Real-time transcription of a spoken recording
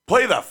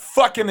Play the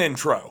fucking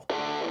intro.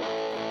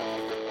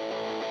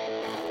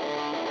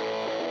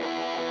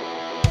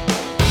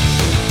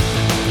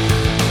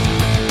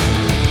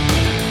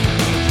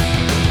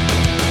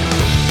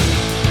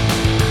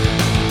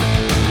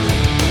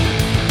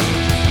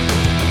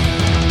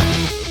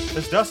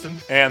 This is Dustin.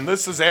 And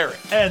this is Eric.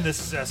 And this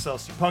is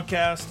SLC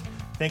Punkcast.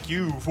 Thank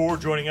you for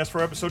joining us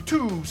for episode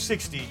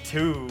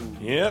 262.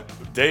 Yep,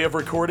 day of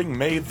recording,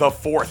 May the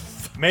 4th.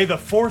 May the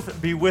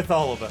 4th be with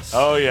all of us.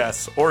 Oh,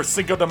 yes, or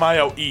Cinco de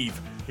Mayo Eve.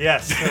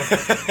 Yes.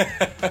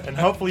 And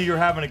hopefully you're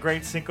having a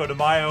great Cinco de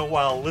Mayo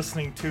while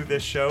listening to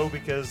this show,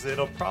 because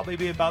it'll probably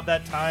be about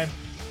that time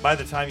by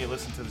the time you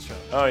listen to the show.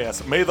 Oh,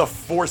 yes, may the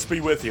force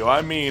be with you.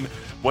 I mean,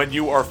 when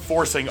you are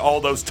forcing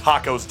all those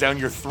tacos down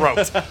your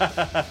throat.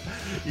 Yes.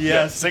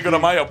 Yeah, Cinco de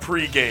Mayo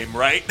pregame,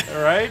 right?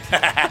 All right.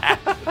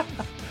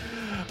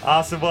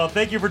 Awesome. Well,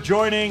 thank you for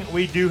joining.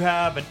 We do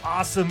have an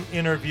awesome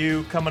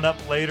interview coming up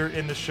later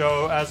in the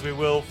show, as we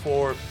will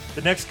for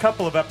the next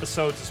couple of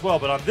episodes as well.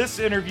 But on this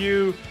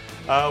interview,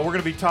 we're going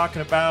to be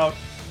talking about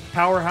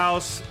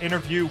Powerhouse,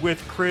 interview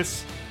with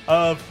Chris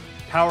of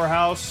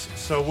Powerhouse.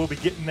 So we'll be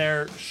getting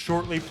there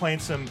shortly, playing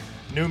some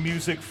new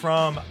music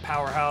from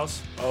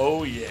Powerhouse.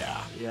 Oh,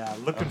 yeah. Yeah,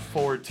 looking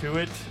forward to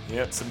it.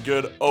 Yep, some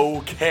good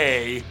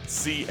OKCA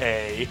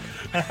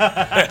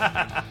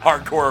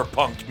hardcore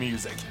punk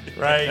music.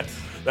 Right.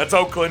 That's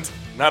Oakland,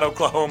 not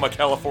Oklahoma,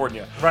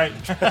 California. Right.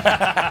 All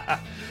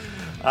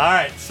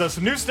right, so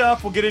some new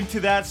stuff. We'll get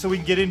into that so we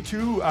can get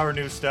into our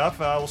new stuff.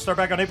 We'll start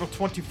back on April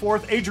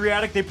 24th.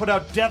 Adriatic, they put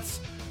out Death's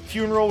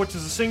Funeral, which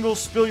is a single.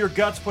 Spill Your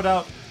Guts put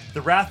out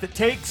The Wrath It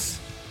Takes.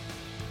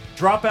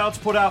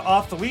 Dropouts put out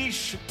Off the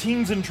Leash.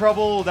 Teens in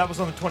Trouble, that was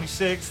on the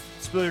 26th.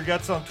 Spill Your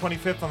Guts on the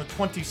 25th. On the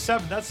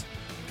 27th, that's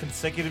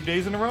consecutive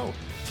days in a row.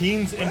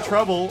 Teens in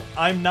Trouble,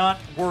 I'm Not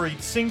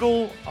Worried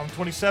single on the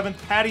 27th.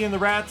 Patty and the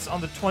Rats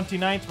on the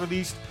 29th,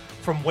 released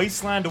From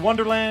Wasteland to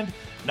Wonderland.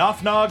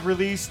 Knoff Nog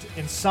released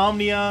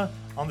Insomnia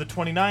on the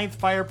 29th.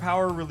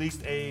 Firepower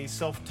released a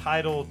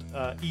self-titled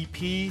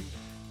EP.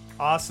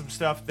 Awesome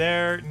stuff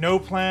there. No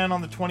Plan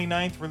on the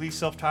 29th, released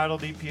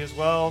self-titled EP as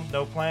well.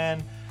 No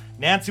Plan.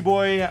 Nancy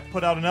Boy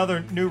put out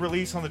another new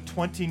release on the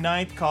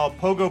 29th called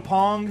Pogo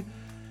Pong.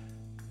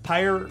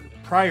 Prior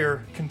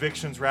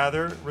Convictions,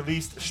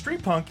 released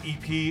Street Punk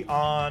EP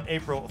on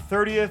April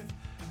 30th.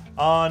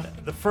 On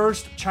the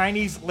first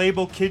Chinese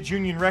label, Kids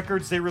Union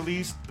Records, they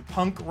released the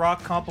Punk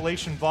Rock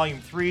Compilation Volume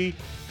 3.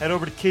 Head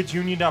over to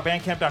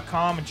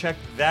kidsunion.bandcamp.com and check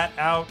that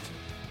out.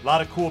 A lot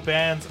of cool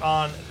bands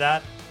on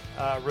that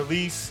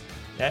release,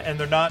 and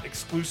they're not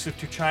exclusive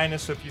to China,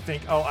 so if you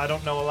think, oh, I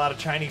don't know a lot of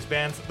Chinese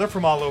bands, they're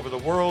from all over the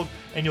world,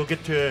 and you'll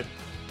get to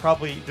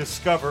probably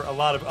discover a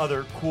lot of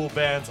other cool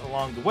bands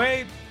along the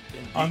way.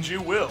 Indeed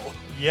you will.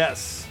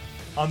 Yes.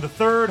 On the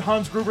 3rd,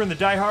 Hans Gruber and the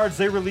Diehards,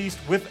 they released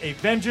With a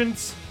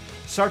Vengeance.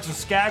 Sergeant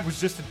Skag was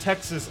just in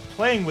Texas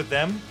playing with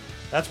them.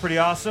 That's pretty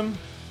awesome.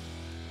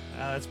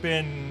 It's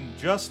been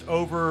just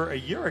over a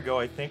year ago,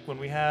 I think, when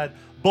we had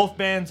both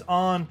bands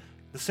on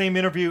the same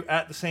interview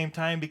at the same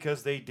time,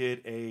 because they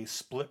did a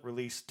split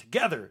release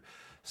together.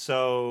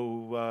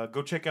 So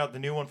go check out the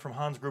new one from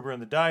Hans Gruber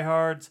and the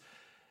Diehards.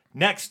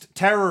 Next,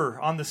 Terror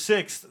on the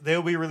 6th.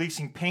 They'll be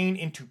releasing Pain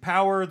into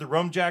Power. The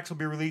Rumjacks will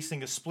be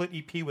releasing a split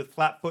EP with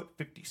Flatfoot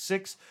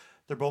 56.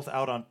 They're both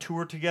out on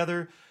tour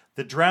together.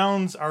 The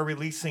Drowns are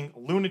releasing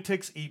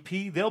Lunatics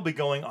EP. They'll be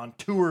going on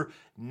tour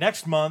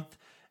next month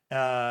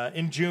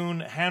in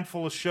June. A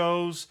handful of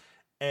shows.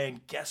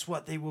 And guess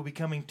what? They will be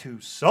coming to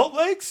Salt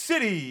Lake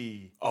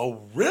City.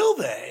 Oh, will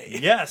they?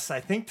 Yes, I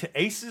think to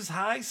Aces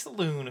High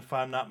Saloon, if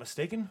I'm not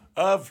mistaken.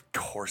 Of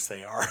course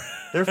they are.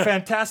 They're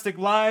fantastic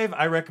live.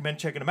 I recommend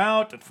checking them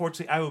out.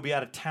 Unfortunately, I will be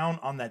out of town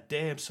on that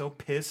day. I'm so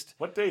pissed.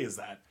 What day is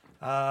that?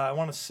 I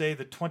want to say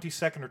the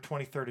 22nd or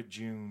 23rd of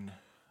June.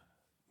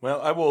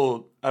 Well, I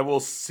will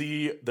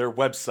see their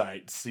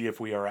website, see if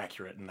we are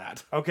accurate in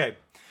that. Okay.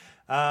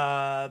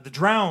 The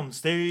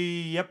Drowns,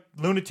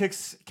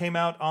 Lunatics came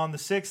out on the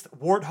 6th.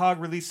 Warthog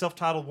released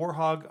self-titled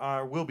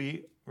Warthog, will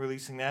be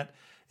releasing that.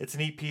 It's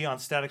an EP on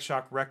Static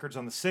Shock Records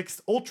on the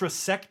 6th. Ultra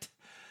Sect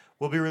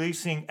will be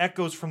releasing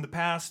Echoes from the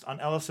Past on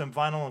LSM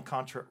Vinyl and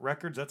Contra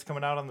Records. That's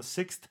coming out on the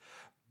 6th.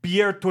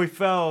 Bier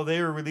Teufel, they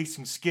are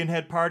releasing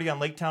Skinhead Party on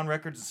Lake Town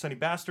Records and Sunny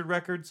Bastard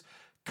Records.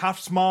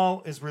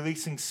 Kaufsmal is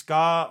releasing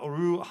Ska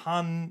Ru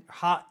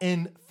Ha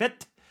En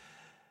Fet.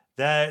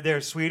 They're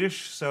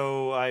Swedish,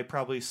 so I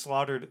probably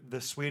slaughtered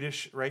the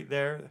Swedish right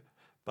there.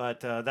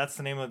 But that's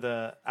the name of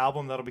the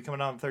album that'll be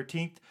coming out on the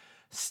 13th.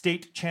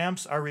 State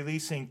Champs are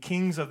releasing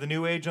Kings of the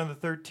New Age on the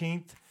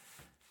 13th.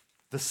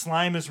 The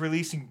Slime is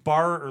releasing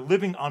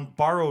Living on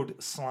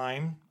Borrowed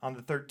Slime on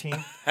the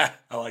 13th.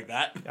 I like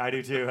that. I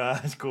do too.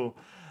 That's cool.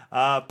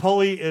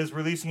 Pulley is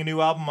releasing a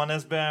new album on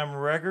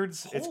SBAM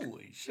Records.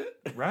 Holy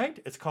shit. Right?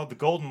 It's called The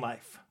Golden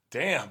Life.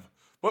 Damn.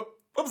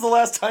 What was the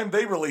last time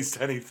they released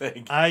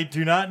anything? I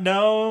do not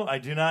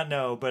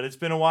know, but it's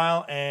been a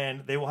while,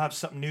 and they will have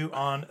something new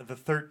on the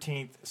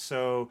 13th,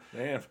 so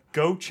Damn.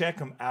 Go check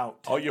them out.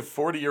 All you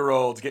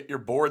 40-year-olds, get your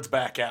boards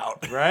back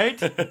out. Right?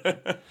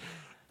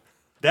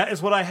 That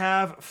is what I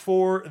have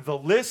for the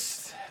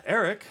list.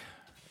 Eric,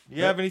 do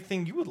you have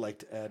anything you would like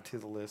to add to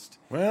the list?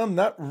 Well,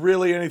 not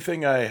really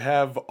anything I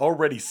have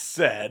already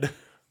said.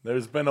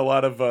 There's been a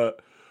lot of,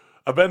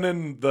 I've been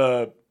in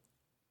the,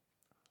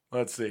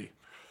 let's see.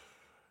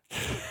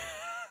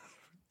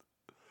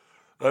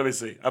 Let me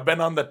see. I've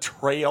been on the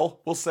trail,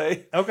 we'll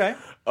say, Okay.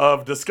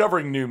 of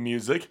discovering new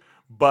music,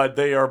 but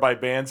they are by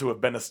bands who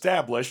have been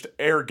established,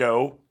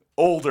 ergo,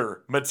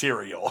 older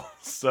material.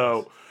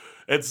 So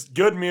it's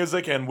good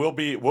music, and we'll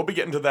be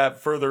getting to that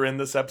further in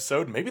this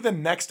episode. Maybe the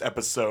next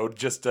episode,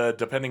 just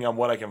depending on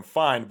what I can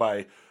find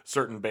by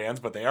certain bands,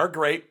 but they are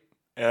great,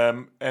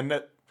 and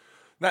not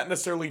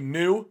necessarily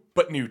new,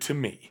 but new to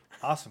me.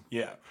 Awesome.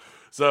 Yeah.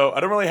 So I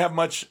don't really have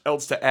much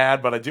else to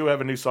add, but I do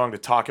have a new song to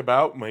talk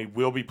about. We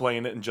will be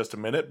playing it in just a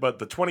minute. But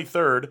the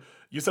 23rd,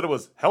 you said it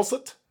was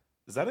Helsut?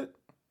 Is that it?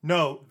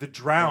 No, the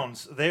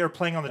Drowns. They are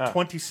playing on the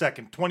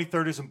 22nd.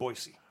 23rd is in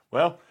Boise.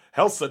 Well,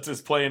 Helsut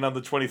is playing on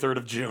the 23rd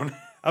of June.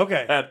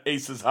 Okay. At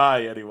Aces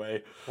High,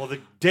 anyway. Well,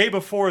 the day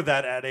before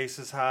that at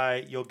Aces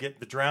High, you'll get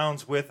the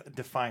Drowns with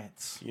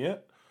Defiance. Yeah.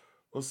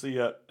 We'll see.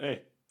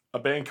 Hey, a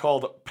band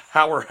called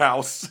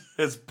Powerhouse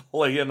is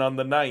playing on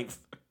the 9th.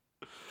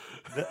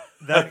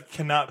 That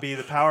cannot be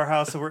the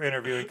Powerhouse that we're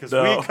interviewing because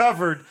No. we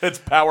covered. It's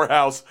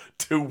Powerhouse,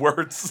 2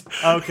 words.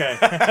 Okay.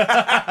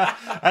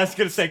 I was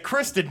going to say,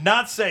 Chris did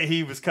not say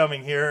he was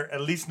coming here,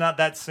 at least not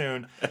that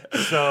soon.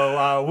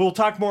 So we'll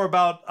talk more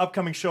about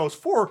upcoming shows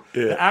for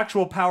the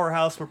actual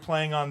Powerhouse we're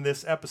playing on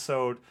this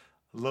episode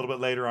a little bit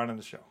later on in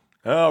the show.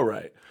 All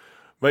right.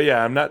 But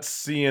yeah, I'm not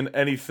seeing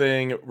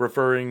anything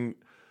referring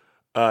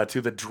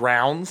to the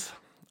Drowns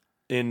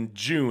in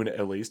June,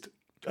 at least.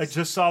 I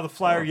just saw the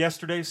flyer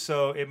yesterday,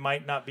 so it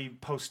might not be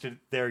posted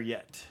there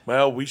yet.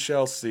 Well, we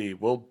shall see.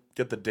 We'll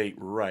get the date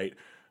right.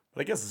 But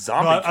I guess I was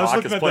Zombie Cock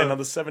looking is at playing on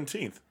the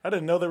 17th. I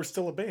didn't know they were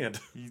still a band.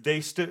 They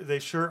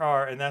sure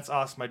are, and that's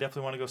awesome. I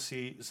definitely want to go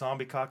see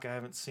Zombie Cock. I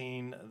haven't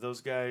seen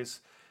those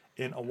guys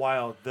in a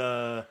while.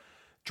 The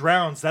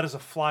Drowns, that is a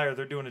flyer.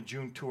 They're doing a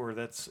June tour.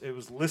 It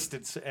was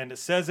listed, and it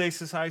says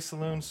Aces High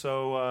Saloon,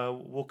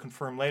 so we'll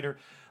confirm later.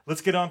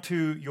 Let's get on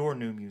to your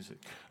new music.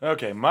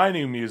 Okay, my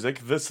new music.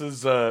 This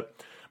is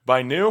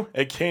by new.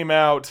 It came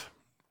out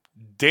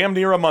damn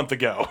near a month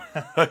ago.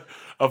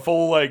 A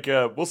full,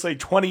 we'll say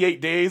 28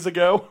 days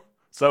ago.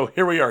 So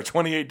here we are,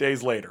 28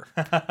 days later.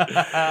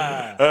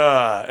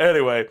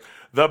 Anyway,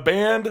 the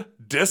band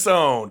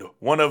Disowned,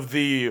 one of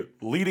the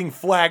leading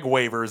flag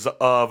wavers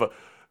of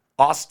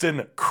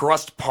Austin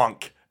crust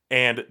punk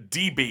and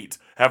D-Beat,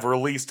 have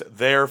released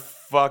their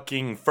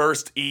fucking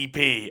first EP.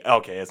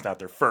 Okay, it's not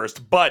their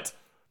first, but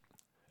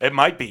it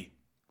might be.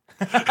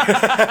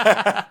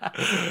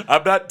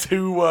 I'm not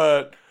too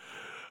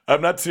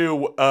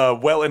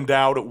well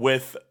endowed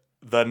with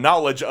the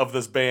knowledge of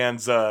this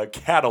band's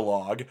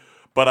catalog,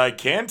 but I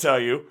can tell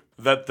you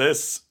that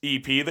this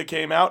EP that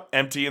came out,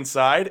 Empty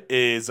Inside,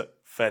 is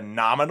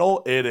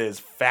phenomenal. It is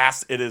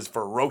fast. It is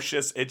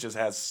ferocious. It just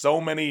has so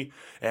many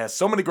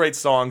great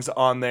songs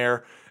on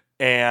there,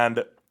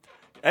 and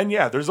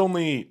yeah, there's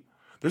only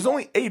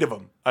 8 of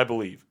them, I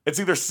believe. It's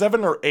either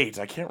 7 or 8.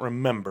 I can't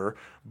remember,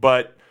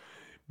 but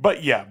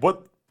yeah,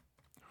 what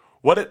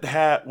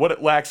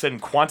it lacks in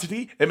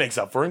quantity, it makes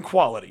up for in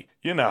quality.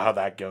 You know how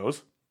that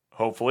goes.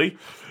 Hopefully.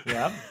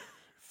 Yeah.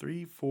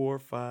 3, 4,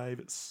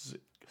 5,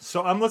 6.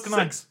 So I'm looking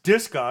on 6.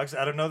 Discogs.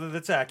 I don't know that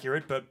that's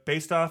accurate, but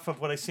based off of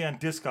what I see on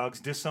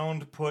Discogs,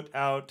 Disowned put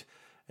out,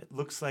 it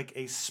looks like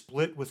a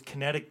split with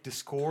Kinetic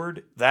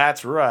Discord.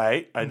 That's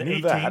right. I on the knew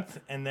 18th,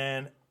 that. and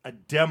then a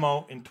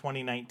demo in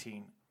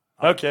 2019.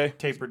 Okay.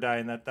 Tape or Die,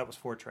 and that was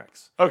 4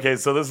 tracks. Okay,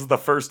 so this is the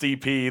first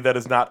EP that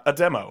is not a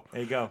demo.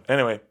 There you go.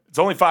 Anyway, it's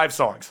only 5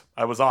 songs.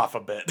 I was off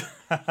a bit.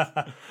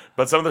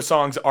 But some of the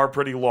songs are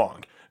pretty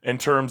long in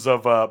terms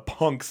of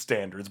punk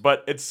standards.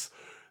 But it's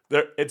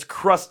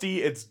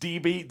crusty, it's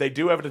D-Beat. They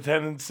do have a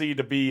tendency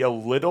to be a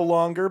little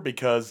longer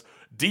because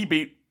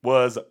D-Beat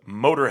was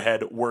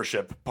Motorhead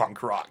worship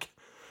punk rock.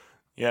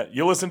 Yeah,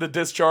 you listen to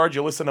Discharge,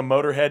 you listen to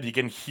Motorhead, you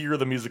can hear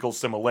the musical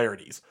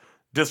similarities.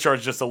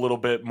 Discharge just a little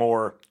bit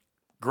more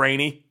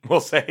grainy, we'll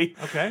say.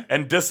 Okay.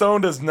 And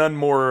Disowned is none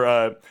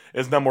more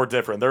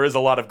different. There is a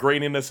lot of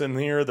graininess in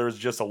here. There's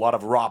just a lot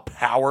of raw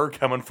power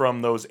coming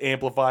from those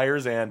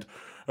amplifiers, and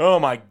oh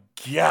my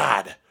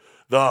god,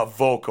 the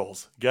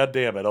vocals. God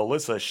damn it,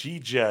 Alyssa, she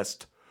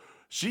just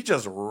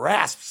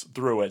rasps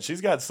through it. She's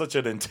got such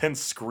an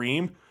intense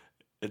scream.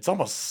 It's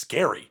almost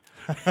scary.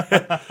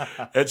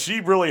 And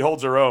she really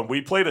holds her own. We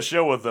played a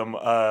show with them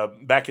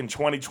back in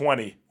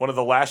 2020, one of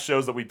the last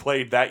shows that we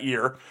played that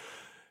year.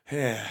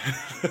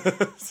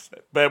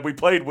 But we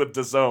played with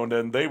Disowned,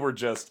 and they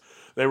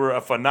were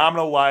a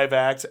phenomenal live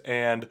act,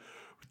 and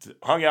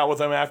hung out with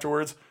them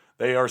afterwards.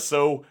 They are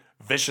so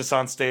vicious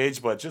on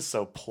stage, but just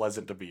so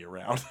pleasant to be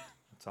around.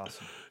 That's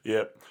awesome.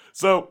 Yep.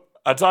 So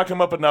I talked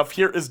them up enough.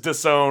 Here is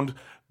Disowned,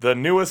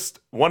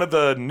 one of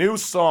the new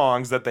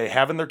songs that they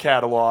have in their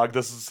catalog.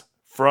 This is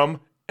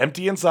from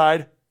Empty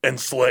Inside,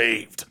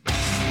 Enslaved.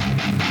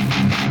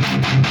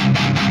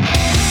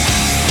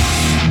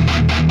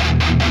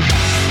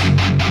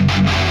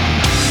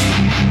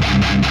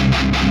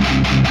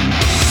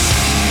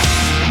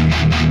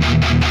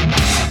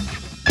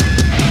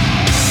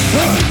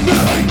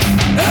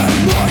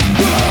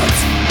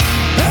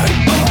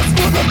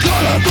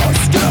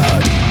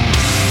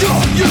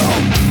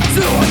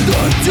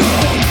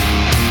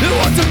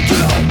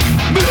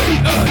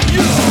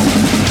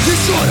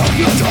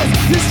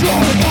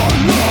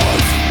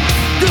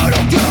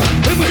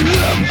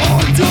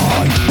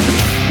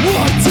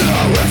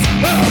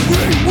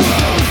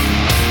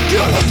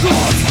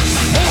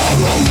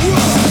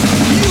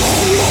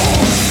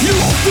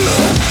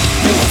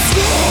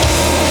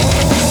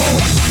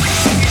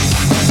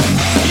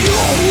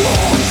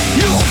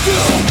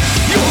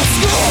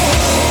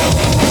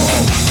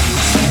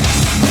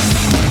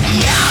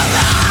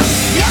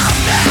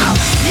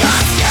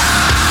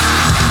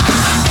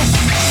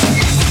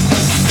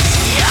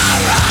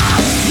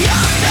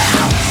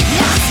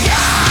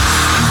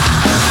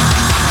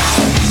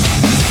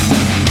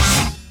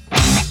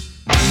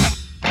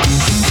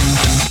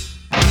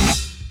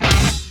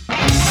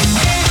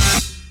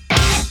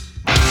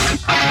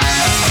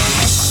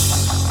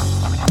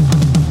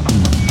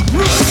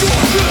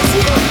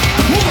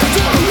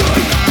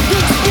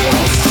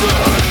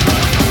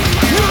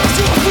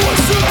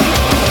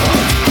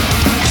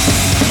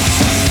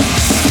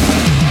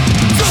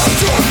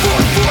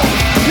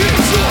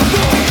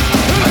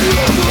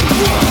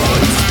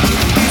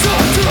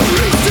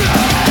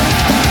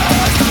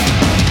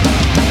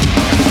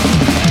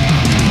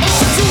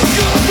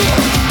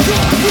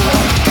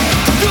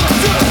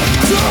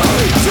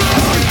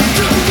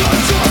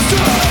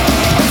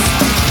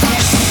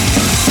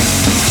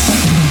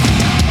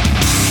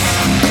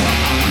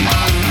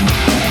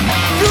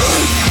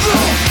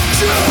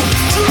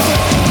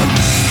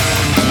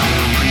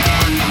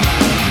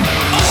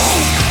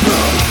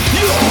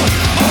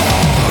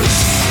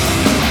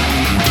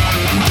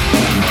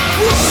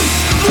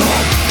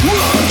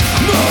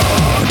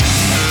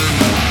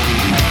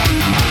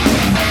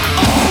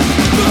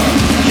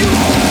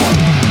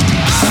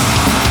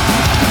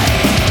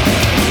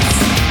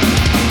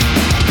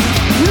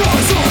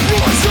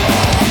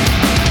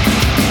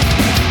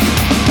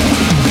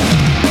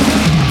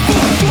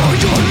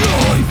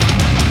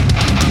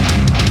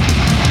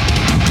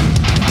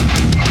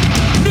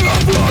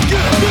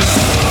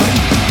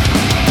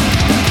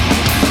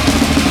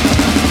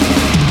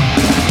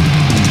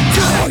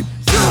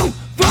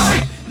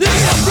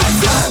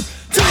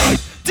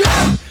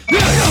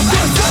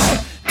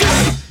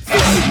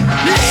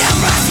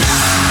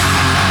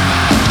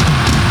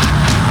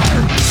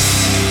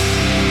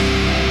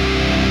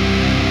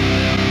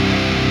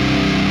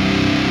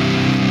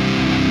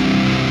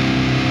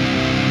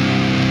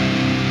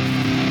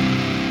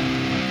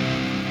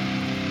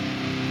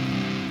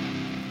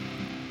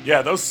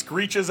 Yeah, those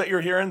screeches that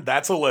you're hearing,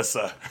 that's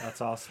Alyssa. That's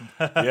awesome.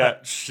 Yeah,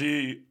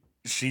 she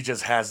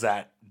just has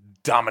that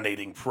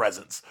dominating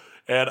presence.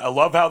 And I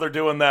love how they're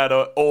doing that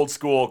old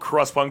school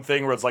crust punk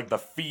thing where it's like the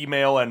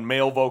female and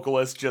male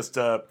vocalists just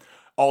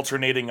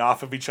alternating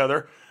off of each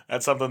other.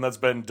 That's something that's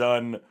been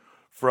done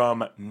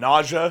from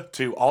Nausea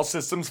to All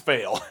Systems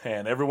Fail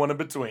and everyone in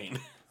between.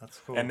 That's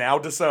cool. And now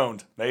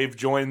Disowned. They've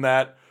joined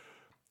that.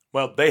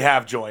 Well, they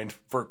have joined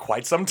for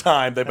quite some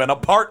time. They've been a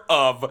part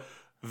of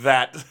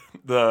that,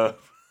 the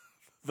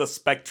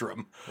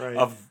spectrum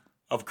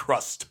of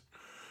crust.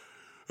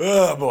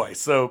 Oh, boy.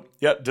 So,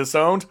 yeah,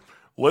 Disowned.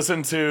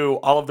 Listen to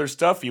all of their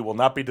stuff. You will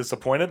not be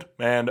disappointed.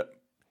 And,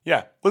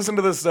 yeah, listen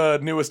to this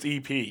newest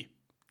EP,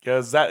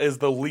 because that is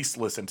the least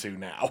listened to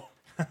now.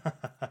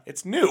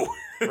 It's new.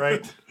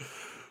 Right.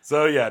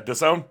 So, yeah,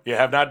 Disowned, you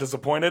have not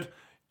disappointed.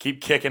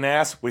 Keep kicking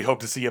ass. We hope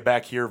to see you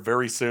back here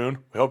very soon.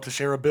 We hope to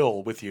share a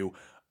bill with you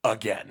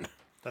again.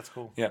 That's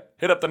cool. Yeah,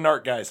 hit up the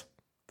NARC guys.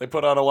 They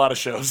put on a lot of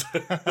shows.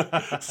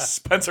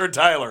 Spencer and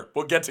Tyler.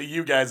 We'll get to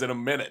you guys in a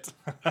minute.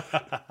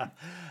 All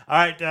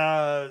right,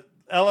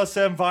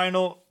 LSM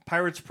Vinyl,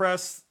 Pirates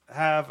Press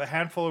have a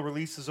handful of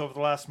releases over the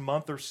last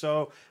month or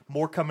so.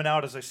 More coming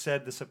out, as I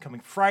said, this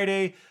upcoming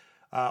Friday.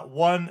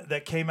 One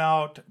that came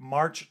out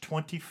March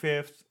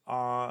 25th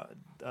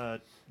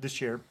this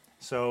year.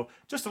 So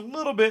just a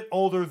little bit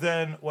older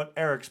than what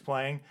Eric's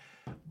playing,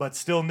 but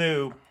still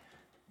new.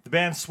 The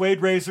band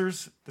Suede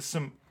Razors. This is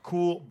some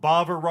cool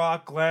bava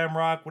rock, glam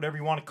rock, whatever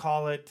you want to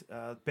call it.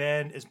 The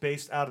band is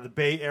based out of the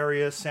Bay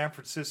Area, San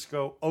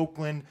Francisco,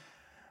 Oakland.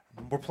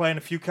 We're playing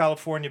a few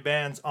California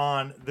bands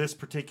on this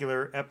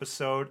particular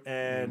episode,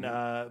 and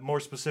more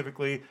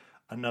specifically,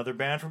 another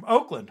band from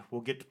Oakland.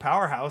 We'll get to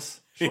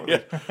Powerhouse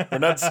shortly. Yeah, we're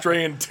not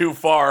straying too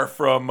far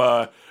from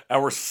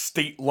our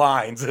state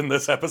lines in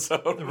this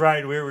episode.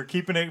 Right, we're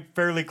keeping it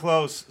fairly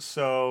close.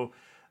 So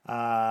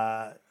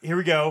here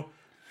we go.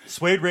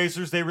 Suede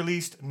Razors, they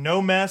released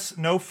No Mess,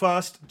 No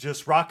Fuss,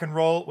 Just Rock and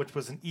Roll, which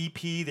was an EP.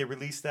 They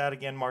released that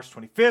again March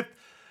 25th.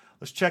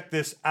 Let's check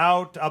this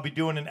out. I'll be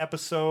doing an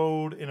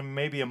episode in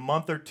maybe a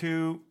month or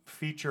two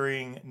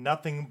featuring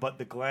nothing but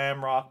the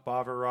glam rock,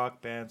 bava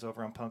rock bands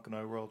over on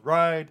Punkanoid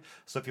Worldwide.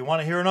 So if you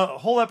want to hear a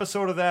whole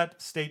episode of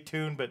that, stay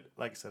tuned. But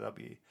like I said, I'll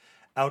be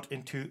out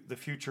into the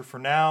future for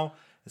now.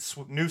 It's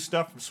new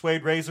stuff from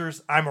Suede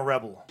Razors. I'm a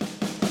Rebel.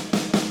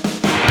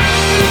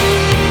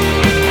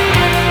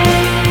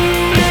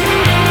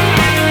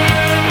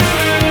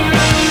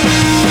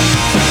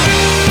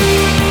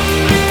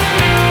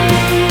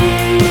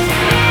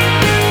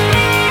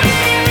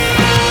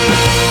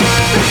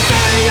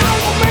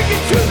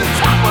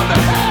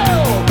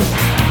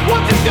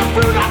 Different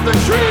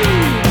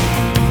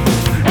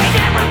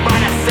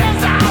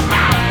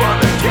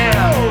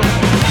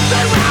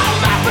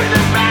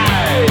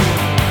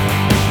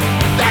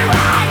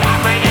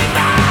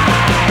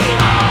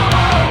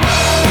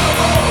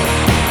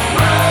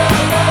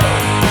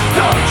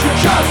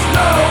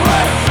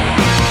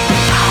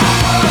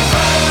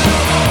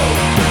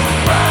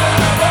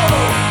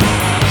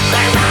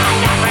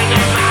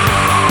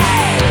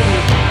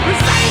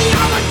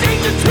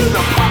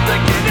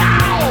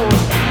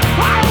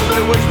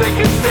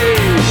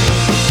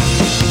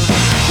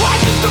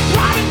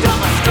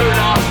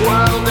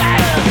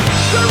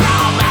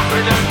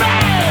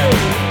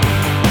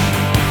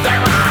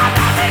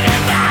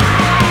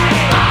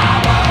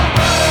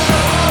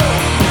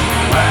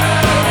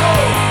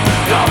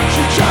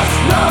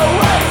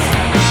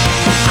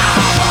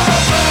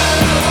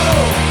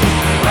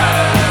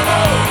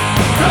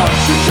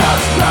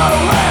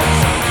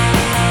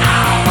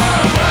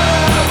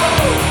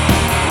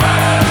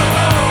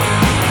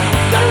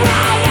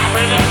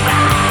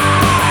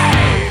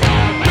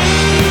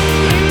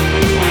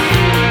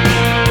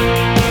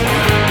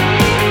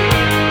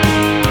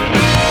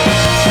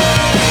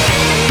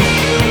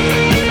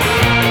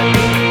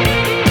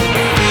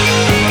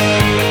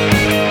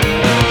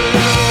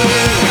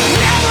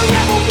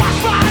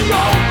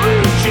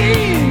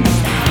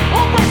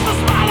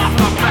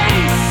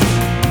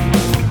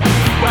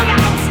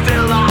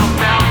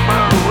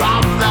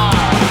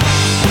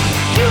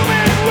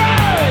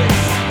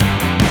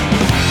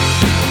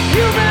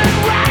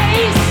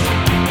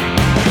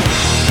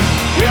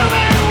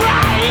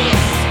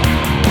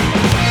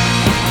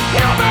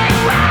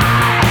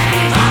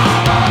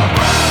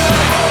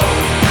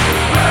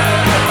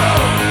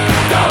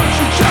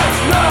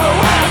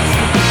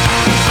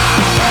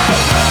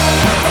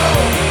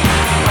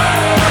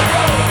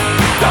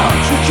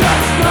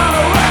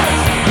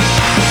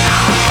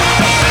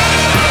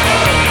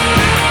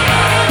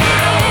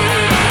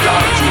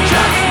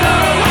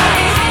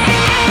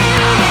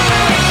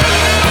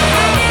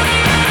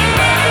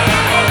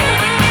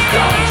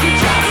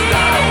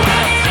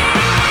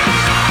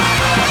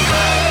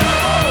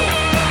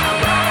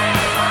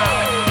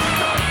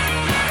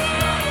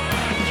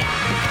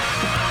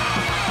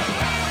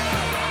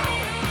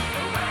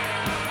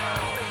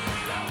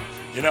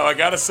You know, I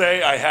gotta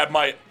say, I had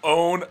my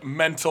own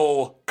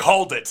mental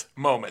called it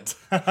moment.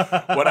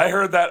 When I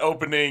heard that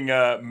opening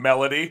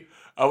melody,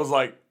 I was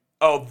like,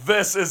 oh,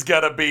 this is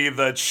gonna be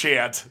the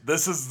chant.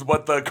 This is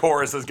what the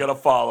chorus is gonna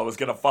follow. It's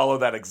gonna follow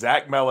that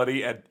exact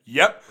melody, and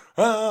yep,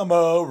 I'm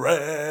a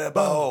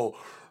rebel,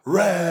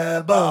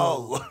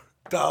 rebel.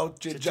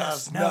 Don't you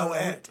just know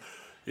it?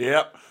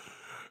 Yep.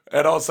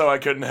 And also, I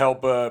couldn't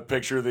help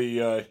picture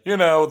the,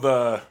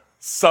 the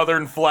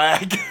Southern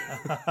flag.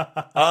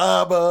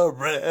 I'm a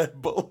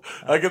rebel.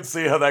 I can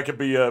see how that could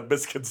be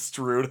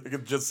misconstrued. I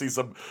can just see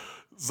some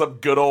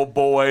good old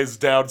boys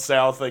down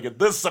south thinking,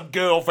 this is some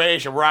good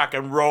old-fashioned rock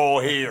and roll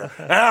here.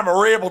 And I'm a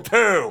rebel,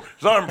 too.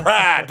 Southern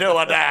pride till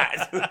I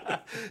die.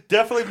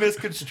 Definitely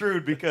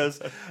misconstrued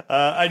because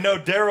I know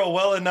Daryl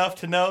well enough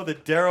to know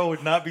that Daryl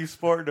would not be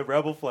sporting a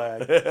rebel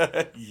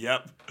flag.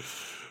 Yep.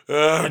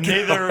 And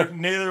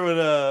neither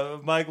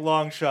would Mike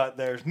Longshot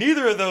there.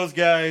 Neither of those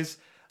guys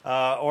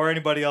or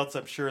anybody else,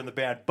 I'm sure, in the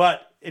band.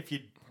 But if you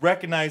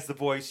recognize the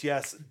voice,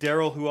 yes,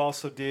 Daryl, who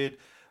also did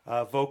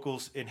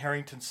vocals in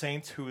Harrington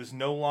Saints, who is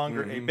no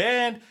longer a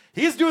band.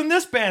 He's doing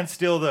this band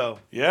still, though.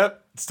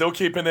 Yep, still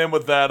keeping in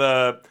with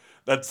that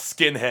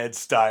skinhead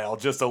style.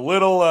 Just a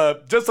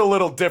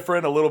little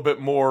different, a little bit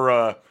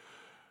more,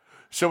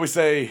 shall we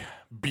say,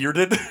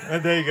 bearded.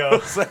 And there you go.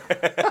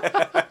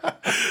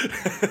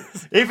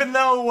 Even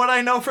though what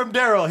I know from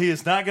Daryl, he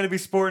is not going to be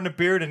sporting a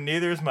beard, and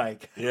neither is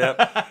Mike.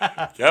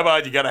 Yep. Come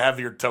on, you got to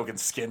have your token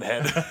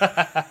skinhead.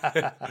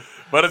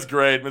 But it's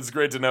great. It's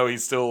great to know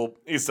he's still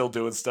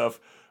doing stuff.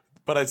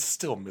 But I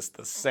still miss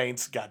the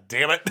Saints. God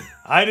damn it.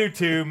 I do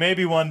too.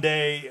 Maybe one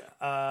day.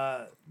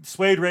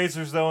 Suede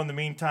Razors, though, in the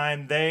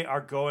meantime, they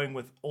are going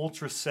with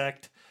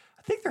Ultrasect.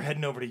 I think they're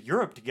heading over to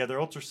Europe together.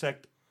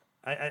 Ultrasect.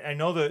 I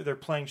know that they're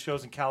playing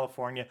shows in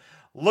California.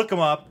 Look them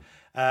up.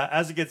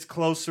 As it gets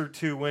closer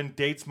to when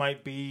dates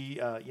might be,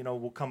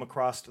 we'll come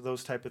across to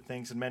those type of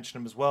things and mention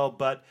them as well.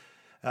 But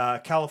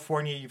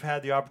California, you've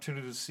had the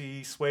opportunity to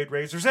see Suede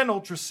Razors and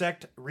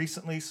Ultrasect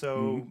recently,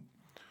 so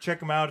check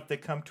them out if they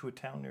come to a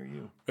town near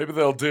you. Maybe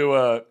they'll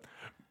do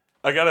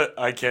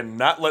I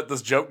cannot let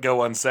this joke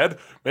go unsaid.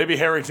 Maybe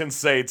Harrington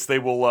Saints, they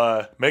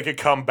will make a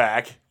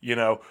comeback,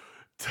 make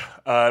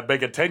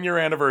a 10-year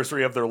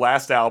anniversary of their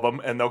last album,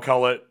 and they'll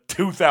call it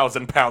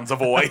 2,000 Pounds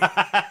of Oi.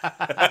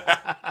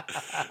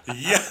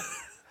 Yeah.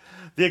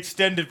 The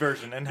extended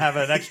version and have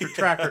an extra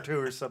track or two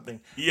or something.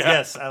 Yeah.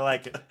 Yes, I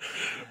like it.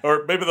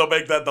 Or maybe they'll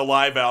make that the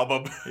live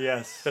album.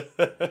 Yes.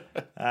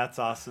 That's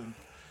awesome.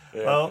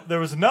 Yeah. Well, there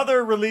was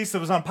another release that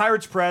was on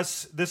Pirates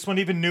Press. This one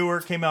even newer,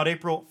 came out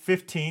April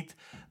 15th.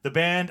 The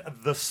band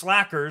The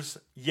Slackers.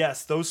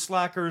 Yes, those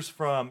Slackers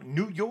from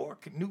New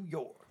York.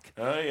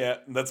 Oh, yeah.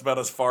 That's about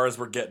as far as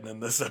we're getting in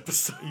this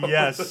episode.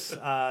 Yes.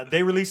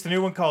 They released a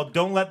new one called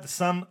Don't Let the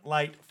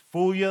Sunlight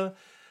Fool Ya.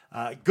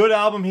 Good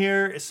album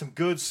here. It's some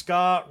good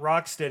ska,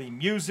 rock-steady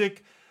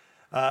music.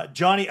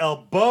 Johnny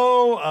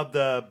Elbow of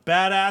the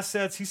Bad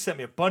Assets, he sent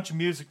me a bunch of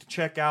music to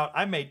check out.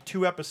 I made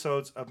 2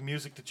 episodes of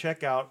music to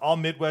check out, all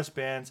Midwest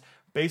bands,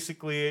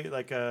 basically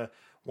like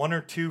one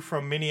or two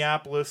from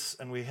Minneapolis,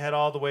 and we head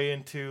all the way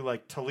into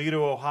like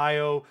Toledo,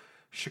 Ohio,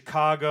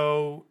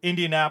 Chicago,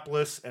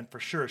 Indianapolis, and for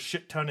sure a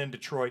shit ton in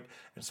Detroit.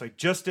 And so I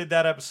just did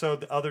that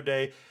episode the other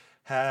day.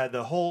 Had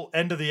the whole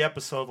end of the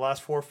episode, the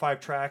last 4 or 5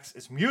 tracks,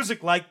 is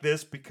music like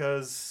this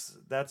because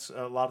that's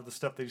a lot of the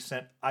stuff that you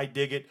sent. I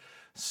dig it.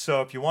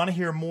 So if you want to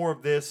hear more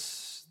of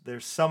this,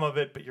 there's some of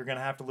it, but you're going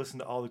to have to listen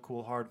to all the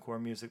cool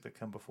hardcore music that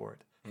come before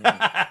it.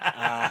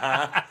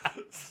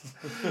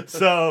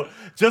 So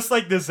just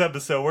like this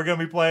episode, we're going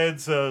to be playing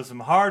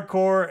some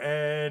hardcore,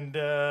 and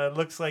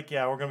looks like,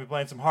 we're going to be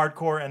playing some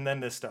hardcore and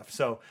then this stuff.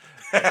 So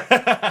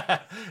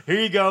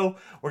here you go.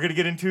 We're going to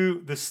get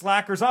into the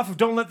Slackers off of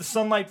Don't Let the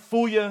Sunlight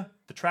Fool Ya.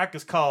 The track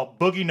is called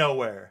Boogie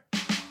Nowhere.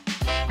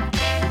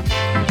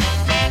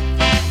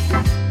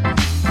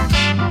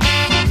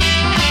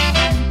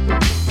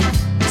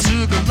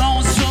 Took a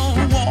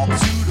lonesome walk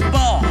to the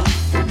bar.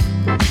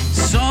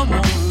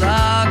 Someone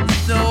locked the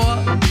door.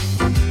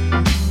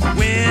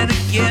 Went to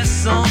get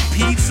some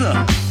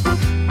pizza.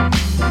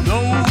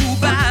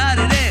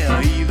 Nobody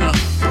there either.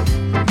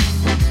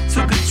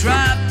 Took a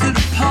drive to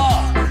the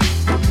park.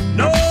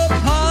 No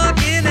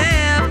parking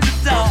after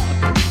dark.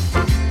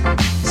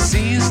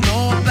 Seems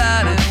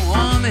nobody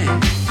want me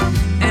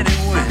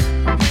anywhere.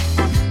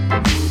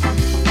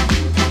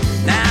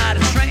 Now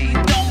the train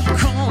don't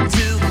come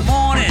till the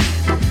morning.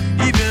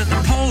 Even the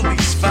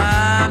police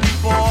find me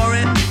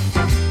boring.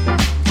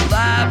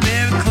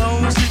 Library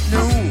closed at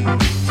noon.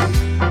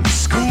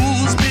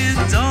 School's been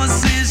done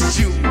since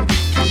June.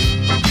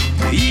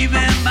 Even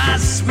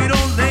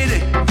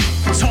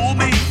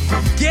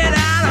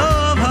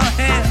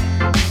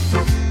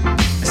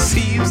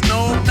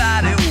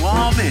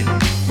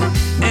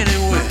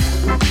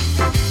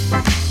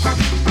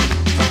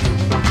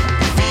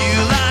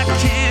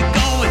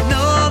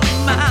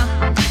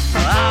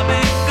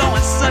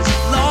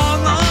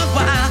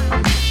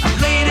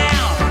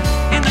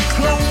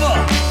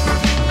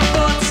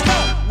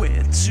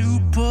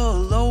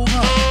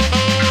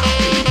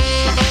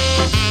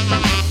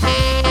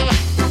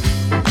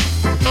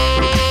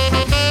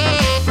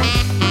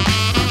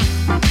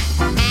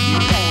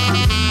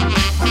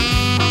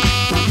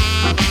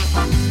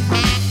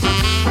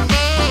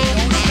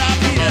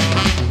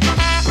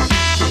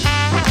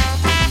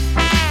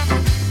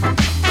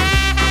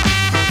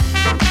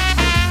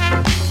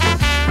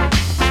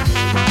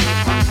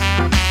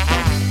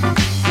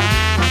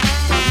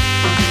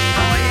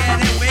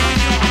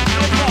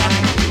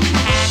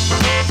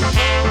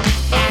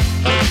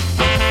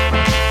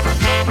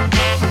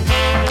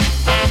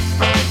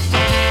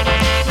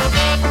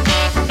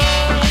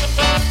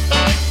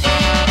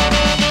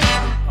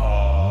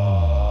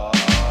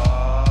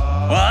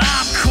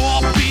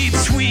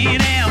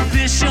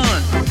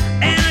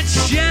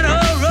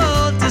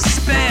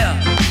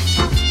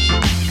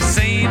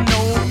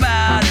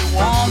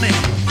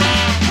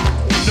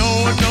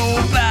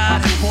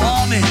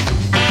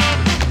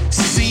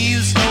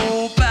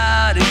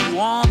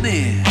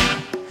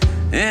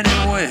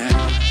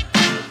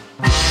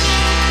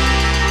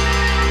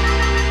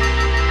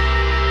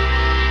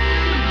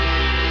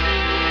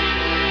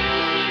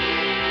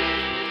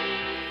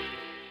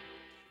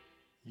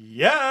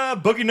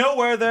Boogie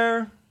Nowhere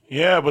there.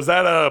 Yeah, was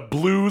that a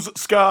blues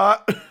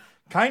ska?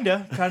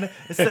 Kinda.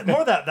 It's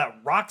more that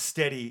rock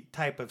steady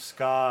type of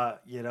ska,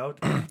 you know.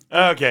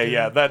 Okay,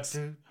 yeah, that's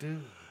Do.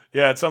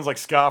 yeah. It sounds like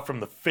ska from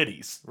the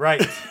 50s.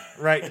 Right.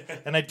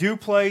 And I do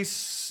play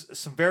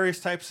some various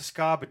types of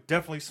ska, but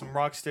definitely some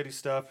rock steady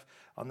stuff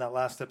on that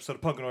last episode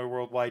of Punkin' Oil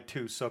Worldwide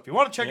too. So if you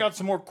want to check out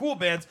some more cool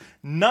bands,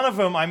 none of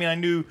them. I mean, I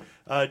knew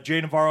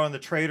Jay Navarro and the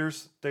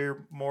Traders.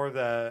 They're more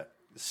the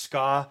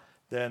ska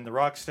than the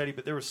rock steady,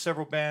 but there were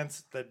several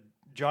bands that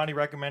Johnny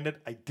recommended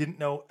I didn't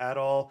know at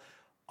all.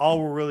 All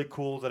were really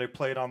cool that I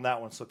played on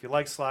that one. So if you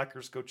like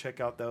Slackers, go check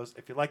out those.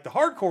 If you like the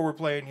hardcore we're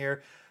playing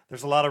here,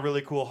 there's a lot of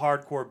really cool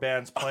hardcore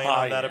bands playing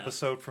on that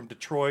episode from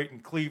Detroit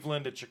and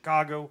Cleveland and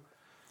Chicago.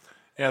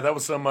 Yeah, that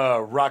was some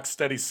rock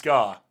steady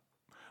ska,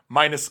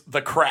 minus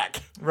the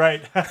crack.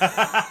 Right.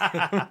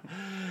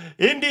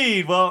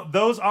 Indeed. Well,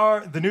 those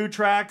are the new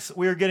tracks.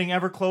 We are getting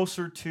ever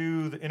closer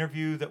to the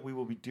interview that we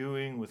will be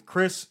doing with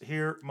Chris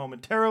here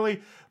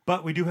momentarily,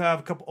 but we do have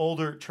a couple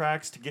older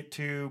tracks to get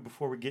to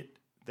before we get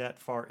that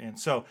far in.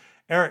 So,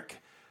 Eric,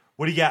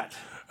 what do you got?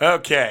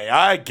 Okay,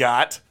 I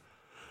got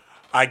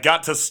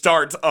to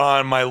start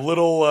on my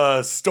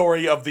little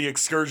story of the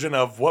excursion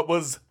of what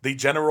was the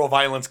General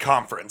Violence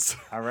Conference.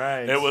 All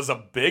right. It was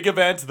a big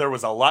event. There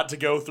was a lot to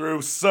go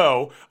through.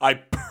 So I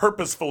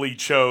purposefully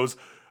chose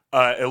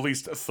at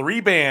least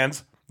 3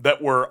 bands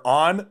that were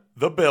on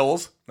the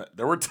bills.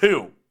 There were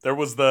 2. There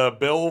was the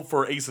bill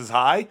for Aces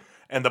High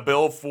and the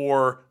bill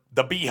for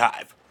the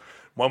Beehive.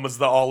 One was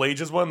the all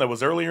ages one that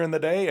was earlier in the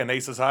day, and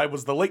Aces High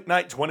was the late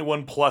night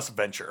 21 plus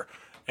venture.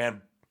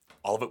 And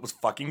all of it was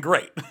fucking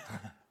great.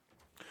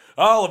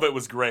 All of it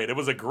was great. It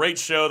was a great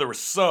show. There were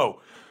so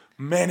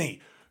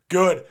many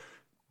good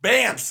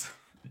bands.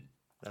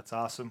 That's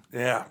awesome.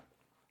 Yeah.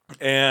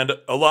 And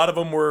a lot of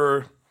them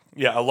were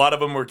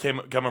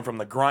coming from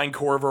the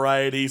grindcore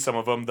variety, some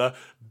of them the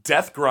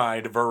death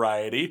grind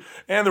variety,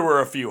 and there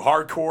were a few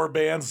hardcore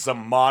bands,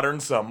 some modern,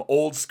 some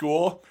old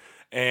school,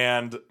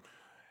 and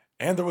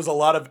there was a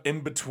lot of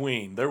in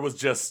between. It was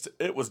just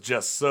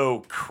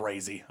so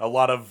crazy. A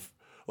lot of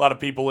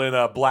people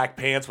in black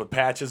pants with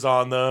patches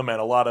on them,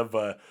 and a lot of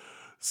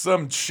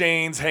some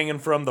chains hanging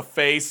from the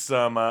face,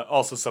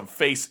 also some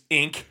face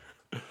ink.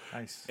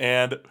 Nice.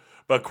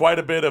 But quite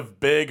a bit of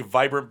big,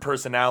 vibrant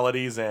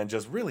personalities and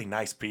just really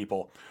nice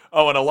people.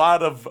 Oh, and a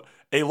lot of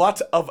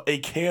a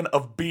can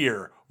of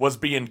beer was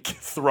being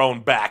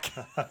thrown back.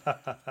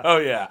 Oh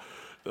yeah,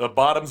 the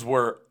bottoms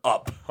were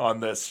up on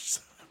this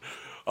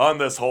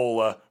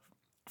whole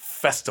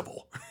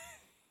festival.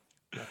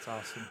 That's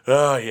awesome.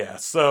 Oh yeah,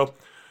 so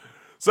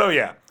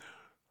yeah.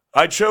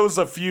 I chose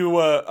a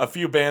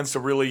few bands to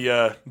really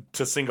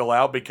to single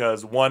out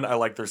because one, I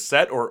liked their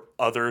set, or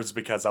others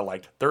because I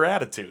liked their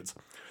attitudes,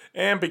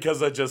 and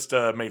because I just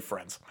made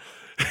friends.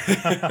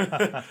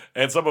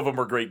 And some of them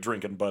were great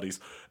drinking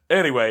buddies.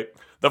 Anyway,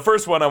 the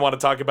first one I want to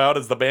talk about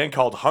is the band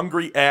called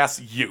Hungry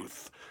Ass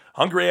Youth.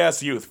 Hungry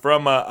Ass Youth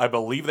from I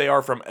believe they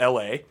are from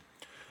L.A.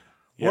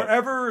 Yeah.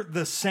 Wherever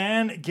the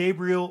San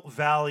Gabriel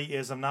Valley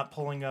is, I'm not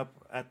pulling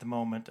up at the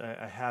moment.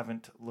 I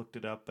haven't looked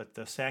it up, but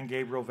the San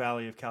Gabriel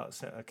Valley of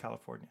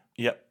California.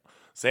 Yep,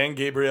 San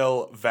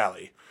Gabriel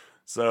Valley.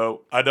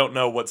 So I don't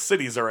know what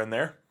cities are in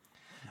there.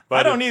 But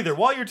I don't either.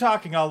 While you're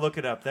talking, I'll look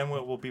it up. Then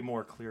we'll be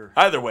more clear.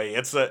 Either way,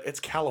 it's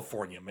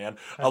California, man.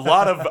 A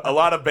lot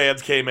of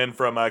bands came in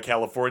from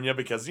California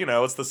because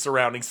it's the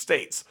surrounding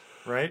states,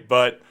 right?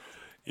 But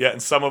yeah,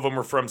 and some of them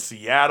were from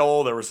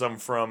Seattle. There were some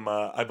from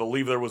I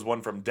believe there was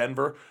one from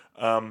Denver.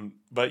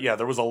 But yeah,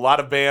 there was a lot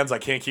of bands. I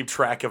can't keep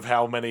track of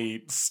how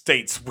many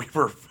states we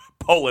were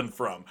pulling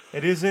from.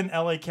 It is in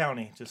L.A.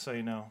 County, just so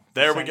you know.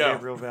 There we go. San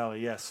Gabriel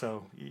Valley, yes.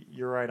 So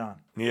you're right on.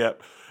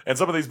 Yep. And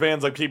some of these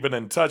bands I'm keeping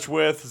in touch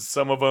with.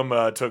 Some of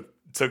them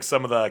took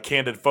some of the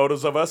candid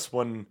photos of us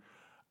when,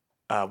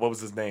 what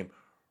was his name?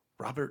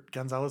 Robert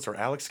Gonzalez or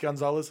Alex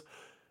Gonzalez?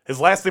 His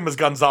last name is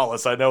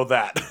Gonzalez. I know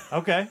that.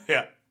 Okay.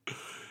 Yeah.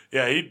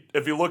 Yeah,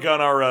 if you look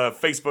on our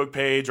Facebook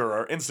page or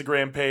our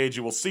Instagram page,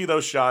 you will see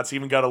those shots. He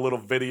even got a little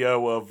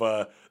video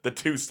of the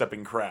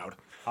two-stepping crowd.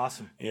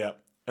 Awesome. Yeah.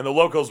 And the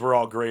locals were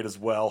all great as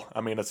well.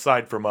 I mean,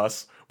 aside from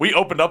us, we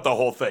opened up the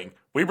whole thing.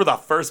 We were the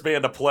first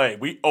band to play.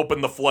 We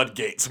opened the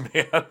floodgates,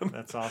 man.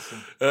 That's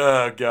awesome.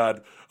 Oh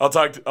God, I'll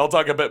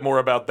talk a bit more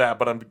about that,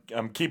 but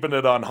I'm keeping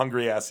it on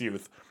Hungry Ass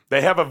Youth.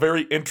 They have a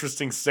very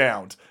interesting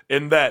sound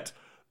in that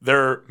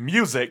their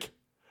music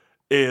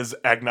is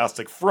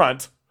agnostic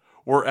front,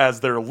 whereas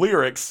their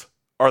lyrics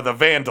are the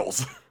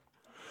Vandals.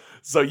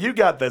 So you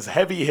got this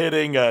heavy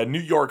hitting New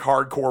York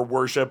hardcore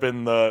worship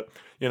in the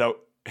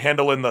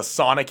handling the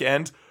sonic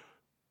end,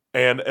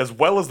 and as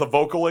well as the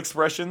vocal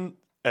expression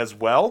as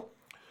well.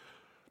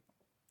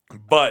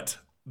 But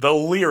the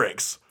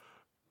lyrics,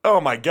 oh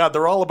my God,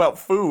 they're all about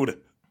food.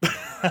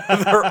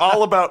 They're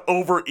all about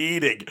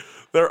overeating.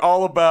 They're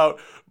all about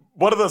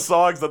one of the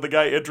songs that the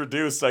guy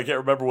introduced. I can't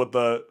remember what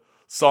the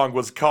song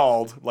was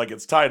called, like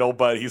its title,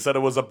 but he said it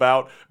was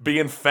about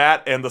being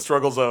fat and the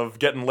struggles of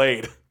getting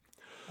laid.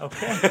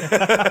 Okay.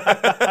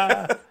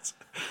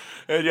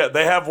 And yeah,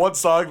 they have one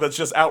song that's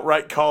just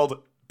outright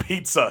called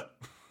Pizza.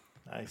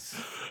 Nice.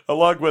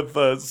 Along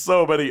with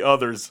so many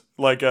others,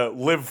 like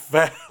Live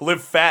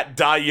Fat,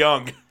 Die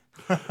Young.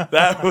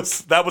 That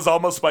was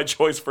almost my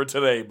choice for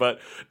today, but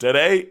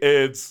today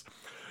it's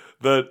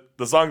the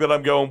song that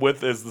I'm going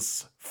with is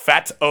this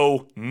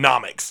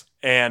Fat-O-Nomics,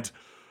 and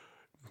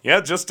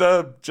yeah, just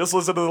listen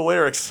to the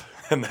lyrics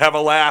and have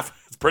a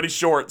laugh. It's pretty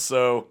short,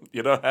 so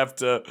you don't have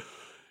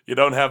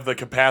the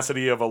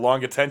capacity of a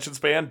long attention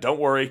span. Don't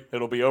worry,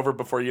 it'll be over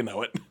before you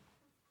know it.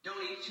 Don't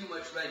eat too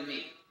much red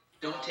meat.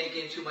 Don't take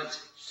in too much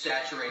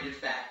saturated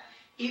fat.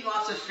 Eat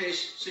lots of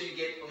fish so you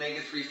get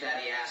omega-3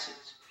 fatty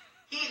acids.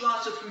 Eat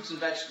lots of fruits and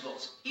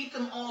vegetables. Eat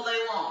them all day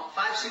long,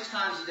 5-6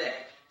 times a day.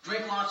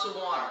 Drink lots of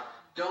water.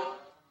 Don't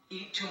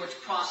eat too much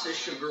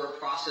processed sugar or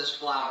processed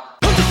flour.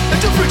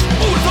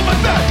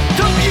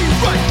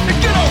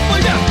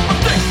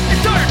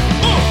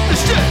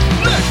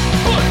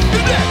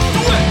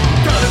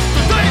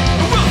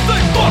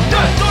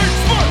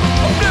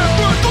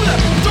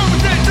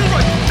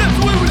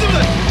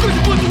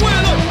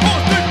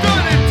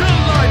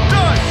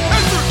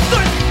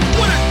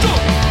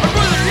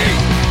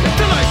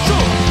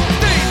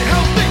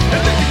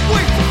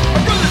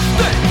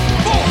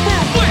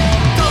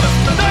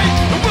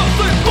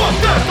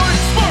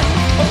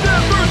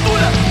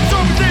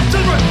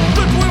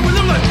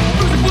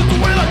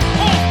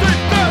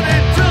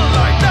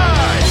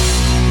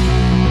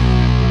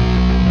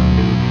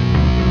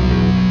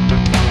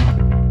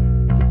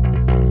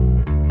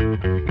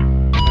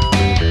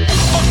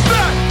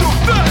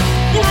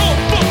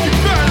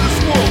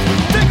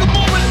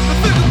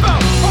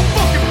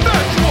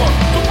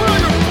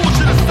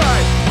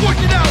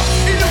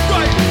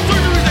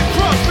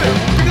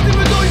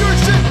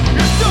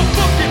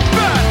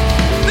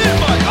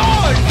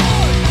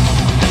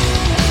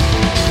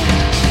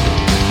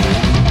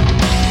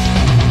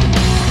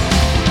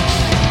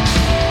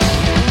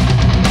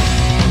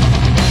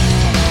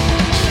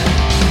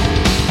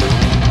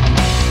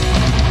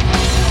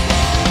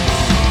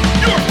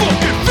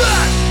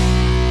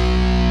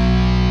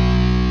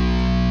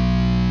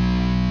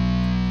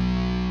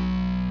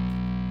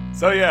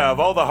 So yeah, of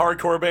all the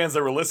hardcore bands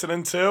that we're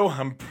listening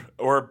to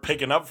or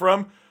picking up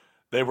from,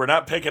 they were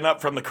not picking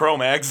up from the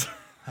Cro-Mags.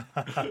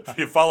 If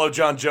you follow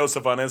John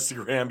Joseph on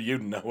Instagram, you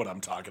know what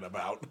I'm talking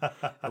about.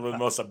 I'm the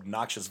most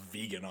obnoxious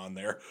vegan on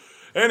there.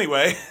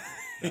 Anyway,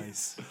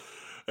 Nice.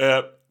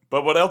 but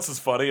what else is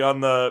funny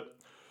on the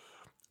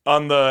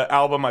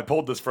album I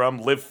pulled this from,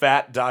 Live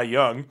Fat, Die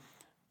Young?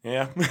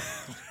 Yeah,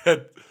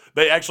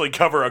 they actually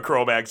cover a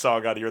Cro-Mag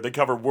song on here. They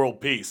cover World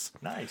Peace.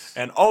 Nice.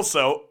 And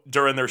also,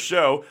 during their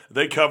show,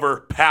 they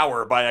cover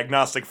Power by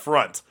Agnostic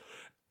Front.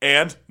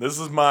 And this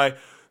is my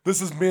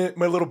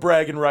little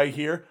bragging right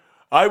here.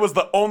 I was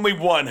the only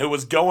one who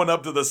was going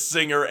up to the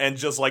singer and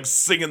just like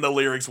singing the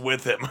lyrics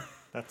with him.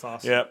 That's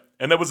awesome. Yeah.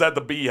 And it was at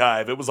the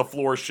Beehive. It was a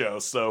floor show.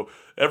 So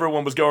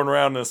everyone was going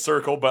around in a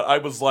circle, but I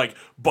was like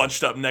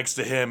bunched up next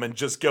to him and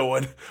just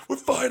going, "We're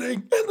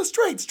fighting in the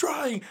streets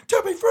trying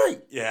to be free."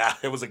 Yeah,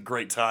 it was a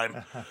great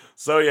time.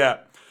 So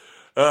yeah,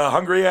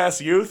 hungry ass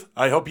youth.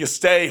 I hope you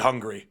stay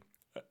hungry.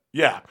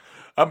 Yeah.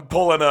 I'm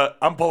pulling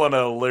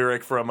a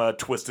lyric from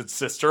Twisted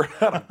Sister.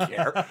 I don't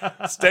care.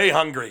 Stay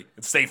hungry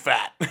and stay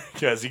fat,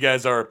 because you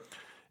guys are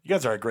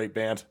a great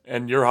band,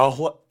 and you're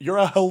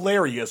a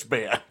hilarious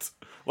band.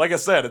 Like I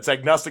said, it's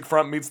Agnostic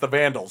Front meets the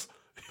Vandals.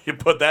 You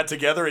put that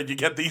together and you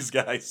get these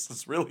guys.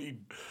 It's really,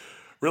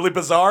 really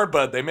bizarre,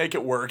 but they make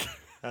it work.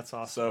 That's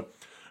awesome. So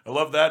I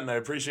love that, and I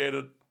appreciate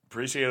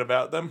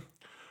about them.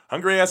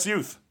 Hungry ass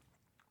youth.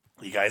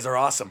 You guys are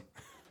awesome.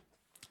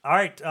 All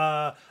right,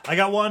 I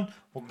got one.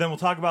 Well, then we'll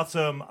talk about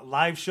some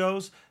live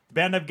shows. The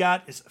band I've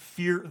got is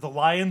Fear the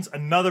Lions,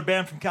 another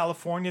band from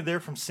California. They're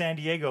from San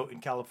Diego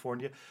in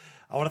California.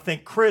 I want to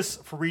thank Chris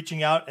for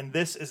reaching out, and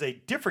this is a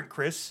different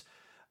Chris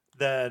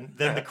than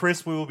the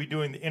Chris we will be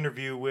doing the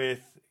interview with.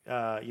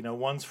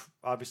 One's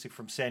obviously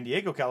from San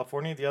Diego,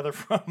 California, the other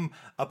from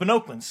up in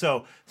Oakland.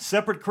 So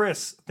separate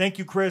Chris. Thank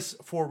you, Chris,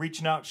 for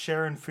reaching out,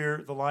 sharing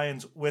Fear the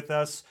Lions with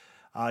us.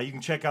 You can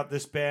check out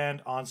this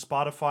band on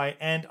Spotify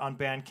and on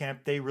Bandcamp.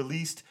 They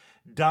released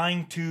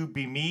Dying to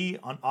Be Me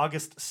on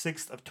August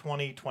 6th of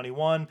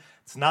 2021.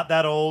 It's not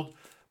that old,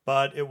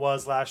 but it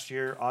was last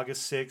year,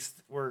 August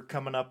 6th. We're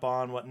coming up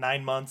on,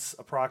 9 months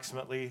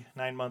approximately,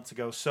 9 months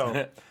ago.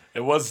 So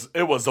it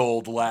was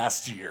old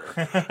last year.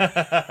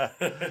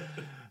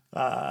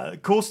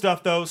 Cool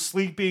stuff, though.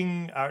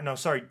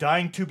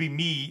 Dying to Be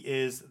Me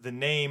is the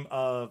name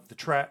of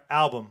the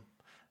album.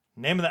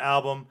 Name of the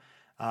album.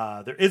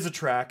 There is a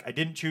track. I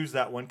didn't choose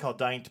that one, called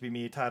Dying to Be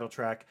Me, a title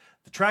track.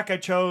 The track I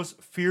chose,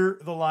 Fear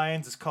the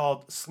Lions, is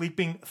called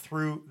Sleeping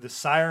Through the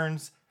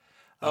Sirens.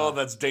 Oh,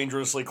 that's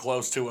dangerously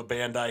close to a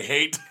band I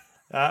hate.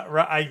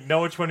 I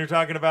know which one you're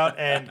talking about,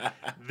 and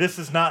this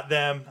is not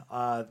them.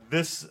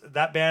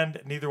 That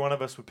band, neither one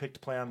of us would pick to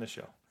play on this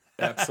show.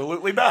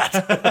 Absolutely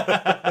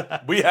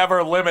not. We have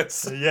our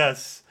limits.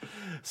 Yes.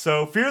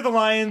 So, Fear the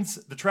Lions,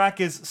 the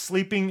track is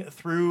Sleeping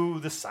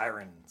Through the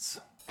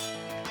Sirens.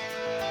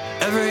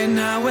 Every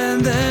now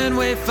and then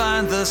we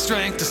find the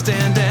strength to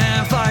stand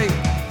and fight.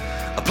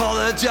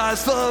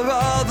 Apologize for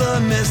all the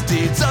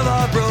misdeeds of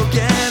our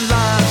broken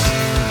lives.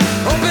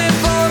 Hoping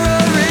for a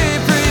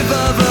reprieve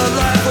of a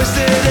life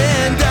wasted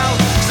in doubt.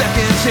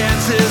 Second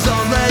chances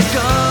only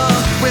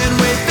come when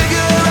we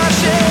figure our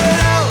shit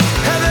out.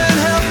 Heaven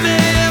help me,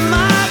 am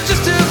I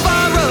just too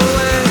far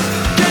away?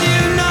 Can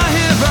you not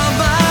hear all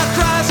my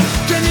cries?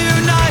 Can you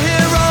not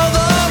hear all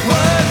the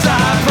words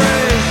I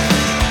pray?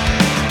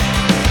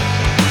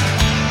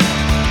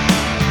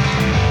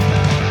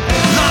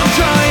 I'm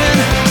trying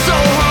so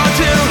hard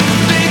to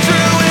be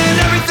true in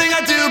everything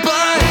I do,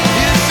 but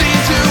you seem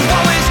to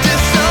always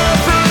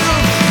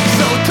disapprove.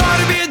 So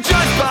tired of being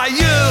judged by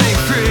you. Be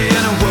free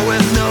in a world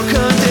with no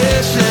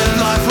condition.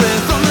 Life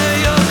with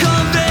only your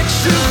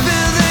conviction.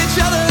 Fill each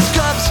other's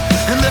cups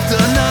and lift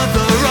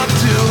another up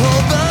to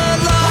hold the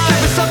line.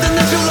 Like it's something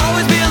that you'll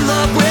always be in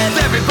love with.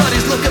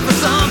 Everybody's looking for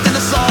something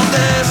to solve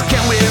this.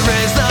 Can we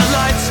raise the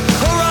lights,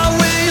 or are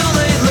we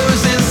only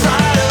losing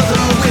sight of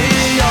who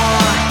we are?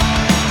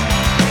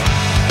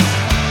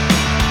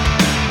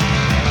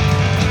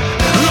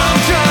 I'm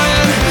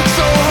trying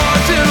so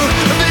hard to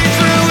be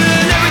true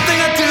in everything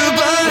I do,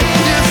 but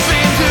you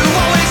seem to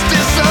always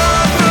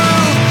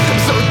disapprove. I'm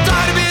so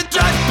tired of being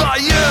judged by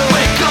you.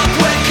 Wake up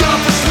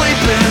for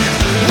sleeping.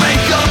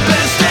 Wake up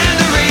and stand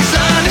to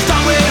reason. It's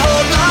time we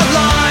hold the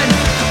line.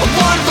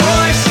 One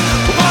voice.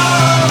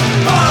 Whoa,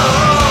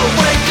 whoa.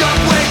 Wake up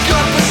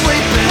for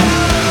sleeping.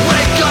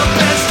 Wake up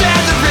and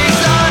stand to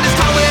reason. It's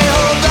time we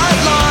hold the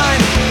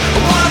line.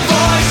 One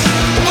voice.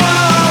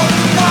 Whoa,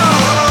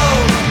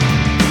 whoa.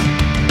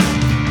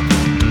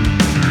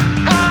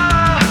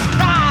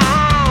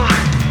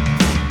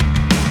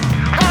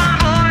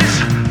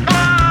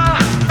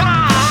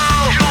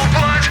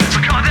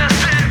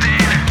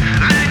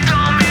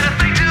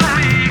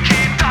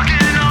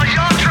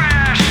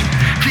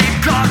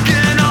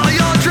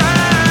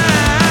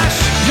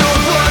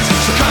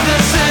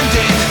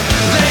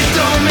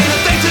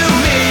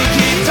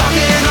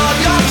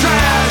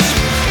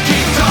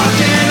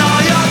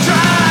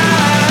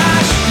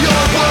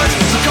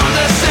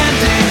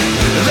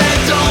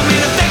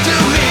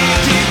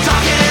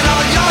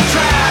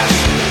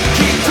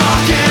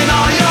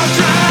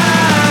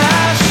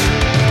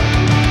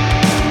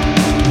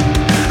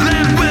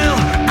 Then we'll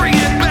bring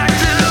it back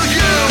to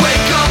you.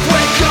 Wake up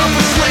for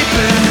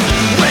sleeping.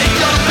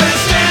 Wake up and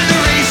stand to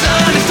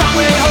reason. It's time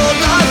we hold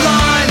the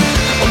line.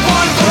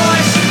 One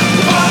voice.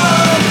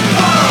 Whoa,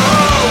 whoa.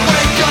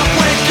 Wake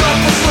up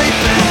for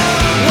sleeping.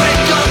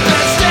 Wake up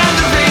and stand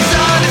to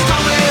reason. It's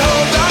time we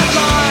hold the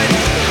line.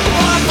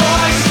 One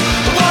voice.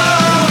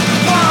 Whoa,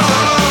 whoa.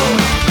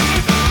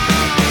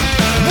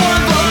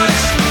 One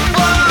voice.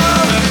 Whoa,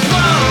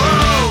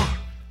 whoa.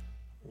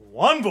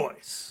 One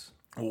voice.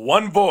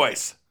 One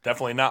voice.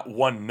 Definitely not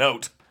one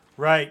note.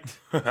 Right.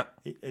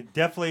 It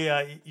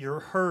definitely, you're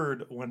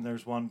heard when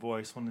there's one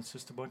voice. When it's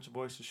just a bunch of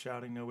voices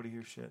shouting, nobody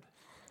hears shit.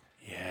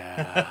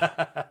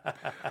 Yeah.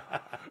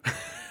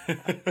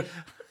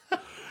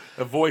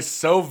 A voice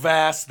so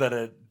vast that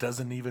it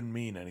doesn't even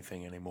mean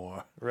anything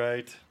anymore.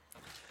 Right.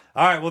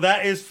 All right. Well,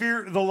 that is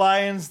Fear the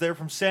Lions. They're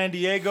from San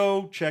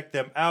Diego. Check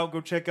them out.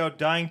 Go check out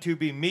Dying to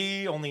Be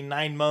Me. Only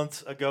 9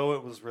 months ago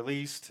it was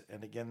released.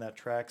 And again, that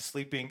track,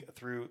 Sleeping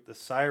Through the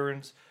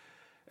Sirens.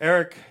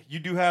 Eric, you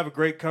do have a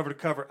great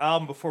cover-to-cover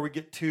album before we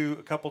get to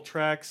a couple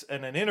tracks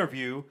and an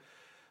interview.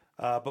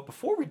 But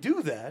before we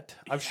do that,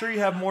 I'm sure you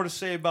have more to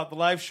say about the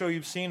live show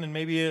you've seen and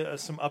maybe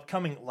some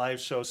upcoming live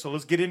shows. So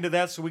let's get into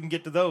that so we can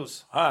get to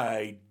those.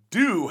 I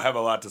do have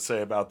a lot to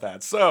say about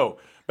that. So,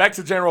 back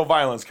to General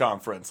Violence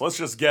Conference. Let's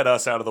just get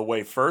us out of the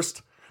way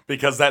first,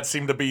 because that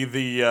seemed to be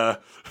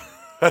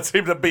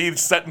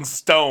set in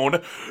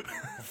stone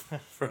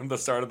from the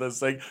start of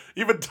this thing.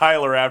 Even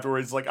Tyler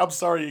afterwards, like, I'm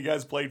sorry you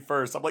guys played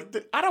first. I'm like,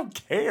 I don't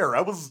care.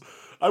 I was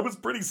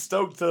pretty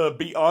stoked to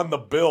be on the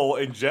bill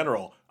in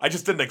general. I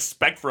just didn't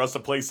expect for us to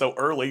play so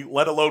early,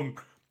 let alone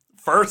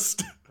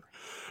first.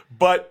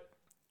 But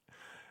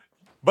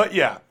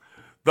yeah,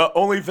 the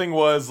only thing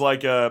was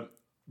like the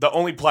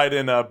only plight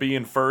in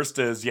being first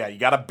is, yeah, you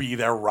got to be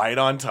there right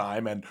on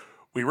time, and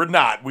we were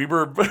not.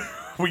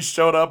 We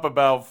showed up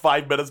about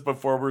 5 minutes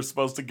before we were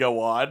supposed to go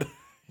on.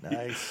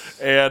 Nice.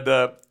 And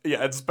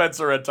and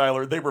Spencer and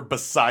Tyler, they were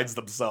besides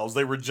themselves.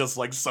 They were just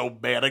like so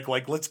manic,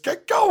 like, let's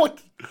get going.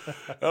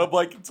 And I'm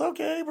like, it's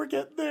okay, we're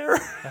getting there.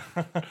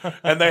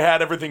 And they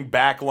had everything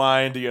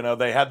backlined, you know,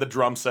 they had the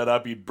drum set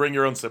up. You'd bring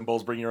your own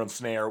cymbals, bring your own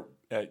snare,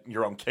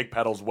 your own kick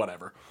pedals,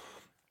 whatever.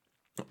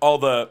 All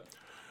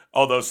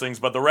those things.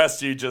 But the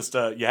rest, you just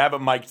you have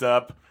it mic'd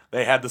up.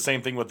 They had the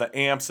same thing with the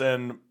amps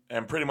and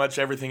pretty much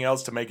everything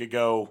else to make it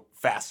go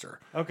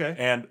faster. Okay.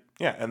 And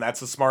yeah, and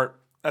that's a smart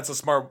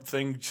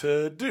thing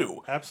to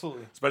do.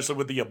 Absolutely. Especially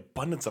with the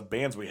abundance of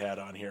bands we had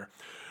on here.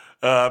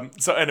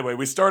 So anyway,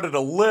 we started a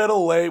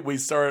little late.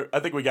 I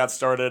think we got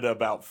started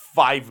about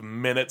 5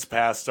 minutes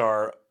past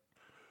our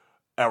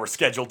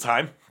scheduled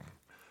time.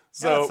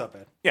 So Yeah, that's not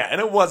bad. yeah,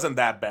 and it wasn't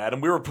that bad.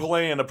 And we were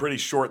playing a pretty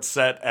short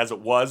set as it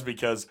was,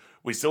 because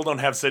we still don't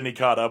have Sydney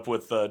caught up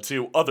with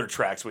 2 other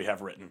tracks we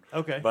have written.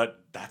 Okay.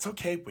 But that's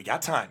okay. We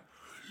got time.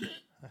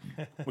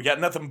 We got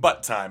nothing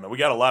but time, and we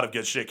got a lot of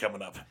good shit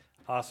coming up.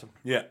 Awesome.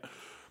 Yeah.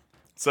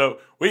 So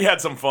we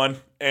had some fun,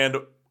 and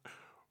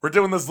we're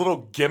doing this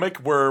little gimmick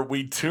where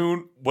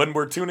when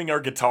we're tuning our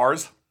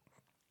guitars,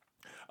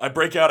 I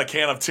break out a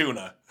can of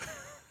tuna.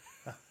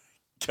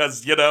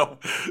 Because,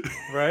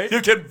 Right?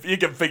 you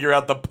can figure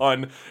out the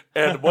pun.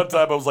 And one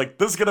time I was like,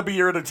 this is going to be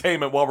your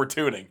entertainment while we're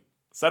tuning.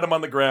 Set him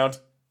on the ground,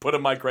 put a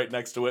mic right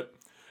next to it,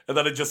 and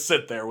then I just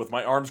sit there with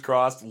my arms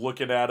crossed,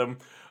 looking at him,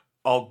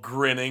 all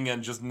grinning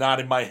and just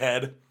nodding my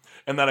head.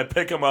 And then I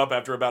pick him up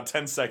after about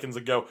 10 seconds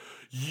and go,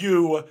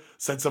 you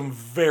said some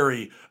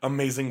very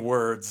amazing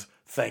words.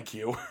 Thank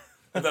you.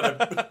 And then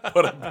I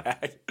put him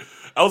back.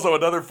 Also,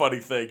 another funny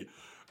thing.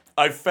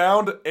 I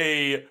found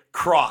a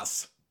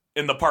cross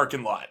in the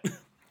parking lot.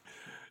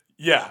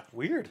 Yeah.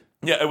 Weird.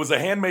 Yeah, it was a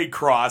handmade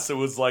cross. It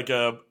was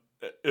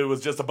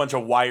just a bunch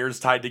of wires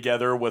tied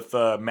together with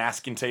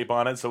masking tape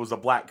on it. So it was a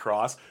black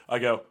cross. I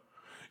go,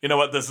 you know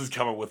what? This is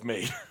coming with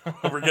me.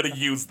 We're going to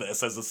use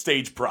this as a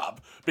stage prop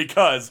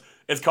because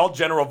it's called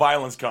General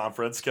Violence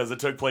Conference because it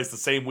took place the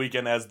same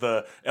weekend as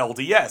the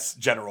LDS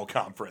General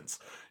Conference.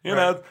 You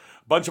know, a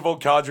bunch of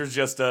old codgers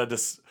just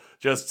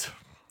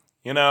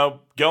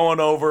going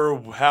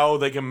over how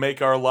they can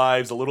make our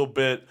lives a little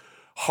bit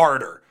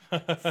harder.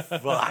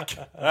 Fuck.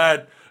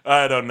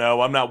 I don't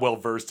know. I'm not well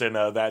versed in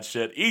that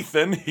shit.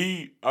 Ethan,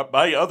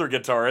 my other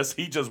guitarist,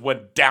 he just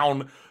went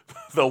down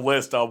the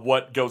list of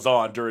what goes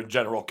on during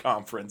General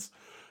Conference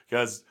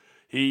because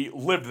he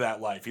lived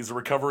that life. He's a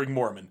recovering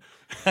Mormon.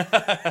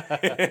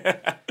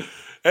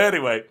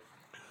 Anyway,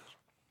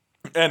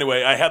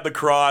 I had the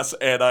cross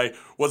and I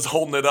was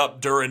holding it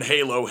up during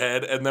Halo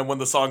Head, and then when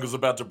the song was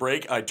about to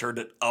break, I turned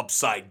it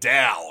upside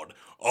down.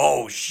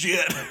 Oh,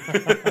 shit.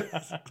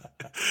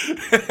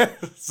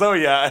 So,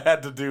 yeah, I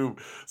had to do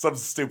some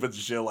stupid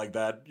shit like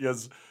that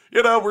because,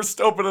 we're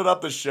opening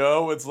up the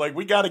show. It's like,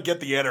 we got to get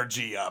the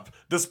energy up,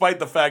 despite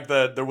the fact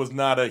that there was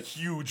not a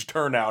huge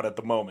turnout at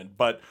the moment.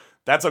 But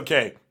that's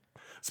okay.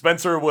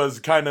 Spencer was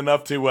kind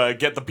enough to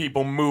get the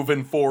people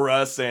moving for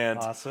us. And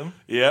Awesome.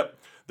 Yep.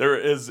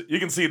 You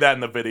can see that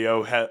in the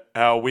video,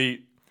 how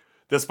we,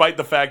 despite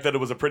the fact that it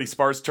was a pretty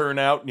sparse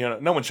turnout,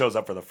 no one shows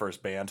up for the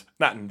first band.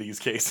 Not in these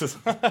cases.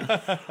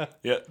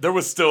 Yeah, there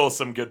was still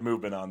some good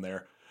movement on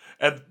there.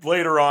 And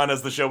later on,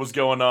 as the show was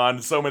going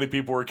on, so many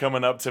people were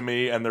coming up to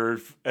me, and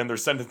their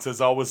sentences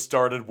always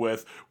started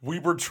with, "We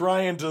were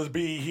trying to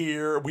be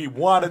here, we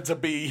wanted to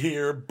be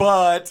here,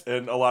 but,"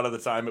 and a lot of the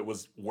time it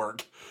was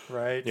work.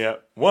 Right. Yeah.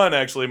 One,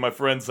 actually, my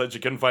friend said she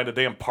couldn't find a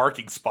damn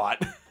parking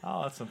spot.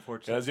 Oh, that's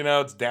unfortunate.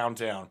 Because, it's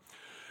downtown.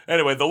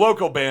 Anyway, the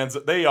local bands,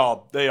 they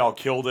all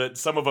killed it.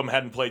 Some of them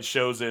hadn't played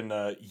shows in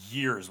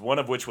years, one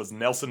of which was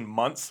Nelson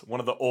Muntz,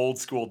 one of the old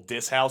school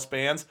Diss House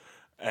bands.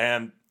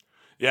 And,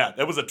 yeah,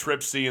 that was a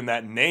trip seeing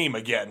that name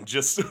again,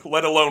 just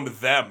let alone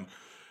them.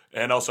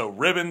 And also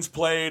Ribbons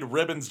played.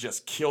 Ribbons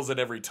just kills it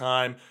every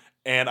time.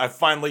 And I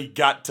finally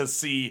got to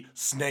see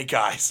Snake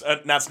Eyes.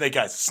 Not Snake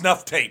Eyes,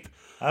 Snuff Tape.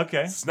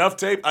 Okay. Snuff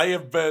Tape,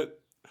 they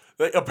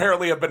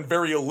apparently have been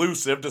very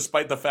elusive,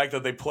 despite the fact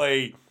that they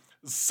play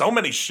so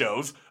many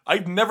shows. I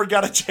never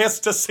got a chance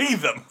to see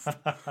them.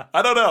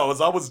 I don't know. I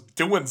was always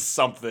doing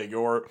something,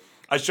 or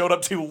I showed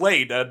up too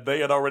late and they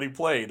had already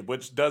played,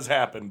 which does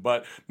happen.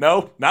 But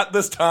no, not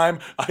this time.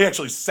 I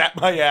actually sat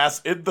my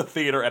ass in the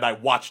theater and I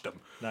watched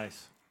them.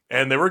 Nice.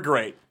 And they were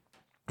great.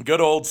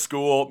 Good old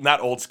school,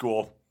 not old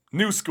school,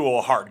 new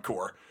school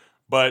hardcore.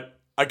 But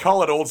I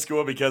call it old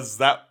school because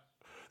that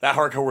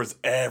hardcore was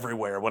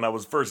everywhere when I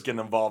was first getting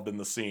involved in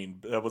the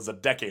scene. That was a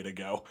decade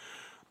ago.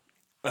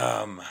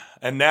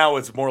 And now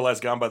it's more or less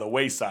gone by the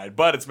wayside,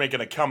 but it's making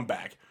a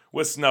comeback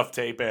with Snuff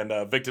Tape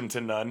and Victim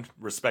to None,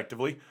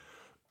 respectively.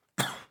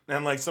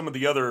 And like some of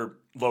the other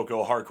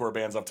local hardcore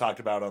bands I've talked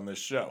about on this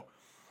show.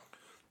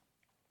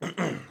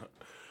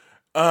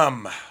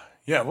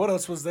 Yeah, what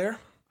else was there?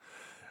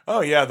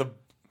 Oh yeah,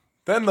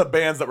 then the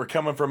bands that were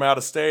coming from out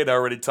of state, I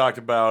already talked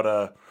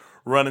about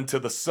Run Into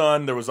the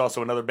Sun. There was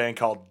also another band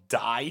called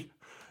Die.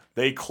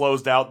 They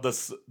closed out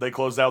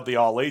the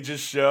all ages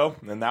show,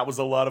 and that was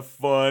a lot of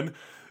fun.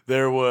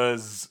 There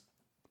was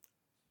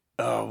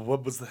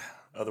what was the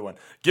other one?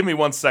 Give me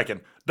 1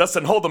 second.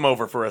 Dustin, hold them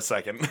over for a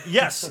second.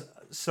 Yes.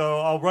 So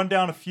I'll run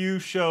down a few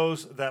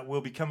shows that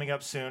will be coming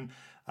up soon,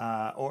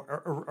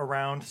 or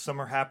around. Some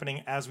are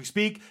happening as we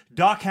speak.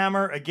 Doc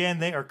Hammer, again,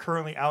 they are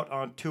currently out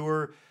on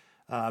tour.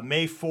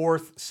 May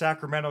 4th,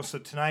 Sacramento. So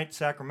tonight,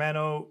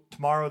 Sacramento.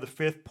 Tomorrow, the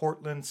 5th,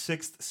 Portland.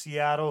 6th,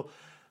 Seattle.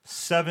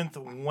 7th,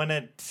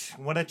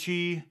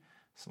 Wenatchee.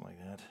 Something like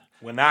that.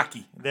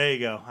 Wenatchee. There you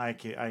go.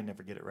 I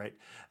never get it right.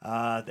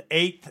 The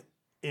 8th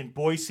in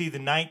Boise. The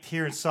 9th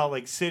here in Salt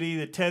Lake City.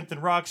 The 10th in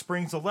Rock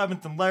Springs.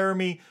 11th in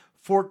Laramie.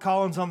 Fort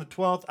Collins on the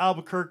 12th.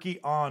 Albuquerque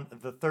on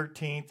the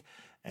 13th.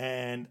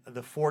 And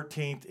the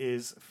 14th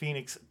is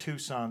Phoenix,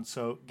 Tucson.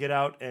 So get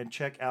out and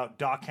check out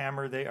Doc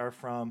Hammer. They are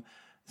from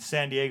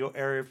San Diego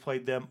area. I've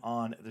played them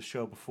on the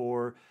show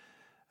before.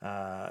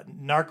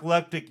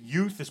 Narcoleptic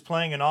Youth is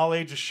playing an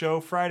all-ages show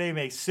Friday,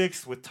 May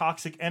 6th with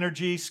Toxic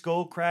Energy,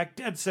 Skullcrack,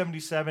 Dead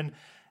 77,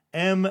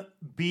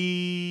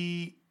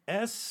 MBMC,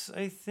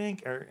 I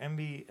think, or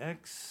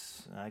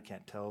MBX. I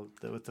can't tell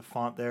with the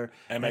font there.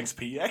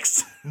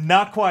 MXPX?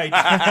 Not quite.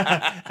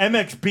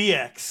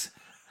 MXBX.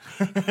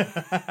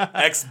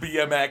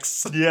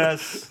 XBMX.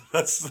 Yes.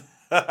 That's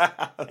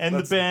And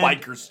that's the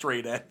band. biker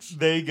straight edge.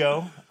 There you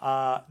go.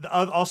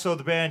 Also,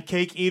 the band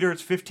Cake Eater.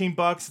 It's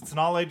 $15. It's an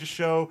all-ages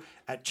show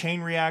at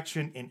Chain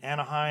Reaction in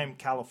Anaheim,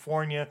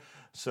 California.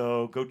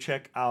 So go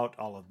check out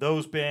all of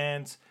those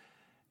bands.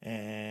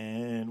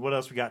 And what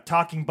else we got?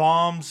 Talking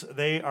Bombs.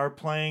 They are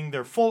playing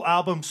their full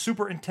album,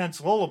 Super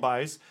Intense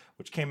Lullabies,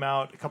 which came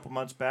out a couple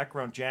months back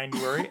around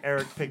January.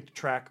 Eric picked a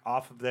track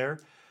off of there.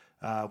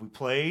 We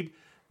played.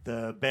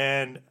 The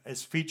band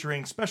is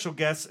featuring special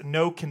guests,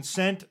 No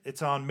Consent.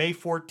 It's on May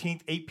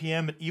 14th, 8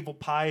 p.m. at Evil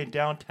Pie in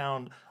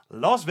downtown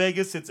Las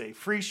Vegas. It's a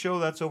free show.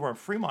 That's over on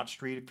Fremont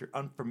Street if you're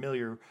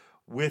unfamiliar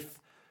with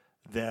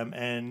them.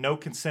 And No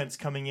Consent's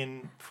coming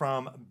in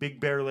from Big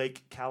Bear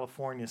Lake,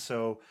 California.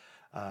 So,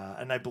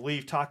 and I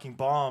believe Talking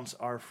Bombs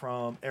are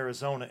from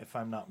Arizona, if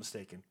I'm not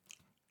mistaken.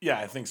 Yeah,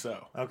 I think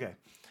so. Okay.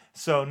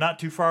 So not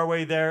too far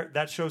away there.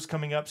 That show's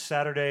coming up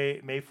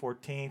Saturday, May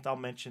 14th. I'll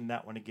mention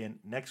that one again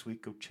next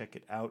week. Go check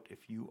it out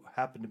if you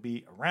happen to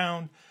be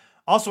around.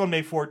 Also on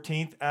May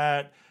 14th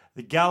at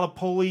the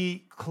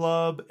Gallipoli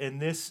Club, and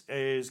this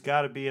is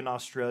got to be in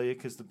Australia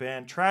because the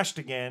band Trashed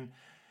Again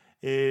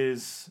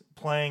is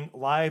playing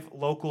live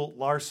local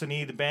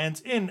larceny. The bands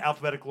in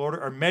alphabetical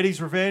order are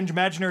Meddy's Revenge,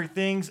 Imaginary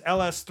Things,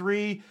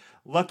 LS3,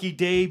 Lucky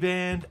Day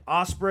Band,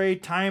 Osprey,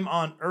 Time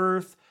on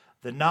Earth,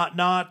 The Not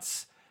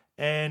Knots,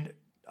 and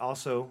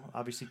also,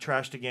 obviously,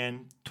 Trashed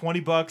Again.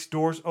 $20.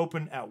 Doors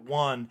open at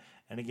 1.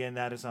 And again,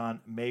 that is on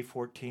May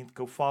 14th.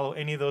 Go follow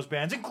any of those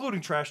bands, including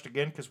Trashed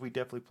Again, because we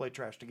definitely play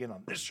Trashed Again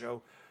on this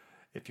show.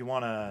 If you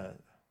want to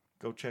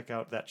go check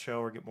out that show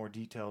or get more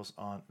details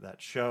on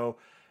that show.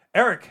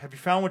 Eric, have you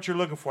found what you're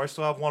looking for? I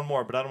still have one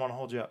more, but I don't want to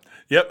hold you up.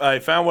 Yep, I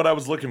found what I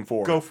was looking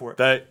for. Go for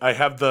it. I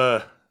have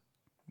the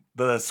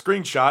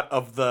screenshot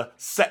of the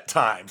set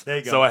times. There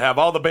you go. So I have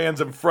all the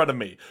bands in front of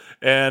me.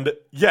 And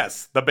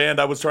yes, the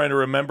band I was trying to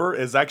remember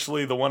is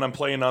actually the one I'm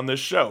playing on this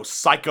show,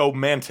 Psycho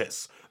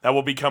Mantis. That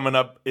will be coming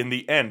up in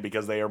the end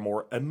because they are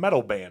more a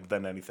metal band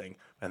than anything.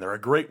 And they're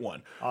a great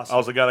one. Awesome. I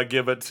also got to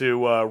give it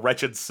to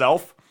Wretched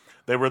Self.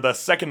 They were the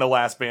second to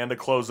last band to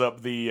close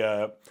up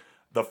the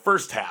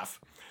first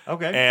half.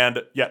 Okay.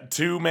 And yeah,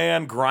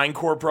 2-man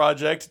grindcore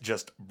project,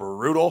 just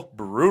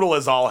brutal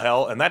as all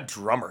hell. And that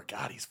drummer,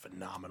 God, he's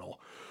phenomenal.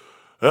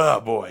 Oh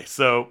boy.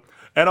 So,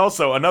 and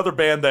also another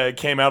band that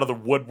came out of the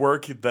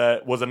woodwork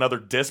that was another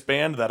disc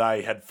band that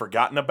I had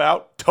forgotten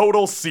about,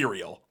 Total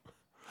Cereal.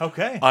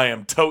 Okay. I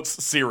am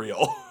totes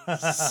cereal.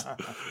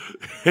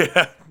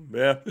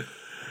 yeah.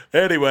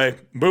 Anyway,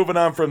 moving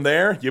on from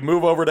there, you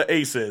move over to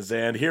Aces,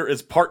 and here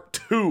is part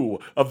 2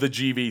 of the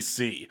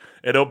GVC.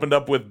 It opened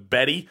up with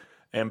Betty,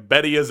 and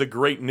Betty is a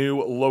great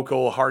new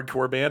local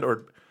hardcore band,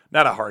 or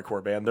not a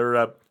hardcore band.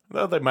 They're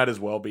well, they might as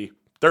well be.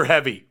 They're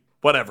heavy.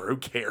 Whatever, who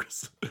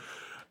cares?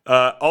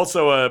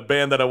 Also, a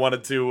band that I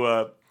wanted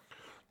to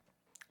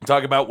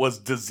talk about was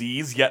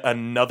Disease, yet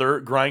another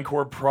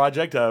grindcore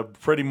project.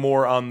 Pretty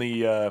more on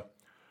the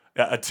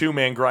a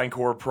 2-man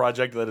grindcore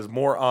project that is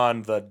more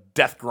on the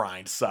death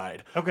grind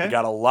side. Okay. They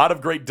got a lot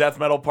of great death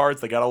metal parts.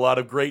 They got a lot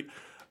of great,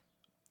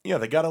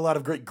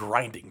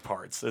 grinding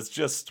parts. It's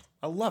just,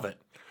 I love it.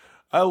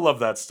 I love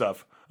that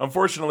stuff.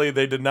 Unfortunately,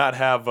 they did not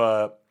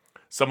have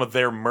some of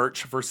their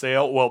merch for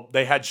sale. Well,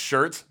 they had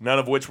shirts, none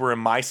of which were in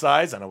my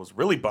size, and I was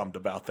really bummed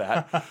about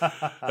that.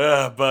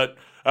 But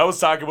I was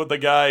talking with the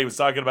guy. He was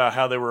talking about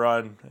how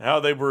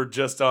they were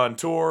just on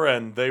tour,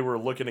 and they were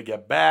looking to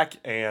get back,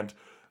 and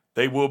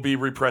they will be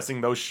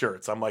repressing those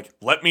shirts. I'm like,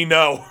 let me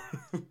know.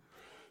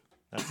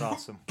 That's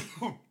awesome.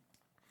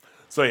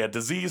 So yeah,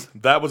 Disease,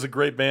 that was a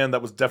great band.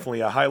 That was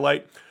definitely a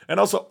highlight. And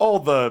also all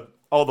the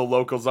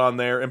locals on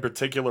there, in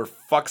particular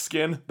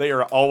Fuckskin, they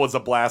are always a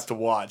blast to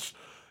watch.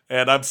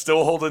 And I'm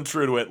still holding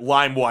true to it.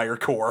 LimeWire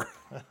core.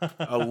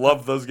 I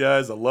love those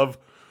guys. I love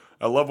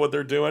what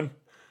they're doing.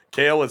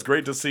 Kale, it's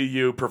great to see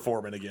you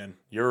performing again.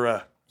 You're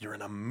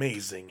an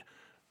amazing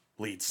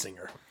lead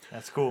singer.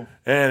 That's cool.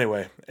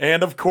 Anyway,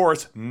 and of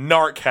course,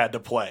 Narc had to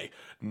play.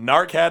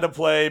 Narc had to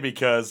play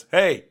because,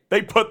 hey,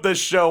 they put this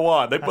show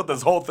on. They put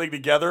this whole thing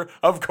together.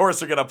 Of course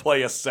they're going to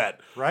play a set.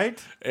 Right?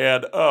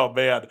 And, oh,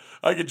 man,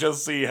 I could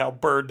just see how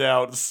burned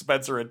out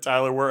Spencer and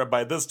Tyler were. And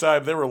by this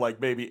time, they were like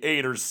maybe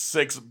 8 or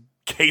 6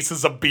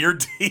 cases of beer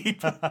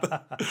deep.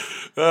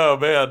 Oh,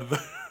 man.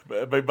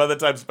 By the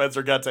time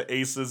Spencer got to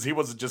Aces, he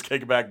wasn't just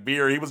kicking back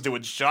beer. He was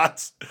doing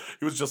shots.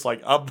 He was just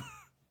like, I'm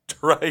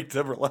trying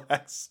to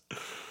relax.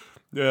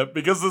 Yeah,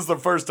 because this is the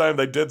first time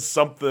they did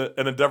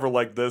an endeavor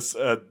like this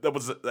that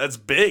was as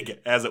big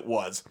as it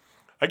was.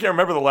 I can't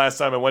remember the last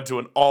time I went to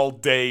an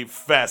all-day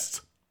fest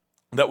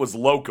that was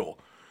local.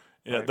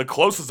 Yeah, right. The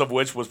closest of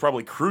which was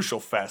probably Crucial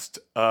Fest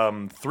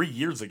 3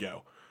 years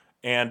ago.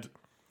 And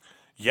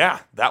yeah,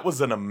 that was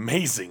an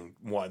amazing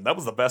one. That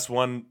was the best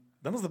one.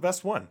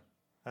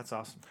 That's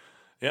awesome.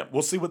 Yeah,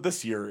 we'll see what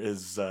this year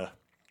is. We'll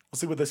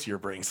see what this year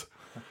brings.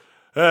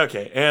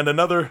 Okay, and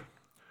another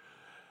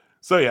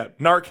So yeah,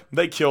 Narc,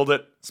 they killed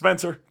it.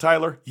 Spencer,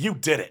 Tyler, you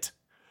did it.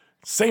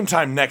 Same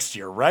time next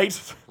year,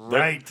 right?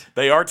 Right.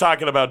 They are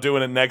talking about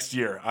doing it next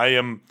year. I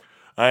am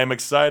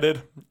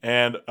excited,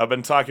 and I've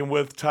been talking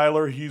with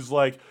Tyler. He's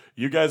like,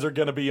 "You guys are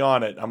gonna be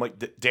on it." I'm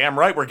like, "Damn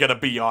right, we're gonna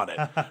be on it."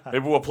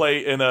 Maybe we'll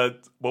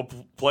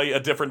play a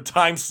different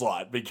time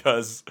slot,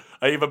 because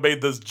I even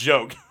made this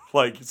joke,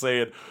 like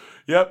saying,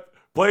 "Yep,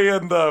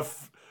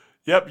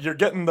 you're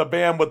getting the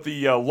band with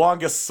the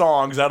longest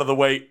songs out of the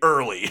way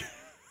early."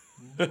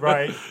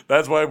 Right.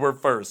 That's why we're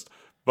first.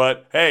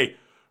 But hey,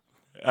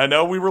 I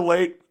know we were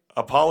late.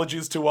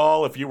 Apologies to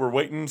all if you were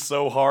waiting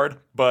so hard.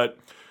 But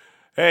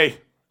hey,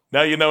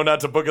 now you know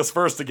not to book us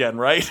first again,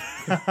 right?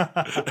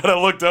 And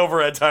I looked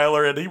over at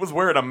Tyler, and he was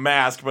wearing a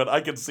mask, but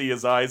I could see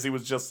his eyes. He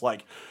was just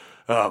like,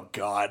 oh,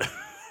 God.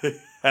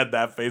 Had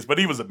that face, but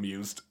he was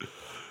amused.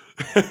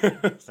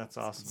 That's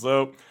awesome.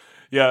 So,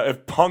 yeah,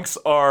 if punks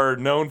are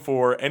known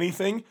for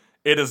anything,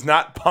 it is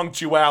not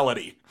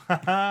punctuality.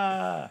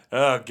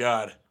 Oh,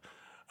 God.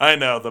 I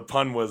know, the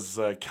pun was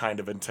kind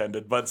of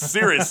intended, but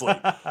seriously,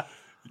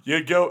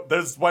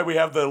 that's why we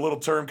have the little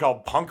term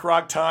called punk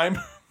rock time.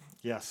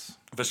 Yes.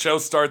 The show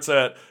starts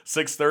at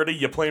 6:30,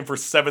 you play 'em for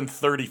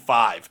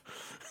 7:35.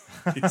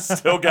 You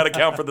still got to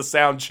count for the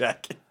sound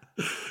check.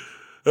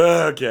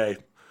 Okay.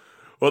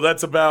 Well,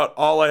 that's about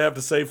all I have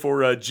to say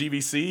for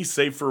GVC,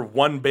 save for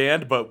one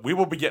band, but we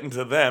will be getting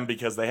to them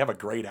because they have a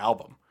great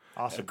album.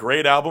 Awesome. A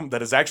great album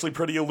that is actually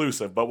pretty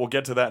elusive, but we'll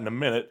get to that in a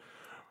minute.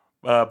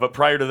 But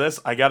prior to this,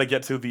 I got to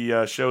get to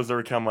the shows that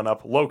are coming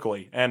up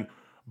locally. And,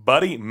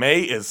 buddy,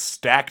 May is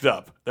stacked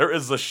up. There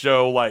is a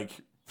show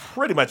like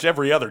pretty much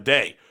every other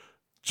day,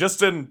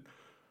 just in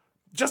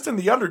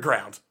the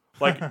underground.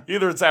 Like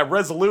either it's at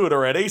Resolute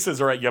or at Aces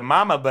or at Yo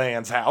Mama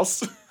Band's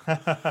house.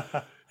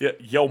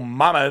 Yo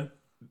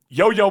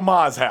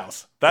Ma's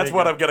house. That's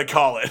what I'm gonna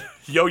call it.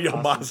 Yo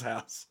Ma's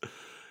house.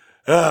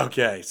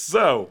 Okay,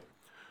 so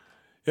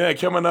yeah,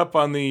 coming up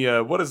on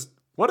the what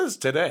is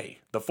today?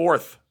 The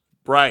 4th.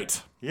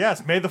 Right.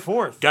 Yes, May the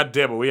 4th. God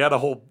damn it, we had a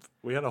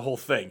whole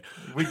thing.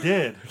 We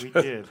did.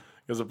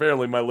 Because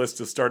apparently my list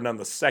is starting on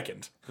the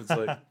 2nd. It's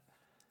like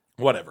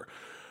whatever.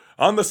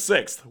 On the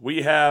 6th,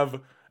 we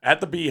have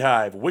at the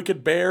Beehive,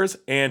 Wicked Bears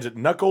and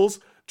Knuckles,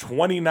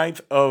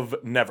 29th of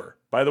Never.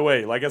 By the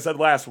way, like I said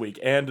last week,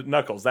 and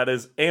Knuckles. That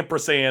is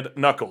ampersand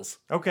Knuckles.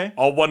 Okay.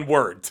 All one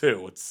word,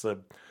 too. It's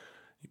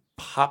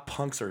pop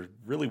punks are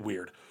really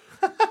weird.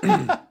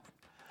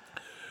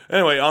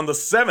 Anyway, on the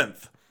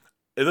 7th,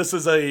 this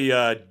is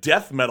a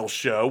death metal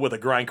show with a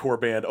grindcore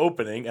band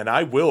opening, and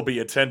I will be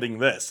attending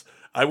this.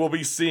 I will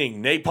be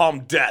seeing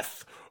Napalm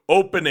Death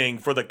opening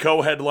for the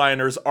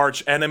co-headliners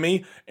Arch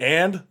Enemy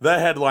and the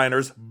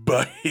headliners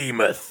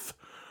Behemoth.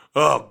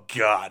 Oh,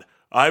 God.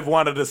 I've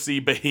wanted to see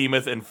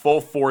Behemoth in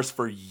full force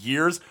for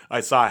years.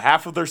 I saw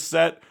half of their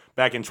set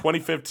back in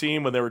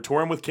 2015 when they were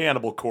touring with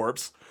Cannibal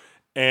Corpse,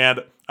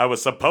 and I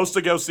was supposed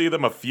to go see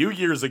them a few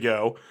years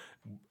ago,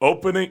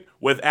 opening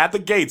with At the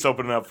Gates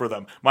opening up for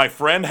them. My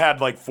friend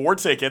had like 4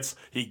 tickets.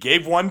 He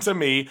gave one to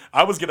me.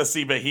 I was going to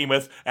see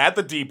Behemoth at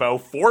the Depot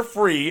for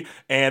free,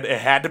 and it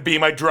had to be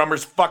my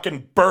drummer's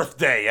fucking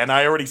birthday, and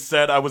I already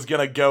said I was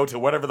going to go to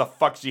whatever the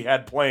fuck she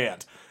had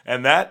planned.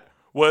 And that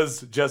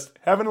was just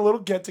having a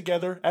little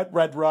get-together at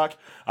Red Rock.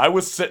 I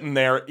was sitting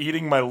there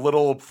eating my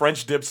little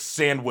French dip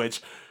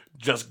sandwich,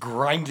 just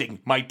grinding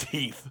my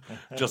teeth,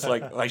 just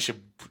like I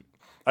should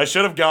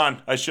have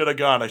gone. I should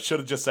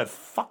have just said,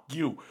 fuck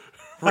you,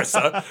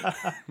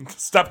 Rissa.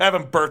 Stop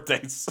having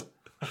birthdays.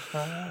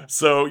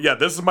 So, yeah,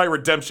 this is my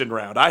redemption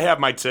round. I have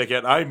my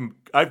ticket.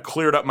 I've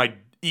cleared up my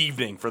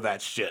evening for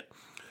that shit.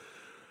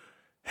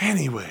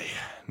 Anyway,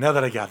 now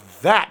that I got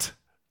that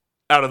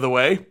out of the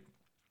way,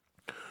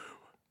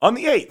 on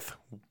the 8th,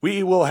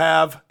 we will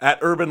have at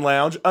Urban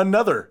Lounge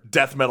another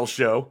death metal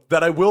show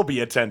that I will be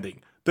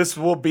attending. This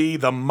will be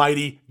the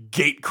mighty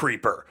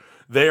Gatecreeper,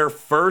 their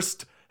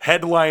first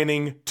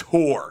headlining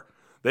tour.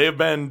 They have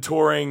been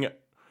touring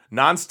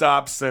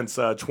nonstop since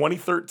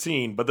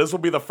 2013, but this will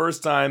be the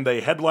first time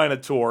they headline a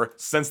tour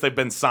since they've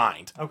been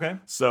signed. Okay.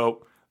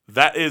 So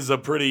that is a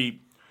pretty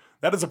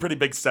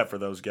big step for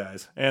those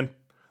guys, and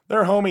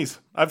they're homies.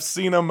 I've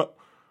seen them.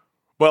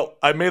 Well,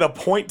 I made a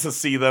point to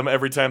see them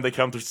every time they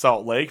come through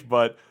Salt Lake,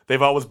 but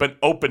they've always been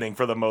opening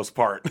for the most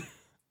part,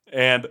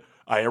 and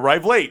I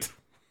arrive late.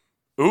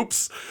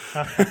 Oops.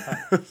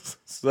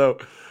 So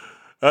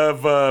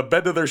I've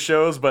been to their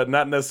shows, but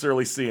not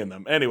necessarily seeing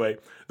them. Anyway,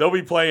 they'll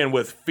be playing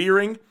with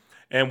Fearing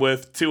and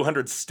with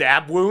 200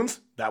 Stab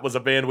Wounds. That was a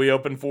band we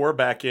opened for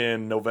back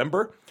in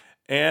November.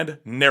 And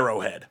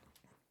Narrowhead.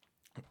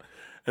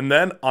 And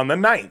then on the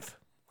 9th,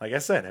 like I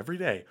said, every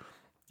day,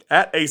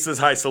 at Ace's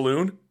High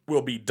Saloon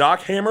will be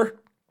Doc Hammer,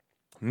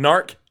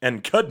 Narc,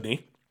 and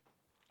Cudney.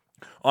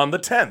 On the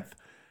 10th,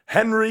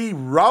 Henry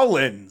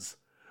Rollins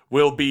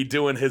will be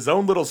doing his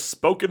own little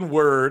spoken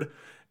word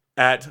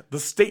at the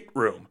State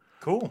Room.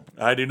 Cool.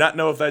 I do not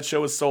know if that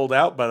show is sold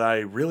out, but I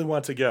really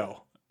want to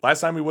go.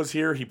 Last time he was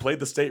here, he played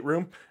the State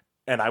Room,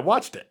 and I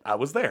watched it. I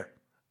was there,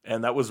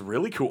 and that was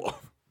really cool.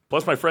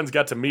 Plus, my friends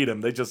got to meet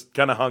him. They just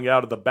kind of hung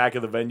out at the back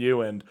of the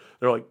venue, and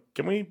they're like,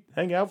 "Can we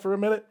hang out for a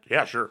minute?"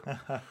 Yeah, sure.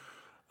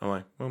 I'm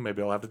like, well,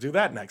 maybe I'll have to do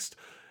that next.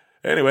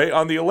 Anyway,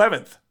 on the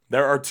 11th,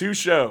 there are 2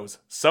 shows: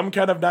 Some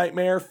Kind of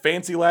Nightmare,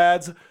 Fancy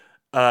Lads,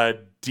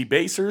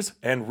 Debasers,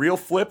 and Real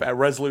Flip at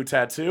Resolute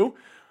Tattoo.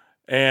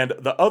 And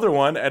the other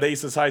one at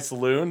Aces High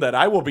Saloon that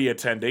I will be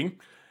attending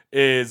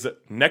is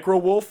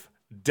Necrowolf,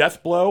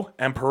 Deathblow,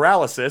 and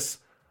Paralysis,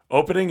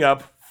 opening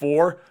up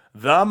for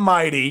the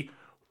mighty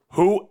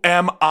Who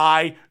Am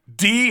I?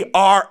 DRI,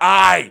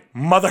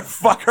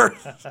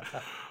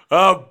 motherfucker.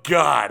 Oh,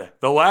 God.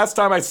 The last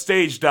time I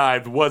stage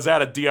dived was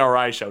at a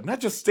DRI show.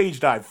 Not just stage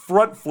dive,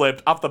 front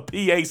flipped off the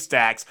PA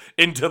stacks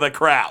into the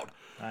crowd.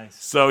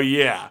 Nice. So,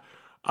 yeah,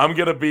 I'm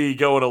going to be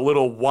going a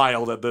little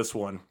wild at this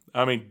one.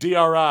 I mean,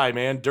 DRI,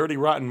 man, dirty,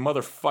 rotten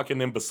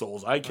motherfucking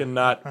imbeciles. I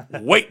cannot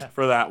wait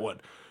for that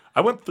one.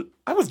 I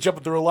was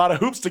jumping through a lot of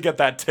hoops to get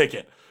that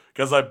ticket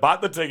because I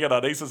bought the ticket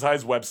on Aces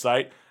High's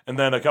website, and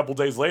then a couple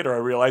days later I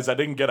realized I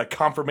didn't get a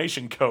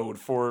confirmation code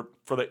for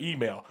the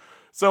email.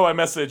 So I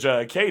message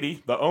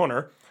Katie, the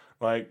owner,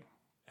 like,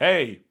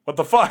 hey, what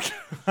the fuck?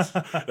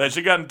 Then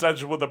she got in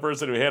touch with the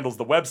person who handles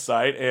the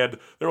website, and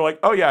they were like,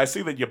 oh, yeah, I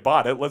see that you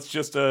bought it. Let's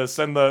just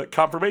send the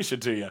confirmation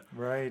to you.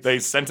 Right. They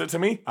sent it to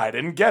me. I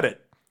didn't get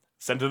it.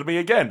 Sent it to me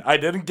again. I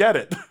didn't get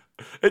it.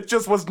 It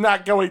just was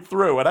not going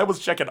through, and I was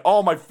checking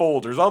all my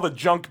folders, all the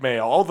junk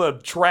mail, all the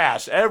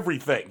trash,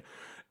 everything,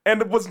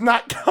 and it was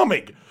not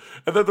coming.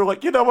 And then they're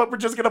like, you know what? We're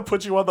just going to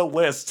put you on the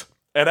list.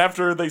 And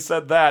after they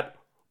said that,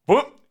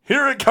 whoop,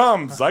 here it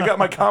comes. I got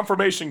my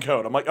confirmation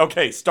code. I'm like,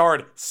 okay,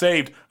 starred,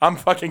 saved. I'm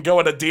fucking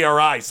going to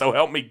DRI, so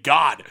help me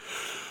God.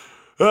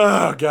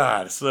 Oh,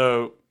 God.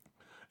 So,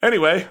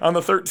 anyway, on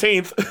the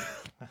 13th,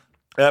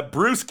 at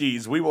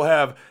Brewski's, we will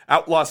have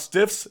Outlaw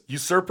Stiffs,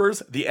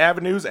 Usurpers, The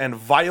Avenues, and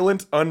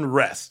Violent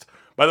Unrest.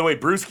 By the way,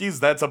 Brewski's,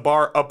 that's a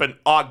bar up in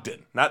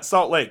Ogden, not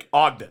Salt Lake,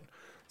 Ogden.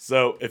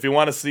 So if you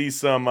want to see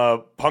some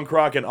punk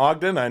rock in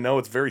Ogden, I know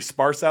it's very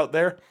sparse out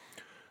there,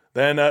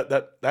 then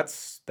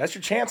that's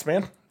your chance,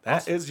 man.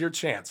 That is your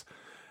chance.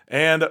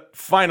 And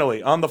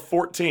finally, on the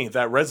 14th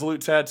at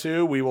Resolute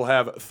Tattoo, we will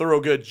have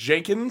Thoroughgood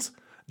Jenkins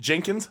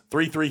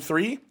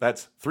 333.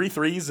 That's 3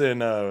 threes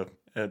and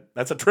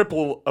that's a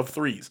triple of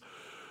 3s.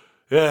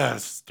 Yeah,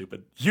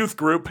 stupid. Youth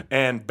Group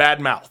and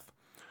Bad Mouth.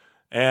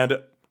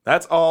 And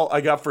that's all I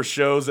got for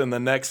shows in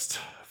the next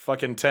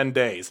fucking 10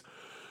 days.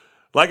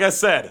 Like I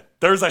said,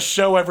 there's a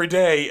show every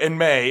day in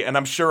May, and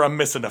I'm sure I'm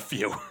missing a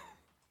few.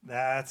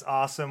 That's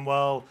awesome.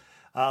 Well,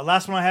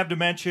 last one I have to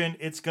mention,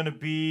 it's going to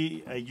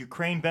be a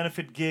Ukraine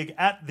benefit gig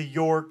at the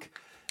York.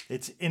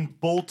 It's in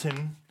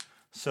Bolton.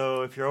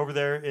 So if you're over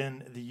there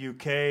in the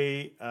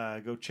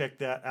UK, go check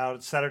that out.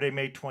 It's Saturday,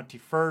 May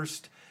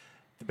 21st.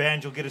 The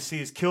band you'll get to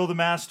see is Kill the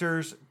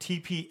Masters,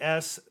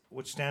 TPS,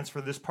 which stands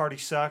for This Party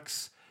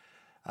Sucks.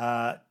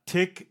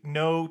 Tick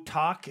No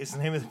Talk is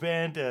the name of the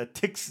band.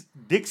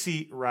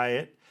 Dixie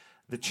Riot,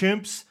 The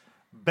Chimps,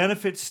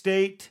 Benefit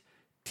State,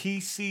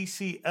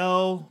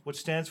 TCCL, which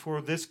stands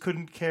for This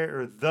Couldn't Care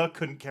or The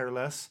Couldn't Care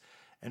Less,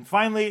 and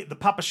finally the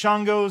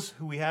Papashangos,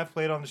 who we have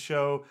played on the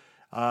show.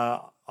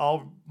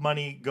 All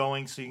money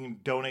going, so you can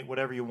donate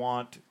whatever you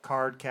want,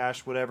 card,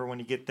 cash, whatever. When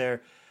you get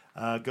there,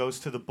 goes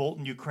to the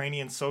Bolton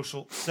Ukrainian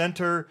Social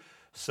Center.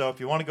 So if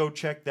you want to go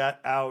check that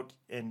out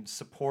and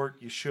support,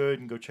 you should,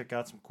 and go check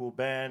out some cool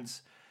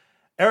bands.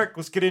 Eric,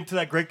 let's get into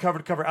that great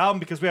cover-to-cover album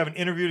because we have an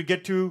interview to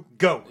get to.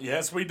 Go.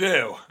 Yes, we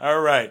do. All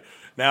right.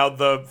 Now,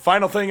 the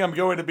final thing I'm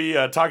going to be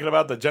talking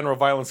about, the General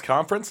Violence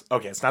Conference.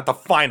 Okay, it's not the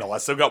final. I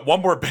still got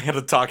one more band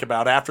to talk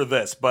about after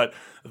this, but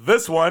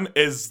this one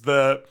is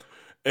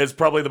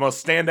probably the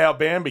most standout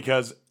band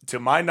because, to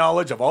my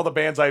knowledge, of all the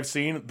bands I've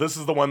seen, this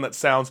is the one that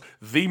sounds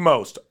the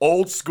most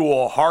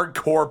old-school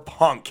hardcore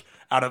punk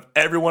out of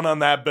everyone on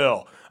that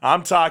bill.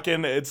 I'm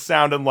talking, it's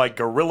sounding like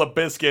Gorilla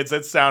Biscuits.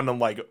 It's sounding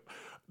like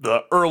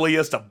the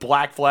earliest of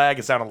Black Flag.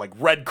 It sounded like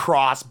Red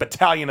Cross,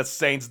 Battalion of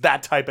Saints,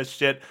 that type of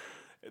shit.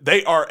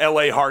 They are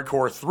LA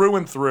hardcore through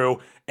and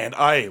through, and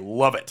I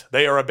love it.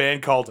 They are a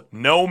band called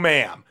No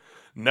Ma'am.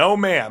 No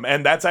Ma'am.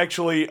 And that's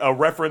actually a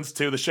reference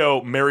to the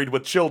show Married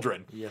with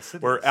Children. Yes,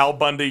 it where is. Al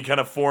Bundy kind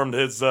of formed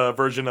his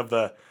version of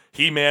the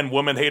He-Man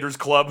Woman Haters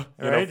Club,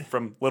 you know,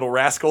 from Little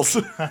Rascals.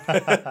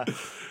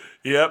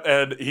 Yep,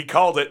 and he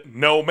called it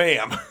No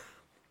Ma'am.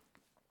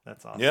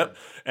 That's awesome. Yep,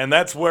 and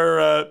that's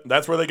where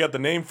they got the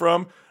name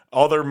from.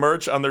 All their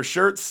merch on their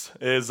shirts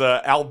is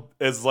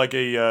like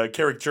a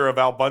caricature of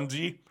Al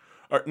Bundy,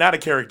 or not a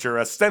caricature,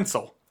 a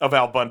stencil of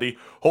Al Bundy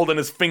holding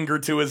his finger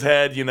to his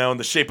head, you know, in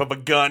the shape of a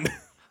gun.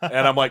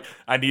 And I'm like,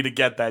 I need to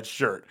get that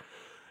shirt.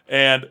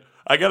 And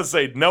I gotta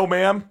say, No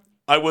Ma'am.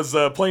 I was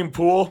playing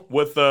pool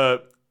with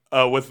the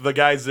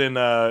guys in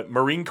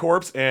Marine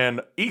Corps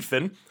and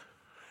Ethan,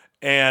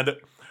 and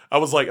I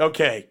was like,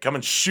 okay, come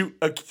and shoot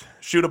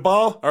a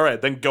ball. All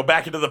right, then go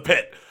back into the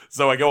pit.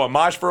 So I go on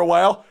mosh for a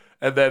while,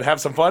 and then have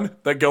some fun,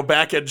 then go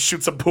back and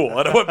shoot some pool.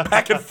 And I went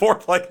back and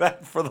forth like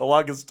that for the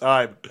longest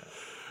time.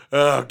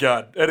 Oh,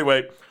 God.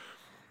 Anyway,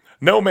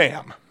 No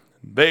Ma'am.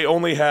 They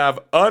only have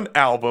an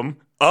album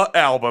a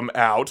album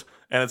out,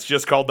 and it's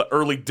just called the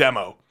Early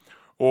Demo,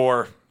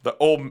 or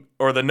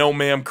the No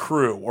Ma'am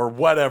Crew, or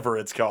whatever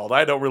it's called.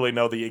 I don't really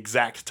know the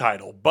exact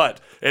title,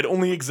 but it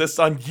only exists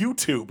on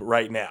YouTube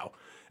right now.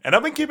 And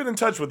I've been keeping in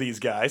touch with these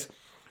guys,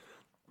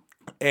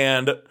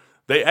 and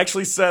they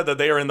actually said that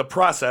they are in the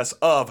process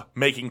of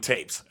making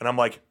tapes. And I'm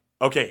like,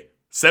 okay,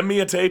 send me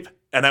a tape,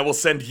 and I will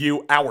send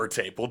you our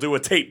tape. We'll do a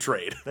tape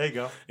trade. There you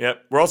go. Yeah,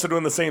 we're also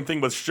doing the same thing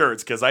with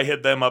shirts, because I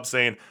hit them up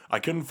saying, I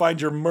couldn't find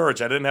your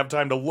merch. I didn't have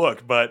time to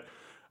look,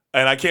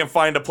 and I can't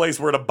find a place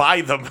where to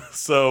buy them,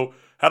 so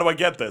how do I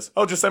get this?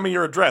 Oh, just send me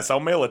your address. I'll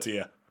mail it to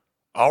you.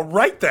 All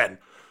right, then.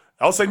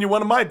 I'll send you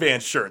one of my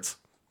band shirts.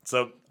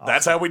 So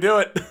That's how we do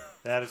it.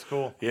 That is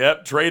cool.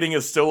 Yep, trading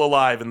is still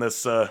alive in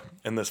this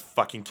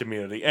fucking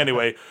community.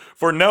 Anyway,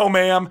 for No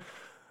Ma'am,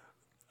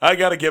 I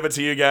got to give it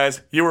to you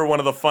guys. You were one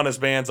of the funnest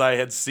bands I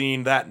had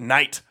seen that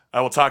night.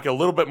 I will talk a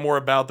little bit more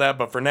about that,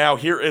 but for now,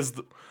 here is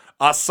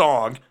a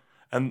song.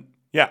 And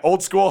yeah,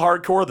 old school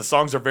hardcore. The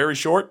songs are very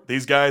short.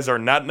 These guys are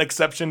not an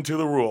exception to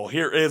the rule.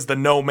 Here is the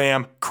No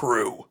Ma'am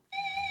Crew.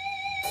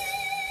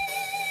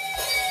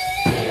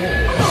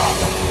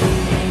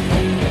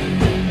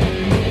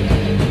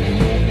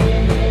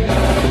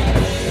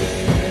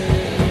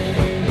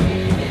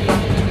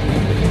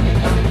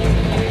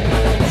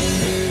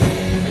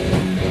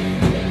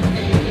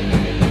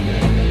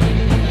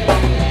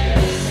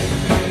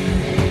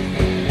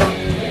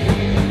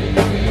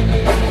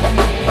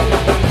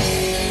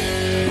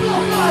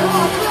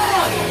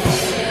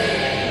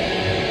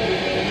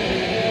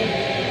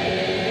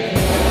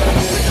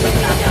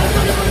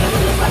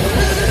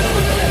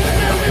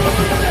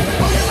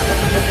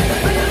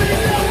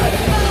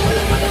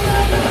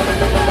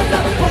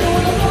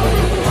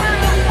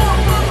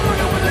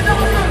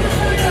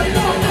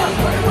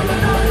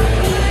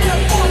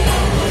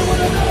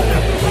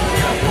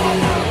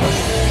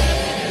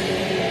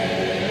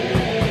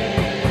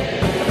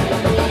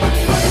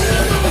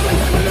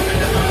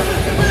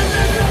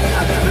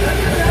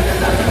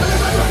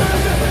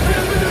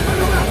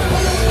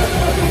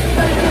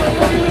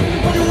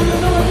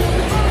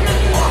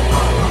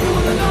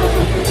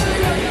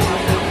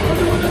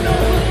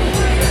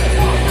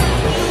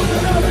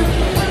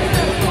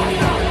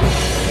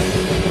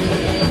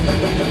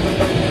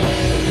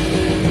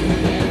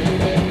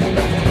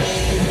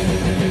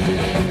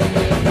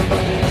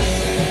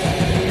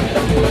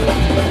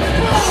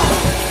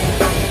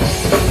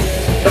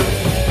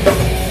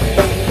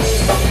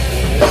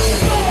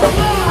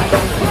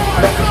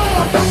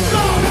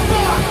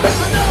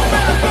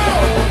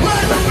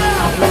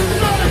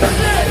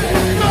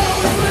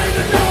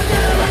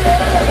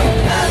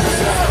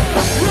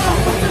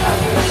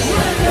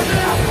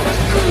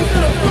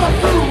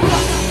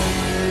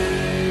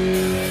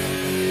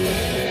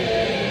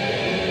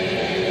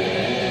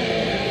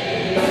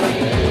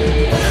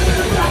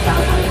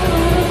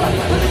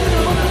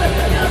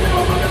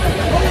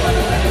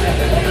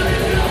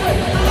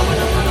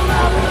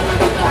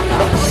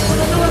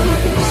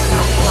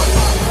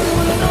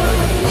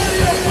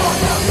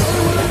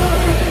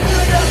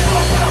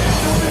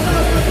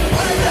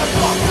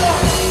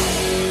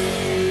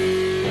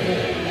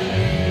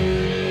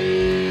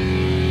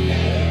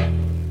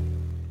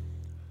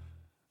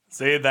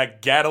 See,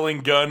 that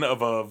Gatling gun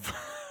of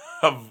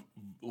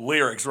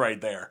lyrics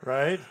right there.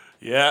 Right?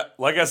 Yeah,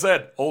 like I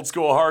said, old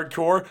school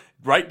hardcore,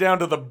 right down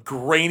to the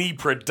grainy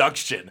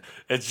production.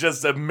 It's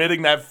just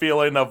emitting that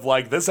feeling of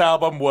like this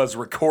album was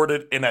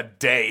recorded in a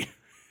day.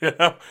 You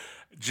know?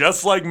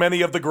 Just like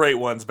many of the great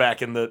ones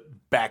back in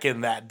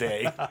that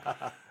day.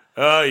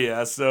 Oh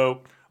yeah,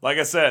 so like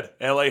I said,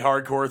 LA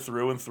hardcore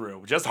through and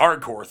through. Just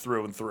hardcore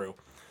through and through.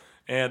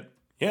 And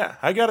yeah,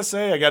 I gotta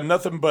say, I got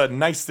nothing but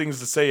nice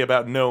things to say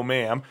about No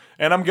Ma'am,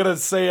 and I'm gonna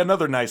say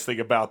another nice thing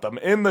about them.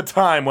 In the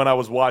time when I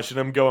was watching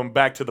them, going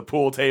back to the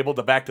pool table,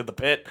 back to the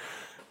pit,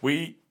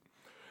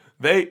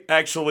 they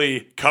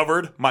actually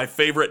covered my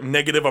favorite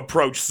Negative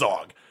Approach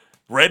song,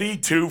 Ready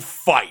to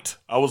Fight.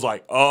 I was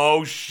like,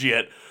 oh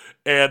shit.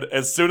 And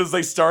as soon as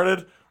they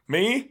started,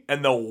 me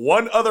and the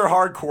one other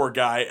hardcore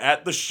guy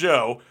at the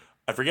show,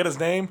 I forget his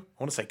name,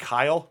 I want to say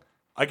Kyle.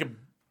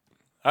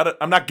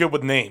 I'm not good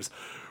with names.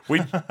 We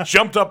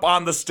jumped up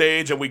on the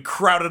stage and we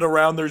crowded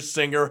around their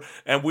singer,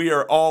 and we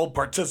are all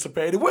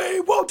participating. We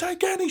won't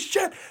take any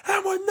shit,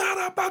 and we're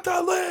not about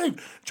to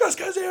leave just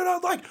because you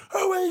don't like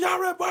who we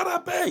are and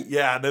want to be.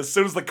 Yeah, and as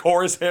soon as the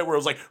chorus hit, where it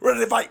was like, ready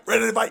to fight,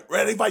 ready to fight,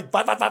 ready to fight,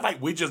 fight, fight, fight,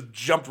 fight, we just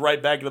jumped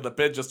right back into the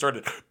pit, just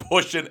started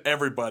pushing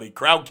everybody,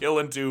 crowd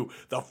killing to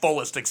the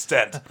fullest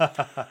extent.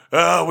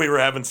 Oh, we were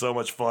having so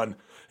much fun.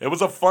 It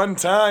was a fun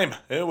time.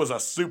 It was a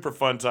super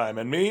fun time.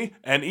 And me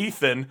and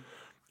Ethan,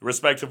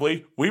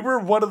 respectively, we were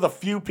one of the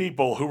few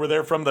people who were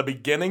there from the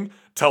beginning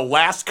to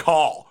last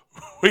call.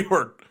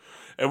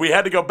 And we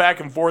had to go back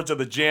and forth to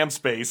the jam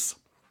space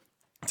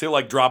to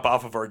like drop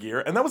off of our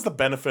gear. And that was the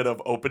benefit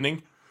of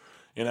opening.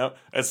 You know,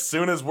 as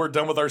soon as we're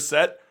done with our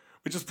set,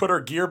 we just put our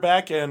gear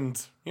back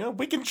and, you know,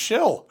 we can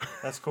chill.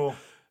 That's cool.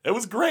 It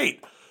was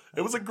great.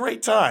 It was a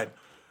great time.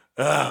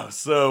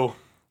 So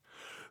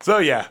So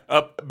yeah,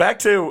 back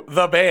to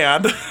the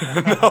band.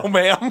 No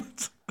Ma'am.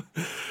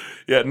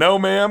 Yeah, No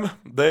Ma'am.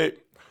 They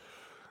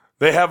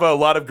have a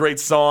lot of great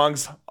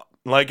songs.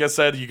 Like I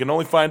said, you can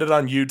only find it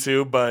on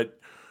YouTube, but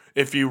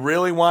if you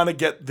really want to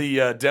get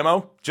the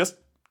demo, just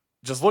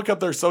look up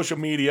their social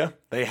media.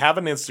 They have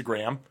an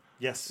Instagram.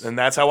 Yes. And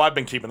that's how I've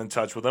been keeping in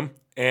touch with them.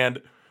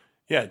 And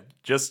yeah,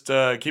 just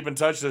keep in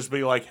touch. Just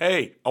be like,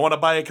 hey, I want to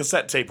buy a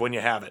cassette tape when you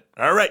have it.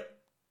 All right.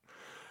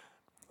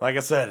 Like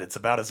I said, it's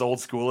about as old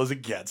school as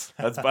it gets.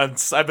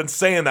 I've been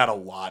saying that a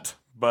lot,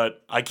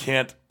 but I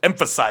can't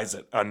emphasize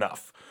it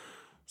enough.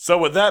 So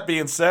with that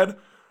being said,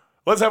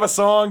 let's have a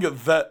song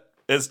that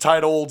is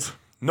titled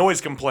Noise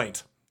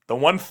Complaint. The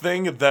one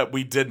thing that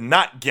we did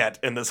not get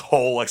in this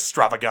whole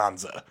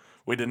extravaganza.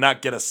 We did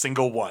not get a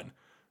single one.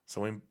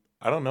 So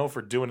I don't know if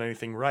we're doing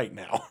anything right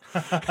now.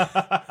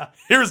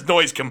 Here's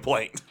Noise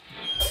Complaint.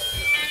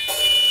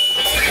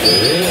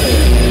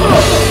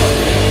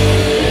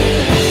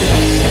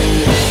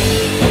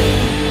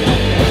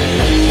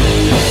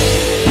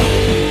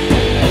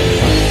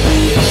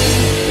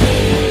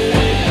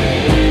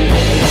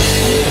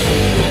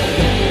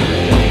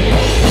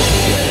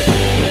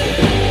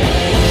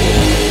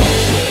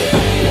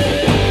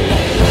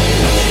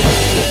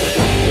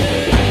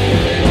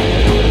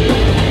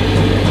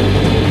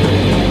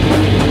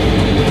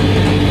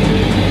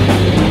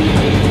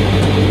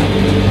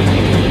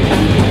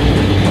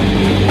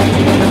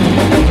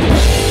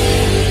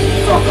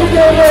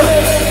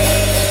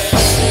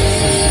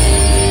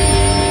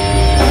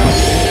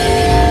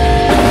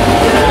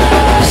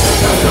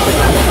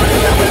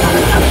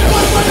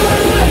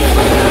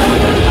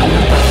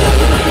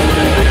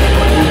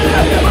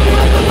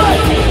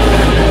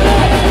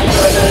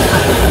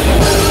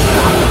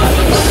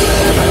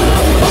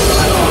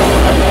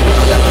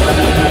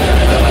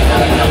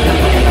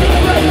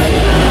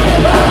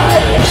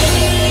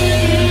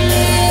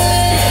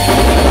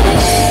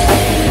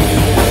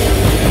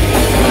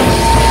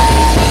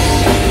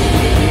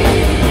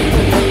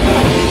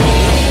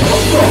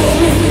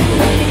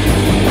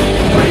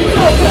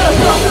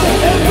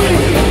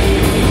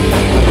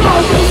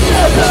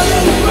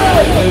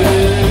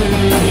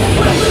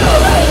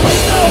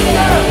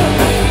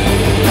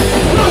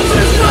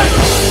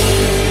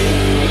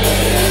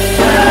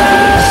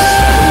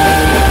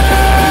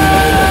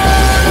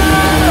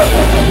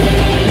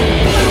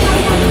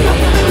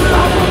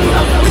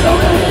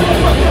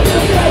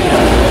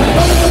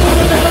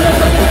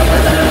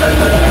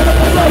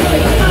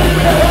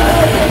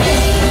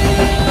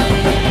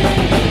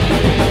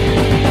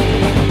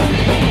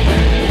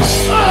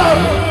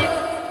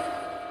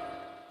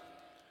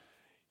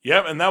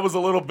 Yep, and that was a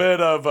little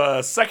bit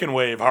of second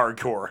wave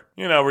hardcore,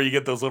 where you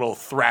get those little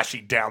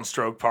thrashy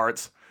downstroke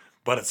parts,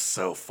 but it's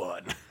so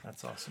fun.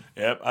 That's awesome.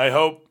 Yep, I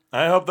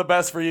hope the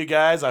best for you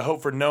guys. I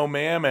hope for No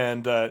Ma'am,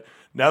 and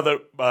now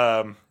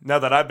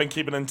that I've been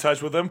keeping in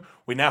touch with them,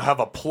 we now have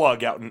a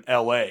plug out in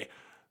LA.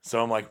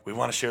 So I'm like, we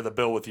want to share the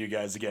bill with you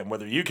guys again.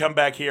 Whether you come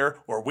back here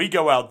or we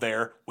go out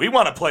there, we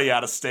want to play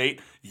out of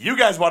state. You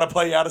guys want to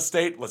play out of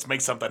state? Let's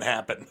make something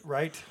happen.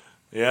 Right.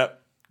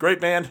 Yep.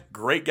 Great band,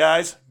 great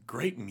guys,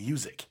 great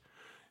music.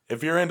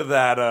 If you're into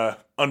that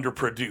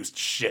underproduced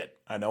shit,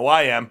 I know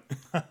I am,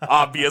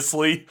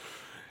 obviously.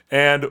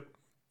 And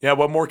yeah,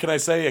 what more can I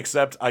say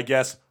except, I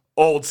guess,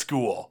 old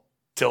school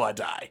till I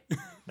die.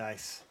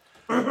 Nice.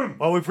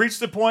 Well, we've reached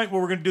the point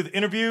where we're going to do the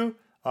interview.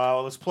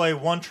 Let's play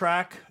one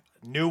track,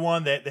 new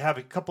one. They have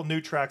a couple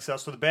new tracks out.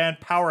 So the band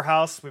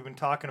Powerhouse, we've been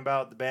talking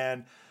about the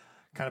band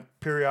kind of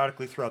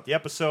periodically throughout the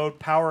episode.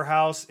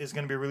 Powerhouse is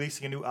going to be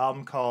releasing a new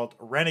album called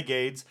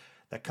Renegades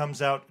that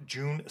comes out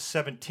June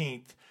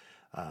 17th.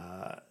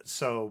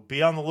 So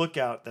be on the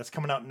lookout. That's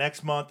coming out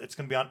next month. It's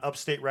going to be on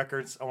Upstate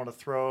Records. I want to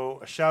throw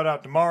a shout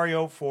out to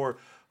Mario for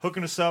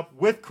hooking us up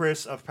with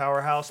Chris of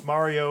Powerhouse.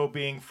 Mario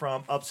being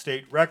from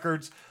Upstate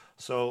Records.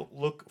 So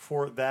look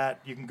for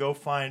that. You can go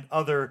find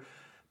other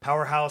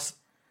Powerhouse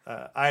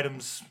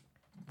items,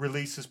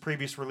 releases,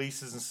 previous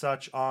releases and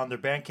such on their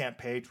Bandcamp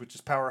page, which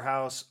is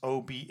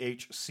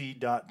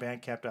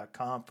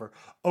powerhouseobhc.bandcamp.com for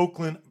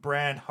Oakland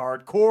brand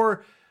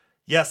hardcore.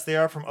 Yes, they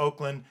are from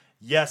Oakland.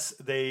 Yes,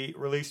 they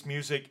released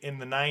music in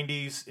the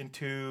 90s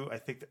into, I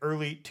think, the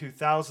early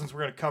 2000s.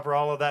 We're going to cover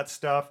all of that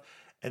stuff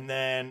and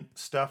then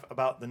stuff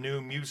about the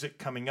new music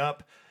coming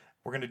up.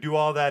 We're going to do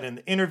all that in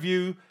the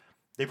interview.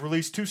 They've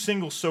released 2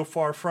 singles so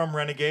far from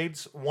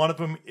Renegades. One of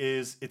them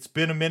is It's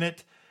Been a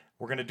Minute.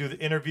 We're going to do the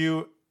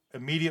interview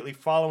immediately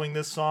following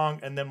this song,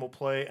 and then we'll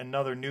play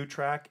another new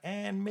track,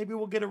 and maybe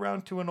we'll get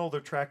around to an older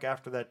track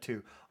after that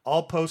too.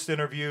 All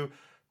post-interview.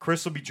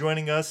 Chris will be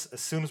joining us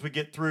as soon as we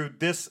get through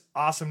this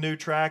awesome new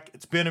track.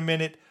 It's Been a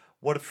Minute.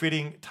 What a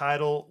fitting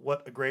title.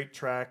 What a great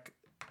track.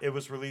 It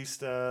was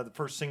released, the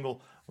first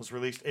single was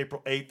released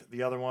April 8th.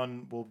 The other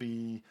one will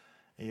be,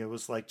 it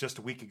was like just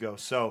a week ago.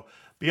 So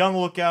be on the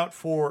lookout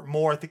for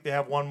more. I think they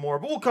have one more,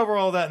 but we'll cover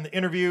all that in the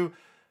interview.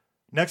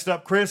 Next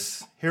up,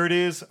 Chris, here it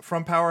is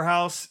from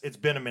Powerhouse. It's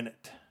Been a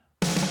Minute.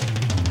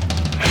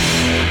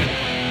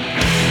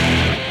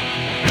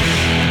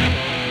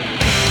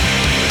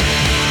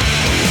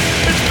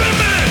 It's been a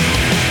minute.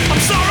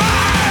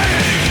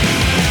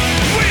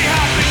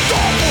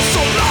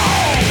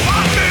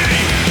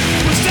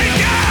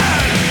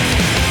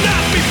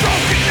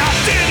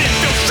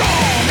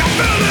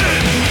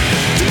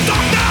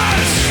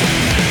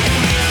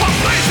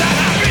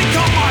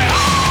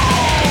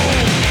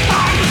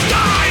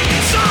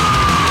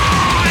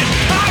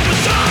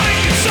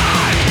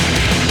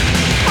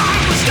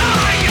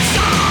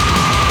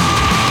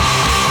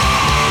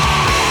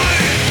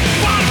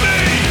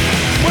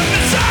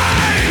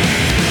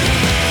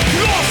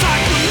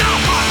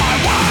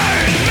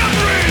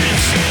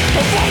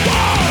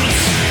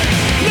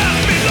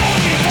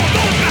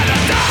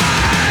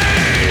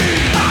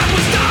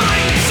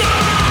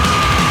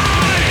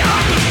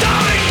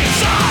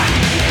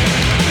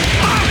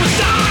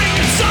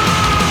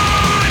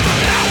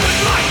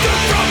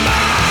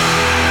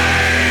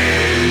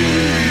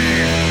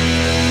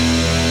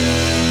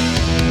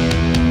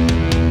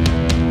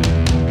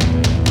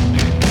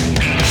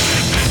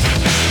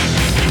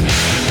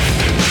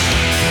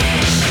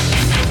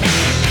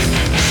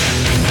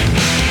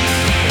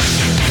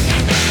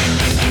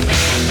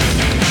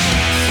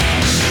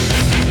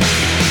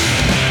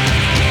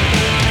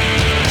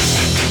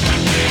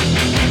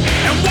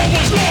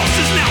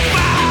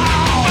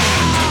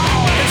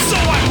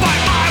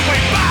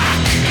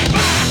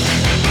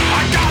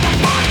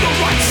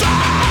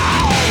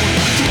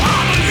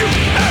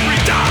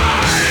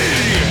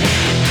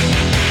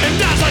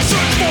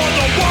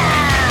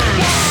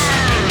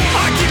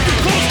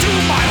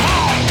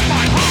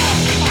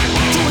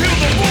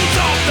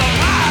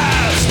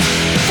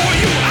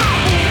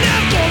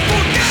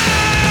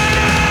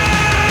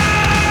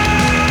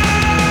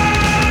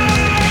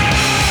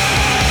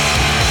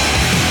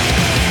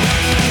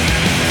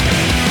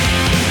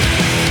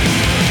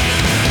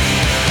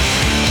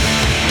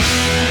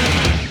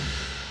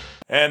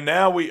 And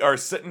now we are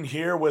sitting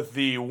here with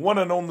the one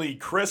and only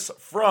Chris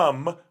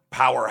from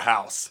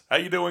Powerhouse. How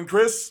you doing,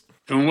 Chris?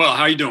 Doing well.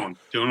 How you doing?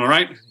 Doing all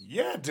right?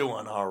 Yeah,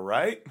 doing all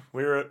right.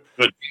 We're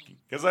Good.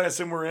 because I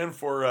assume we're in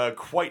for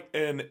quite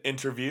an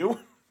interview.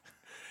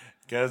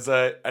 Because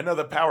I know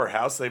the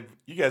Powerhouse,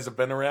 you guys have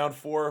been around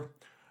for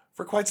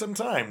quite some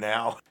time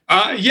now.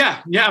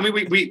 Yeah. I mean,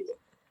 we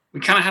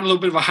kind of had a little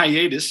bit of a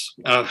hiatus.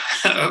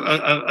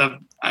 I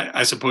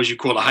suppose you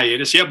call it a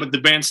hiatus. Yeah, but the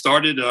band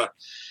started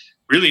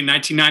really in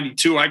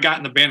 1992. I got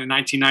in the band in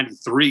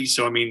 1993.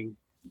 So, I mean,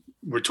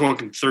 we're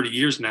talking 30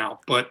 years now.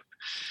 But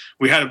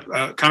we had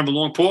a kind of a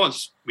long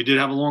pause. We did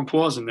have a long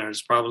pause in there.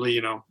 It's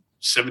probably,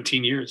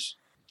 17 years.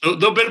 A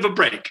little bit of a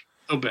break.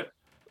 A little bit.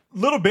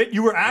 Little bit.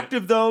 You were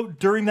active, though,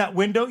 during that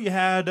window. You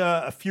had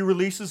a few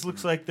releases.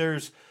 Looks like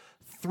there's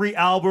 3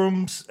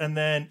 albums and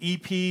then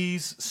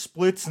EPs,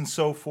 splits, and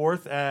so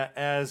forth,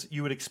 as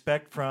you would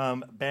expect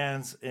from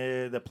bands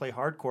that play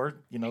hardcore.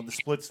 The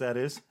splits, that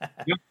is.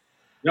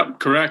 Yep.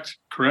 Correct.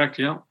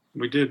 Yeah.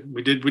 We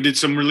did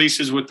some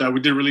releases with, we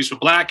did a release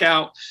with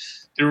Blackout.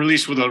 Did a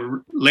release with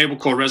a label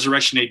called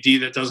Resurrection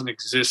AD that doesn't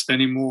exist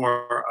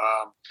anymore.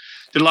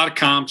 Did a lot of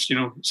comps,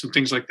 some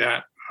things like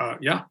that.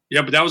 Yeah,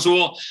 but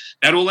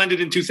that all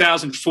ended in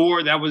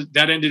 2004.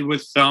 That ended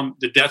with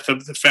the death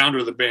of the founder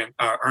of the band,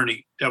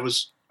 Ernie. That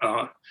was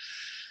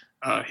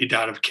he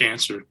died of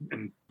cancer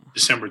in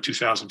December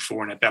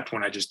 2004, and at that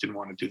point, I just didn't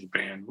want to do the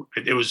band.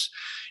 He was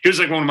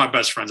like one of my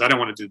best friends. I didn't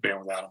want to do the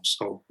band without him,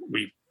 so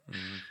it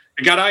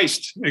got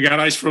iced. It got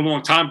iced for a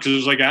long time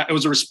because it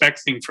was a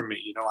respect thing for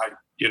me.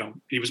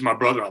 He was my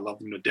brother. I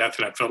loved him to death,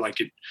 and I felt like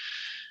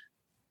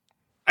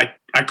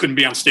I couldn't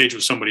be on stage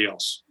with somebody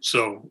else.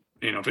 So.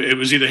 It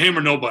was either him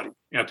or nobody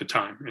at the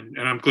time.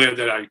 And I'm glad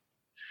that I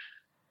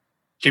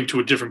came to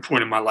a different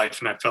point in my life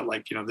and I felt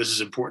like, this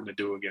is important to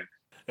do again.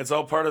 It's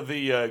all part of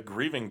the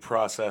grieving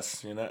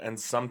process, and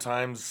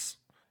sometimes,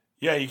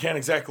 you can't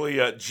exactly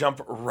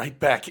jump right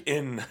back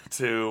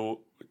into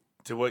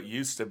what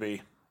used to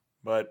be.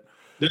 But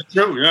that's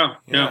true, yeah.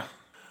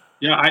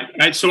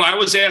 So I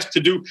was asked to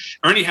do,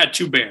 Ernie had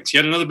 2 bands. He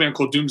had another band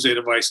called Doomsday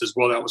Device as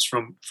well. That was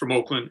from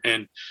Oakland,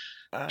 and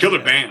killer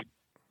band.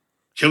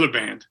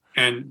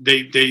 And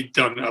they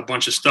done a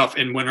bunch of stuff.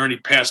 And when Ernie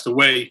passed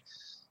away,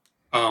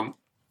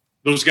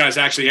 those guys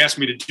actually asked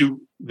me to do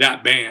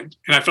that band.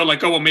 And I felt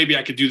like, maybe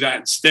I could do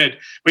that instead.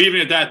 But even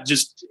at that,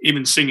 just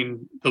even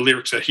singing the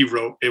lyrics that he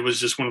wrote, it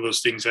was just one of those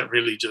things that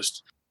really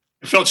just,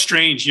 it felt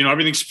strange.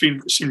 Everything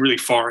seemed really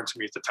foreign to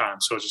me at the time.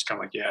 So I was just kind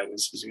of like,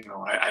 this is,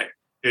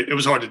 it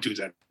was hard to do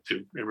that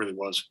too. It really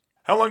was.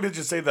 How long did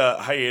you say the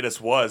hiatus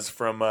was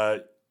from,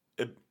 I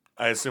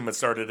assume it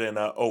started in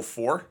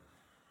 2004?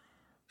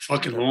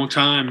 Fucking long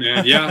time,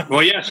 man. Yeah.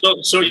 Well, yeah. So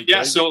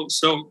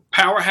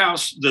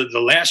Powerhouse, the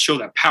last show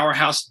that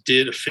Powerhouse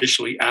did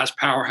officially as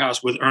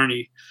Powerhouse with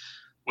Ernie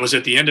was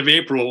at the end of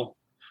April.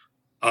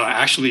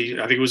 Actually,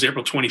 I think it was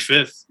April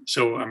 25th.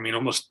 So, I mean,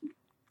 almost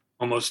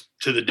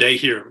to the day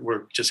here.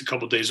 We're just a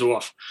couple of days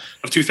off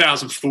of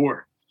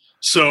 2004.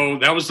 So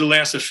that was the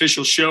last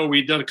official show.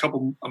 We did a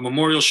couple of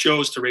memorial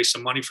shows to raise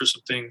some money for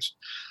some things,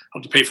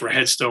 help to pay for a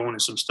headstone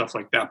and some stuff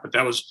like that. But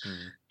that was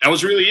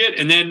really it.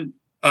 And then,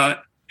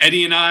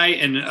 Eddie and I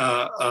and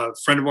a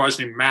friend of ours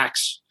named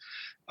Max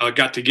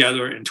got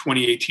together in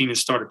 2018 and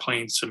started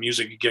playing some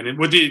music again, and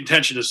with the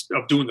intention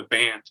of doing the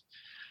band.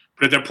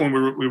 But at that point,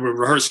 we were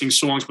rehearsing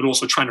songs, but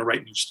also trying to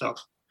write new stuff.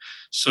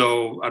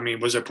 So, I mean,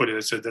 what does I put it?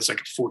 That's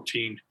like a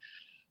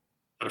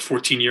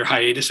 14-year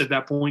hiatus at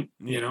that point.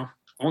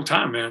 Long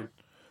time, man.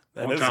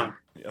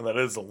 That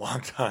is a long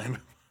time.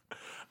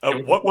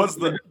 What was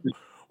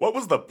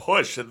the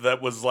push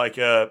that was like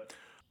that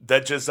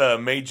just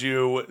made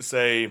you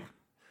say,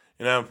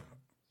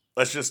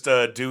 let's just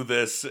do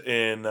this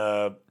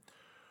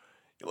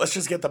let's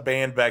just get the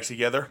band back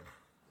together.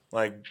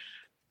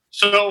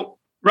 So,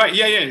 right.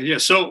 Yeah.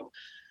 So,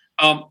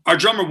 our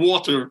drummer,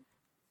 Walter,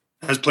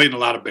 has played in a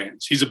lot of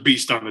bands. He's a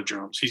beast on the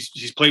drums.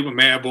 He's played with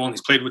Madball, and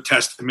he's played with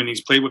Testament, he's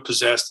played with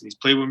Possessed, and he's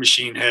played with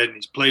Machine Head, and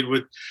he's played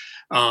with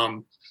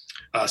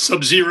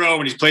Sub-Zero,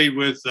 and he's played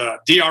with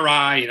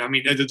DRI. And I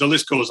mean, the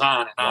list goes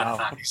on and on and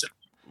on.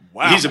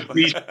 He's a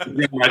beast.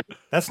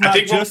 That's not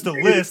just a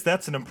list.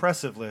 That's an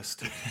impressive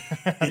list.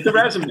 He's a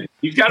resume.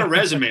 He's got a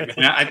resume. Man.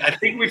 I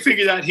think we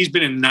figured out he's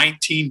been in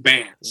 19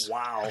 bands.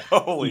 Wow.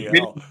 Holy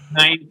hell.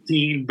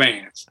 19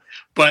 bands.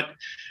 But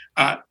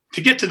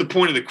to get to the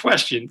point of the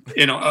question,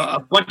 a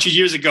bunch of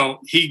years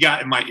ago, he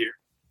got in my ear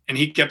and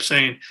he kept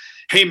saying,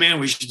 hey, man,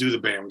 we should do the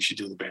band. We should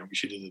do the band. We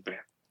should do the band.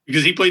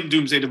 Because he played in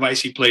Doomsday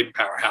Device. He played in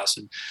Powerhouse.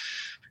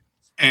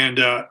 And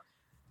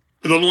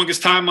for the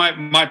longest time,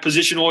 my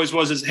position always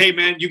was, hey,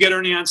 man, you get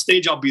Ernie on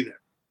stage, I'll be there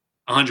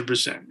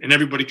 100%. And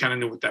everybody kind of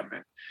knew what that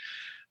meant.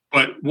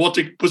 But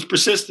Walter was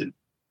persistent.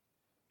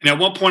 And at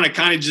one point, I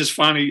kind of just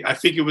finally, I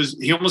think it was,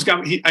 he almost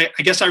got me, I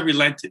guess I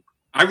relented.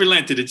 I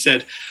relented and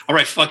said, all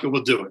right, fuck it,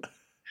 we'll do it.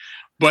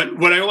 But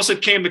what I also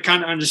came to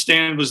kind of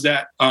understand was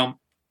that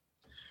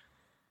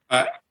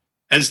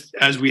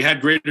as we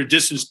had greater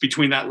distance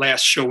between that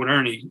last show with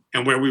Ernie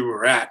and where we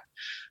were at,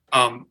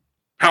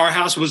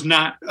 Powerhouse was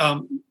not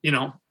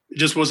it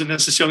just wasn't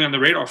necessarily on the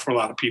radar for a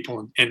lot of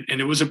people. And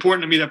it was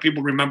important to me that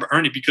people remember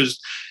Ernie, because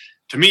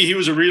to me, he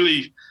was a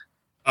really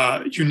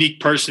unique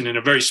person and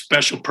a very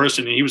special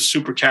person. And he was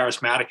super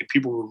charismatic, and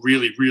people were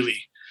really,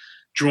 really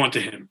drawn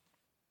to him.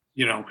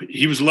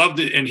 He was loved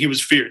and he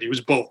was feared. He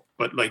was both.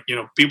 But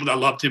people that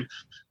loved him.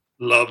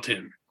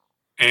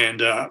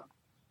 And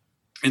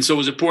so it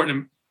was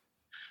important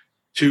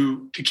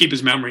to keep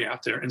his memory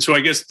out there. And so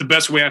I guess the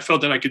best way I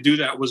felt that I could do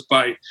that was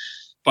by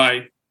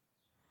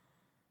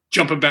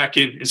jumping back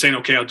in and saying,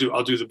 okay, I'll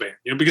do the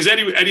band, because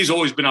Eddie's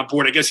always been on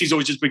board. I guess he's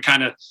always just been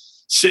kind of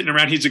sitting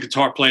around. He's a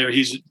guitar player.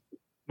 He's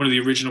one of the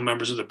original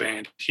members of the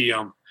band.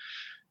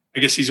 I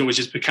guess he's always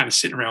just been kind of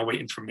sitting around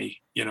waiting for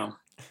me,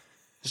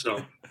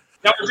 so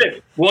that was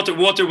it.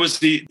 Walter was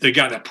the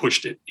guy that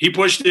pushed it. He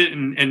pushed it.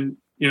 And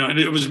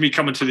it was me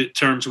coming to the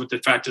terms with the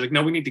fact that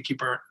no, we need to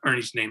keep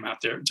Ernie's name out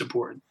there. It's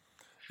important.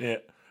 Yeah.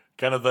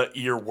 Kind of the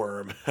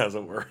earworm, as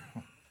it were.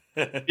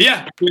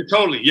 Yeah,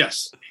 totally.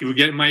 Yes. He would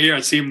get in my ear.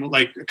 I'd see him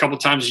like a couple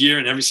times a year,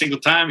 and every single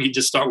time he'd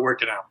just start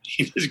working out.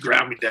 He'd just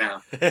grab me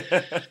down.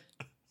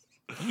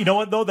 You know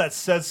what, though? That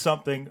says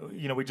something.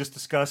 We just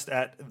discussed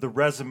at the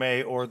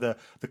resume or the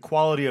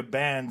quality of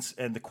bands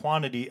and the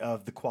quantity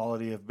of the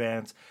quality of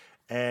bands,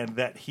 and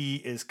that he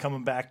is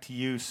coming back to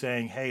you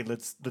saying, hey,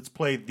 let's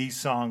play these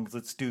songs.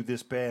 Let's do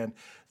this band.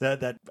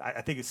 That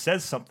I think it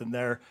says something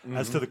there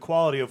as to the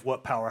quality of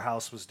what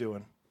Powerhouse was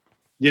doing.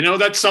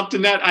 That's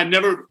something that I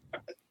never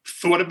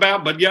thought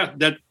about, but yeah,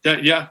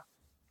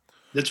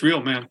 that's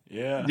real, man.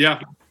 Yeah.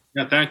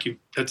 Thank you.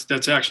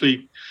 That's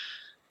actually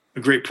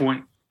a great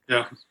point.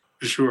 Yeah,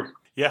 for sure.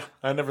 Yeah,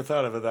 I never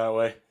thought of it that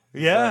way.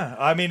 Yeah,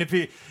 I mean, if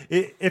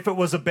it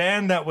was a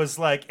band that was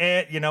like,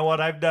 you know what,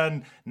 I've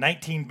done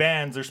 19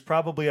 bands, there's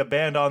probably a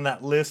band on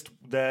that list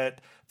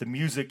that the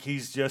music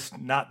he's just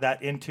not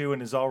that into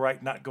and is all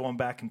right not going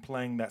back and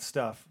playing that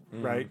stuff,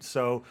 right?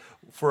 So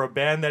for a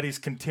band that he's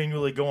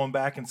continually going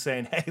back and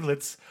saying, hey,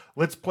 let's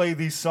play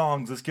these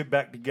songs, let's get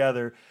back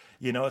together,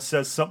 it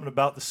says something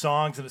about the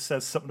songs, and it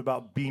says something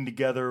about being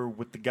together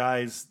with the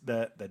guys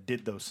that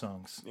did those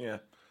songs. Yeah,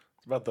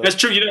 it's about that's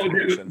true.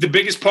 The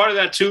biggest part of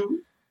that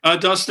too,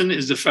 Dustin,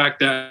 is the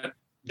fact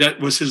that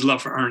was his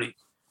love for Ernie.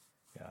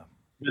 Yeah,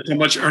 that's how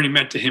much Ernie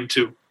meant to him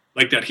too.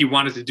 Like that, he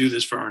wanted to do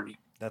this for Ernie.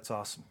 That's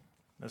awesome.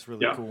 That's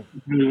really cool.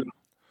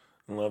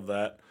 I love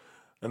that,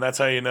 and that's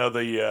how you know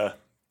the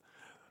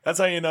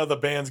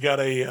band's got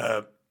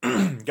a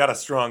got a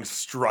strong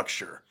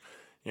structure.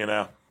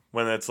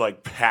 When it's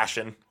like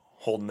passion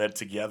holding it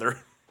together.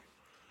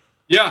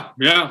 Yeah.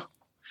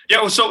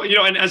 Well, so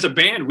and as a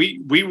band,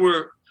 we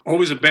were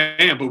always a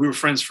band, but we were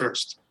friends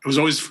first. It was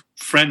always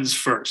friends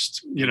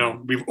first.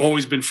 We've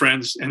always been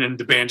friends, and then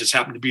the band just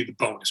happened to be the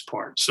bonus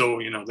part. So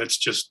that's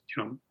just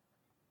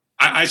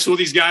I saw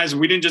these guys, and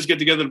we didn't just get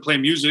together to play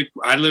music.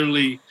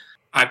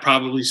 I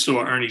probably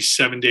saw Ernie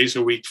 7 days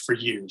a week for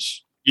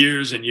years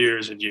and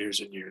years and years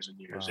and years and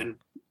years. Wow. And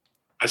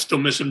I still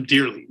miss him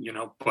dearly,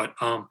 but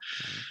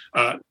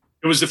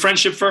it was the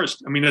friendship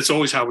first. I mean, that's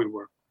always how we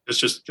were. That's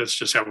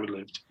just how we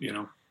lived,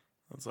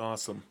 That's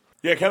awesome.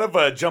 Yeah, kind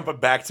of jumping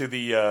back to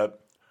the,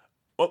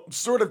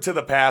 sort of to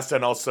the past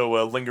and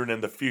also lingering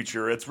in the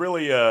future. It's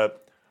really,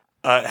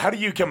 how do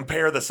you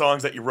compare the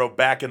songs that you wrote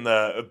back in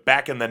the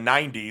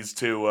 90s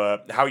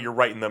to how you're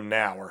writing them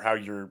now, or how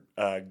you're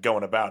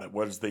going about it?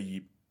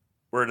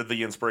 Where did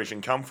the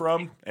inspiration come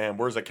from, and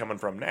where's it coming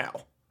from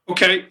now?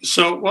 Okay,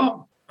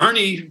 so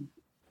Ernie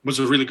was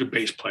a really good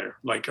bass player.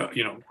 Like to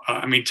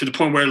the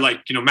point where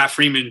Matt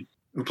Freeman,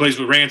 who plays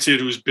with Rancid,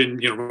 who's been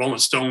Rolling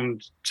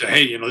Stone, said,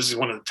 hey, this is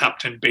one of the top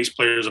 10 bass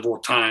players of all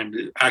time.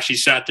 Actually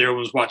sat there and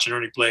was watching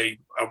Ernie play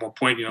at one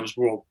point. It was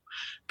all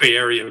Bay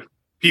Area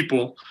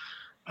people.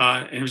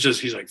 And it was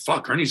just, he's like,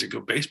 fuck, Ernie's a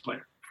good bass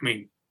player. I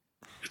mean,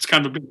 it's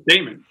kind of a big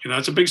statement.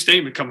 It's a big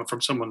statement coming from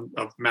someone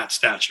of Matt's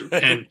stature.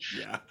 And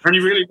yeah. Ernie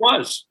really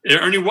was.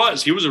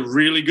 He was a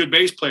really good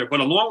bass player. But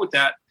along with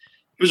that,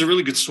 he was a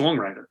really good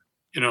songwriter,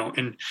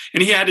 and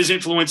he had his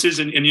influences,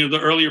 and the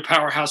earlier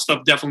Powerhouse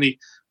stuff definitely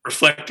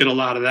reflected a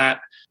lot of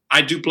that.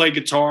 I do play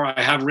guitar.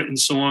 I have written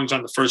songs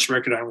on the first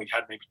record. I only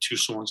had maybe 2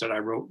 songs that I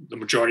wrote. The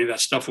majority of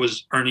that stuff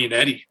was Ernie and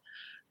Eddie.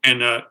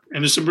 And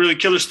there's some really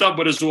killer stuff,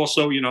 but it's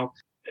also,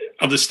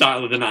 of the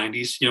style of the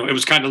 90s. It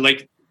was kind of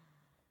like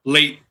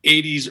late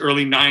 80s,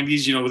 early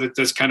 90s,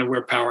 that's kind of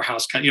where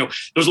Powerhouse there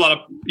was a lot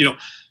of,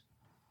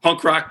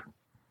 punk rock,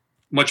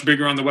 much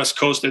bigger on the West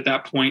Coast at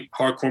that point,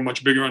 hardcore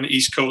much bigger on the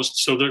East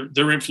Coast. So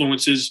their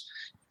influences,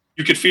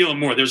 you could feel them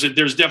more. There's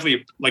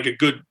definitely a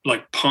good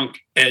punk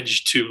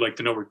edge to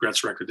the No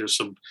Regrets record. There's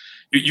some,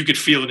 you could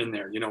feel it in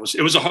there. It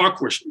was a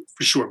hardcore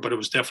for sure, but it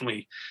was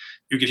definitely,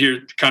 you could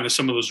hear kind of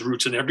some of those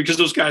roots in there, because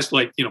those guys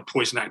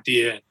Poison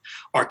Idea and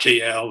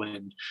RKL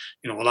and,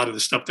 a lot of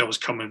the stuff that was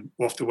coming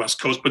off the West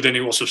Coast, but then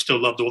they also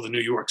still loved all the New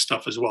York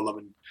stuff as well.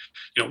 Loving,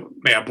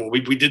 Madball.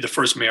 We did the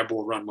first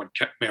Madball run when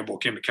Madball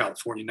came to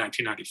California in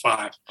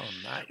 1995. Oh,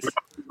 nice.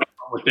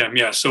 With them.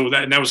 Yeah. So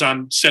that was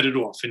on Set It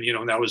Off. And,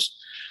 that was,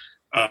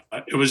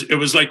 it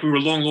was like we were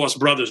long lost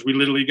brothers. We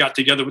literally got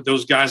together with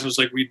those guys, and it was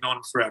like we'd known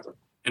them forever.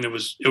 And it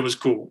was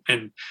cool.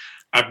 And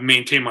I've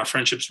maintained my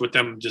friendships with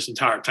them this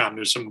entire time.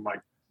 They're some of my,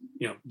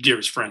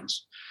 dearest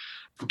friends.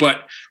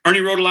 But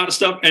Ernie wrote a lot of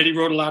stuff. Eddie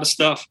wrote a lot of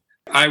stuff.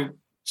 I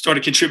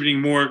started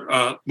contributing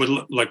more with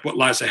like What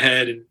Lies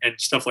Ahead and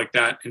stuff like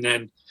that. And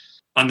then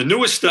on the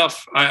newest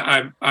stuff,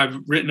 I've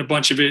written a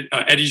bunch of it.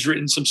 Eddie's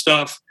written some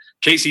stuff.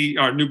 Casey,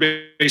 our new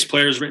bass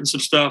player, has written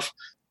some stuff.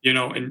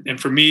 And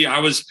for me,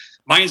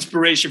 my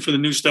inspiration for the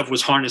new stuff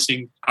was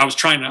harnessing. I was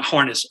trying to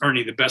harness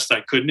Ernie the best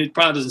I could. And it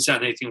probably doesn't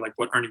sound anything like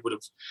what Ernie would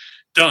have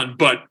done,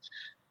 but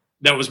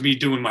that was me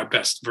doing my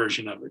best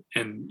version of it.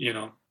 And,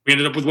 we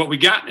ended up with what we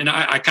got. And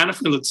I kind of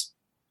feel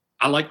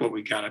I like what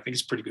we got. I think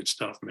it's pretty good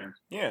stuff, man.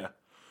 Yeah.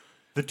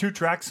 The 2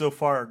 tracks so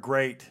far are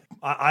great.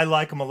 I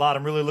like them a lot.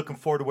 I'm really looking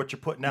forward to what you're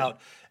putting out.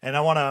 And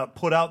I want to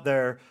put out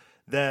there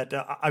that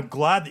I'm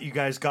glad that you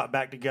guys got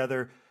back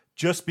together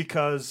just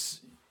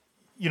because,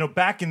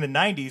 back in the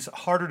 90s,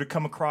 harder to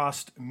come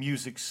across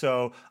music.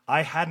 So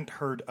I hadn't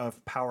heard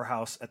of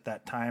Powerhouse at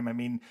that time. I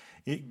mean,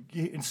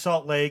 in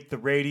Salt Lake, the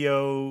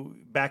radio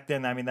back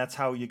then, I mean, that's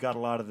how you got a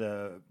lot of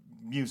the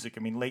music. I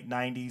mean, late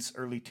 90s,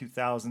 early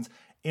 2000s,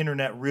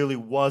 internet really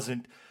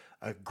wasn't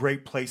a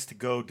great place to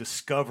go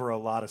discover a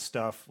lot of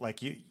stuff.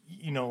 Like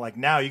like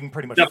now you can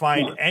pretty much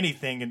find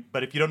anything,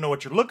 but if you don't know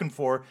what you're looking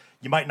for,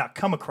 you might not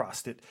come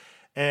across it.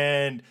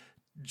 And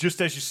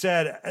just as you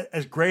said,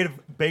 as great a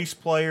bass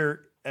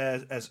player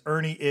as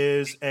Ernie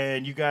is,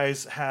 and you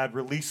guys had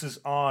releases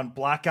on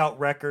Blackout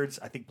Records.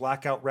 I think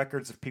Blackout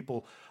Records, if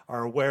people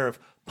are aware of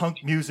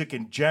punk music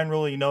in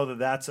general, you know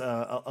that's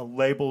a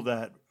label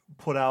that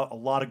put out a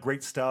lot of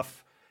great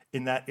stuff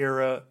in that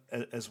era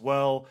as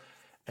well.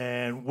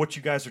 And what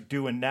you guys are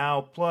doing now,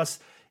 plus,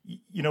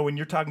 when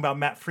you're talking about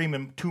Matt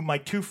Freeman, my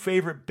two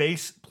favorite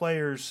bass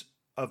players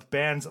of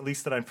bands, at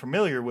least that I'm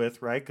familiar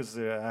with, right? Because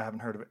I haven't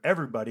heard of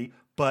everybody,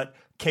 but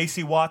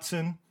Casey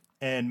Watson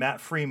and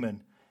Matt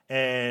Freeman.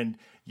 And,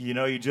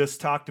 you just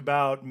talked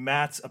about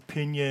Matt's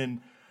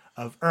opinion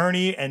of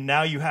Ernie, and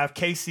now you have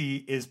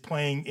Casey is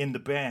playing in the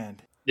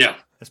band. Yeah.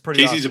 That's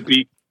pretty Casey's awesome. a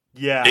beat.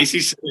 Yeah.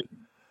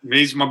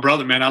 He's my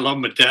brother, man. I love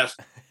him to death.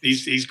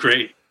 He's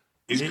great.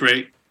 He's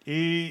great.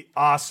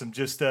 Awesome.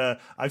 Just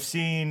I've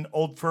seen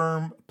Old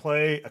Firm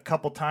play a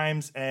couple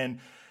times, and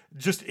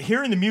just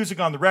hearing the music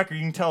on the record,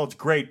 you can tell it's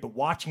great. But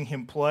watching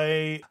him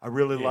play, I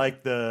really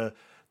like the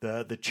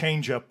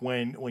change up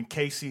when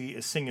Casey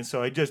is singing.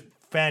 So just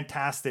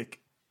fantastic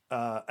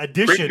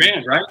addition. Great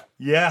band, right?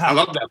 Yeah, I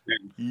love that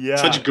band. Yeah,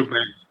 such a good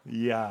band.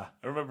 Yeah,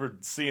 I remember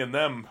seeing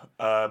them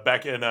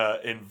back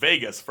in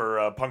Vegas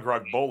for Punk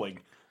Rock Bowling,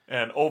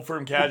 and Old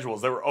Firm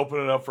Casuals. They were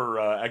opening up for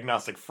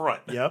Agnostic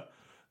Front. Yep.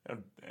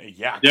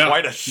 Yeah,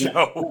 quite a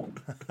show.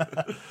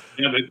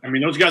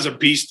 Those guys are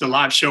beasts. The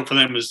live show for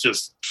them is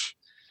just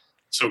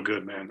so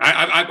good, man.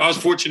 I was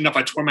fortunate enough.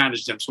 I tour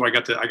managed them, so I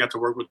got to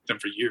work with them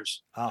for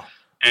years. Oh.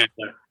 And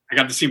I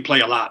got to see them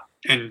play a lot.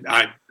 And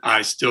I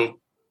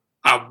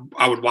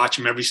would watch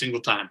them every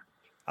single time.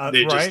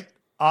 Right,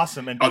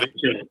 awesome. And they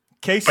kill it.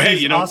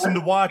 Casey's awesome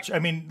to watch. I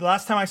mean, the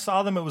last time I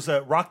saw them, it was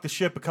at Rock the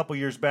Ship a couple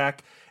years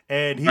back,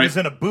 and he was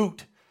in a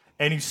boot,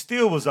 and he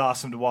still was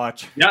awesome to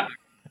watch. Yeah,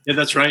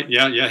 that's right.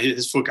 Yeah.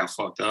 His foot got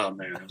fucked up,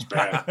 man. It was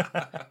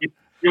bad.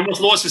 He almost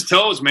lost his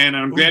toes, man, and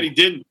I'm glad he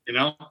didn't.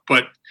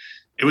 But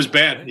it was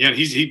bad. Yeah,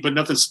 but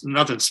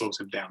nothing slows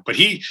him down. But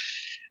he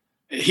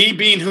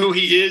being who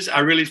he is, I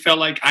really felt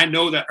like I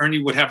know that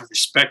Ernie would have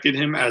respected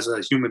him as a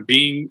human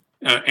being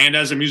and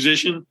as a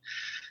musician,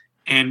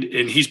 and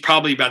he's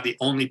probably about the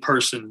only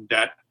person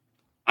that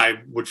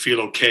I would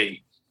feel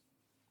okay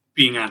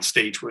being on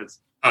stage with,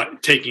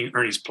 taking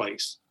Ernie's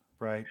place.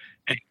 Right.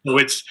 And so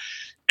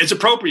it's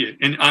appropriate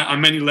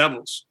on many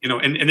levels,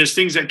 and there's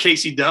things that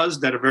Casey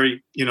does that are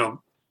very,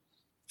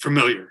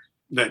 familiar,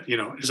 that,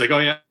 it's like, oh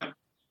yeah,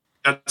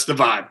 that's the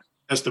vibe.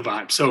 That's the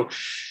vibe. So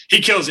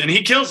he kills it, and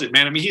he kills it,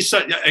 man. I mean,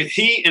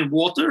 he and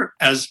Walter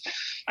as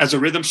a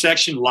rhythm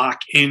section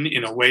lock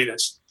in a way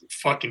that's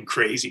fucking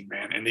crazy,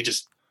 man. And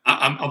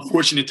I'm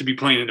fortunate to be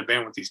playing in a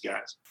band with these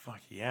guys.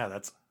 Fuck yeah,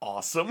 that's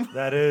awesome.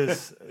 That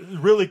is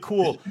really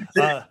cool.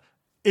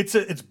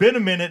 It's been a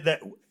minute.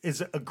 That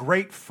is a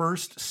great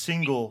first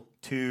single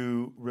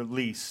to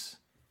release.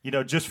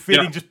 Just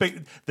fitting, just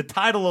the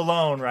title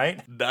alone,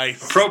 right?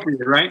 Nice. Appropriate,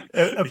 right?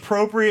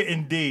 Appropriate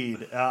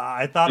indeed.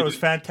 I thought it was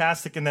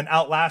fantastic. And then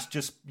Outlast,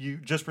 you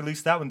just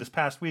released that one this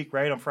past week,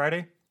 right? On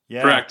Friday?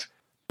 Yeah. Correct.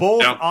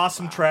 Both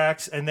awesome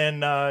tracks. And then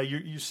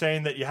you're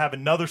saying that you have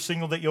another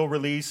single that you'll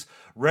release.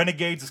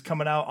 Renegades is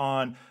coming out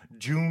on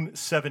June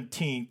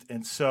 17th.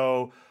 And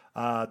so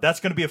that's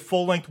going to be a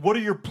full length. What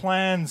are your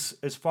plans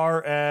as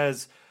far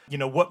as,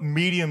 what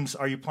mediums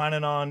are you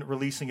planning on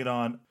releasing it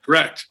on?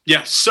 Correct.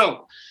 Yes.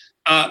 So,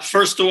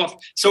 first off,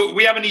 so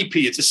we have an EP.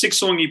 It's a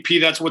 6-song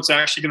EP. That's what's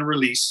actually going to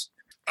release.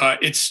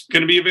 It's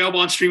going to be available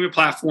on streaming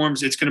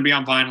platforms. It's going to be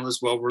on vinyl as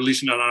well. We're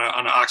releasing it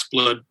on an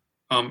Oxblood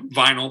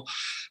vinyl.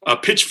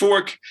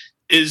 Pitchfork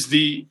is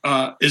the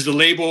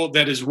label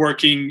that is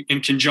working in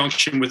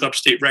conjunction with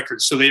Upstate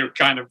Records. So they are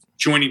kind of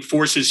joining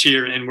forces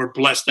here, and we're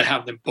blessed to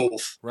have them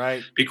both.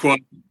 Right. Because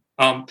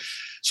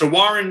So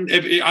Warren,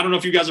 I don't know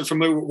if you guys are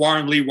familiar with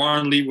Warren Lee.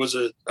 Warren Lee was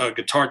a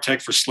guitar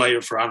tech for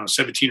Slayer for, I don't know,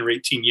 17 or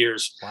 18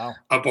 years. Wow.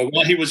 But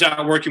while he was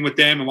out working with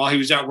them and while he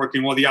was out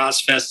working all the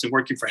Ozfests and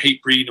working for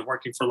Hatebreed and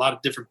working for a lot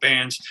of different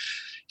bands,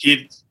 he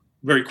had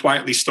very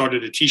quietly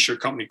started a T-shirt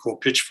company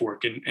called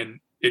Pitchfork. And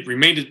it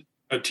remained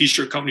a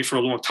T-shirt company for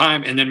a long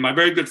time. And then my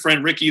very good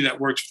friend Ricky that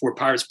works for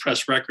Pirates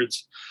Press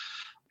Records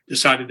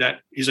decided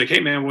that he's like,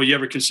 hey man, will you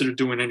ever consider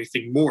doing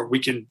anything more? We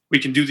can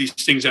do these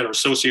things that are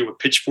associated with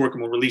Pitchfork,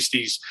 and we'll release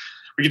these.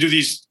 We can do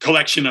these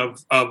collection of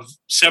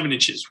 7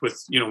 inches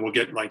with, we'll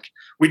get like,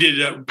 we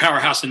did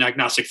Powerhouse and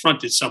Agnostic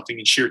Front did something,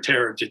 and Sheer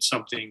Terror did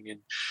something,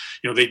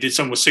 and they did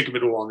some with Sick of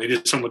It All, and they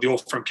did some with the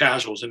Old Firm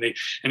Casuals, and they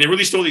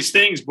released all these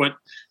things, but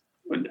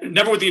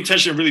never with the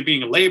intention of really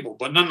being a label.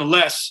 But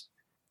nonetheless,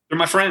 they're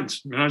my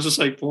friends. And I was just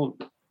like, well,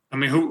 I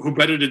mean, who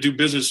better to do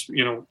business? I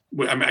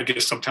mean, I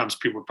guess sometimes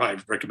people would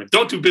probably recommend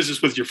don't do business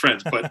with your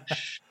friends, but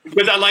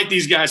because I like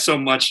these guys so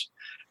much,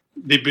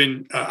 they've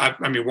been.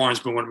 I mean, Warren's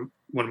been one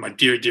of my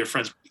dear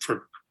friends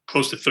for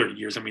close to 30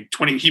 years. I mean,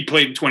 he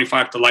played in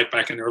 25 to Life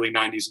back in the early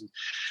 90s, and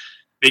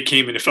they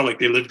came and it felt like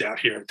they lived out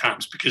here at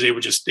times because they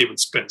would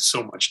spend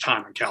so much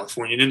time in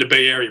California and in the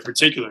Bay Area in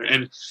particular.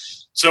 And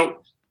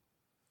so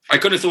I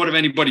couldn't have thought of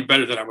anybody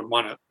better that I would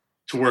want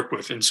to work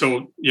with. And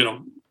so,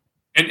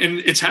 and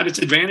it's had its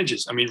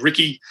advantages. I mean,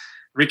 Ricky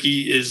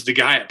is the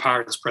guy at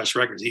Pirates Press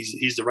Records.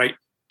 He's the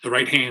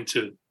right hand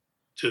to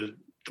the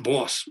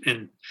boss.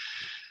 And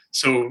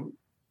so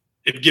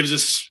it gives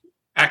us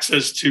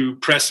access to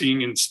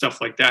pressing and stuff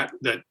like that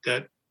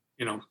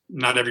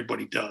not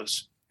everybody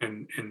does.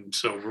 And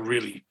so we're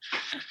really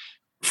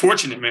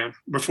fortunate, man.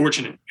 We're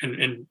fortunate.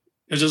 And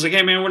it's just like,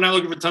 hey man, we're not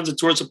looking for tons of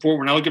tour support.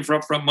 We're not looking for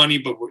upfront money,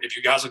 but if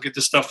you guys will get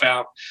this stuff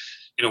out,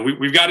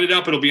 we've got it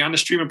up. It'll be on the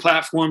streaming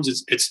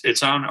platforms.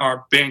 It's on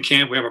our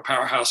Bandcamp. We have our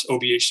Powerhouse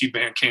OBHC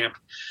Bandcamp,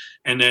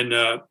 and then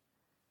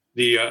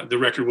the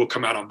record will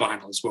come out on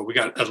vinyl as well. We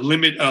got a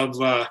limit of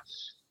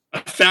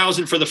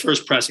 1,000 for the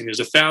first pressing. There's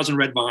 1,000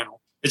 red vinyl.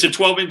 It's a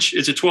 12-inch.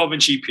 It's a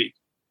 12-inch EP.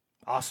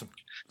 Awesome.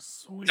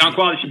 Sweet. Sound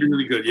quality should be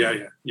really good.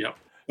 Yeah.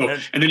 So,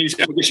 and then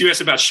you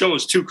asked about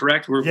shows too,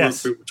 correct?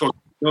 Yes. We're talking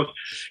about shows.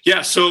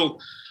 Yeah. So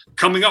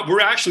coming up,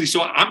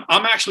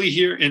 I'm actually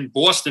here in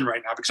Boston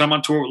right now because I'm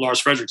on tour with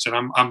Lars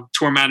Frederiksen. I'm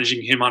tour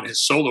managing him on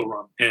his solo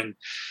run, and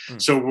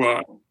so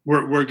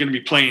we're going to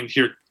be playing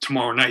here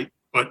tomorrow night.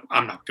 But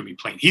I'm not going to be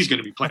playing. He's going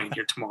to be playing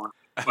here tomorrow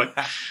night. But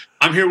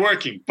I'm here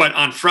working. But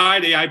on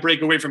Friday, I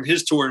break away from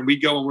his tour and we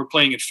go and we're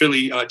playing in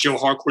Philly. Joe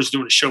Harcourt's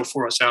doing a show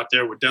for us out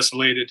there. We're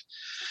Desolated.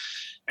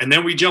 And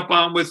then we jump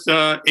on with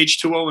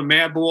H2O and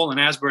Madball in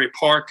Asbury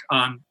Park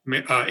on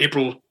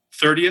April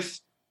 30th.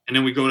 And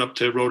then we go up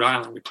to Rhode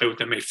Island. We play with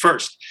them May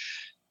 1st.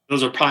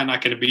 Those are probably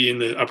not going to be in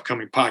the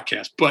upcoming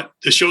podcast. But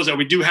the shows that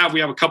we do have,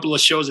 we have a couple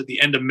of shows at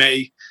the end of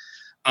May.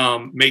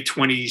 May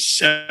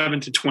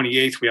 27th to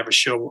 28th, we have a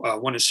show,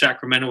 one in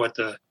Sacramento at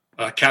the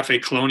Cafe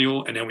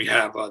Colonial, and then we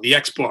have the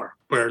X Bar,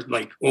 where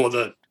like all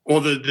the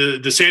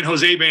San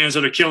Jose bands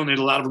that are killing it,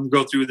 a lot of them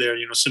go through there.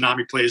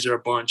 Tsunami plays there a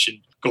bunch, and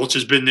Gulch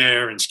has been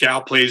there, and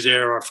Scowl plays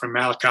there. Our friend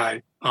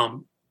Malachi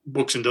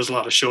books and does a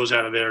lot of shows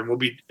out of there, and we'll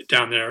be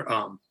down there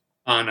on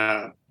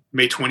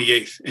May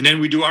 28th. And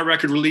then we do our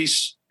record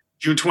release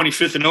June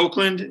 25th in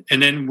Oakland,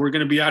 and then we're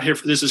going to be out here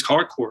for This Is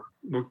Hardcore.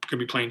 We're going to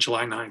be playing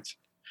July 9th.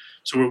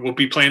 So we'll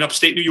be playing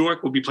upstate New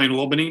York. We'll be playing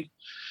Albany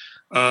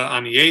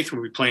on the 8th.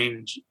 We'll be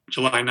playing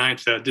July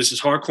 9th. This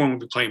Is Hardcore. We'll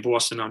be playing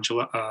Boston on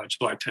July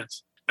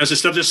 10th. That's the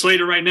stuff that's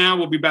later right now.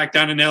 We'll be back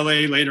down in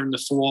LA later in the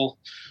fall.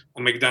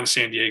 We'll make it down to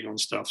San Diego and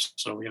stuff.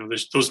 So,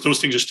 there's those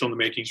things are still in the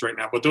makings right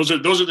now. But those are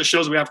the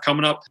shows we have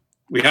coming up.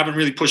 We haven't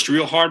really pushed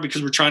real hard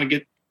because we're trying to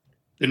get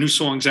the new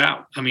songs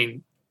out. I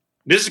mean,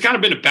 this has kind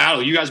of been a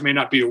battle. You guys may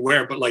not be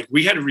aware, but like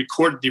we had to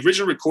record the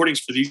original recordings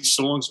for these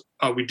songs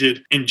we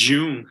did in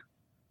June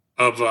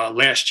of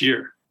last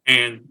year,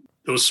 and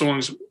those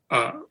songs,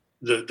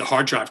 the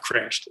hard drive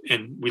crashed,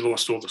 and we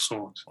lost all the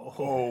songs.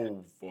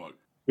 Oh fuck!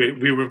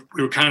 We were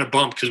kind of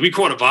bummed because we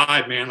caught a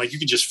vibe, man. Like you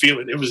could just feel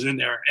it; it was in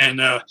there, and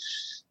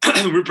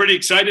we were pretty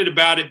excited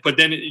about it. But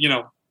then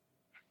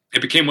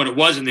it became what it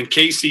was, and then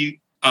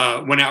Casey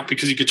went out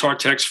because he guitar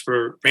techs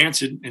for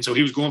Rancid, and so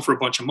he was gone for a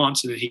bunch of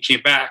months, and then he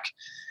came back.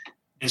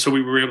 And so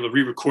we were able to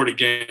re-record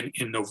again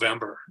in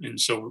November,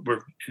 and so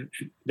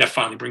that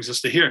finally brings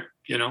us to here,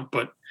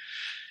 But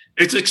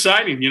it's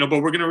exciting,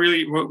 but we're going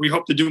to we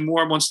hope to do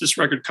more once this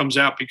record comes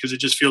out, because it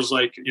just feels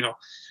like,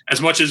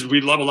 as much as we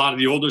love a lot of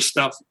the older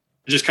stuff,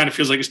 it just kind of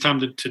feels like it's time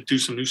to do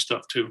some new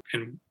stuff too.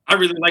 And I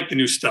really like the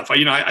new stuff.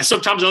 I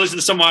sometimes I listen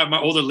to some of my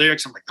older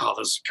lyrics. I'm like, oh,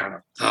 this is kind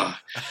of,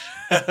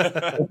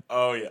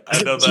 oh yeah,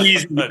 I know that.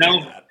 Geez,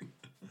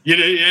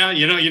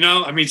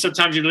 I mean,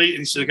 sometimes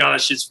you say, God,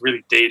 that shit's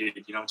really dated,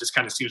 it just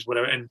kind of seems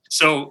whatever. And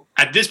so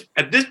at this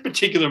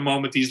particular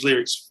moment, these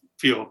lyrics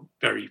feel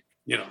very,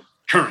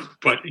 current,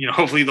 but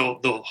hopefully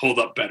they'll hold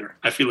up better.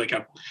 I feel like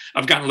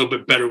I've gotten a little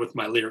bit better with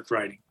my lyric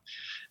writing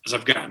as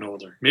I've gotten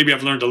older. Maybe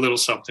I've learned a little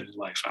something in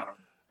life. I don't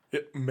know.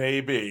 It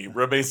may be.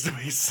 Remains to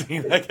be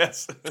seen, I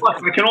guess.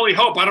 I can only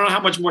hope. I don't know how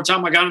much more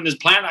time I got on this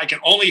planet. I can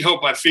only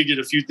hope I figured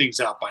a few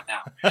things out by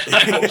now.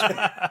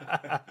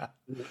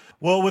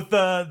 Well, with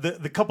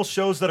the couple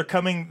shows that are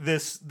coming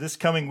this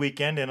coming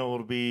weekend, and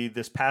it'll be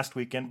this past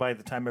weekend by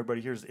the time everybody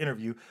hears the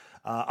interview.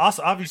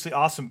 Obviously,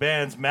 awesome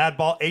bands: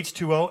 Madball,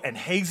 H2O, and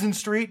Hazen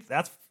Street.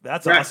 That's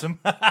right. Awesome.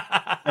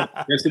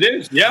 Yes, it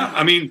is. Yeah,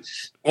 I mean,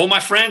 all my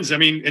friends. I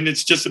mean, and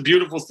it's just a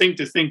beautiful thing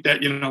to think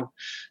that, you know,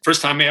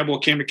 first time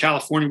Madball came to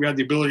California, we had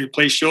the ability to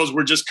play shows.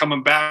 We're just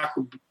coming back,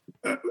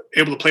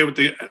 able to play with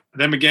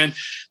them again.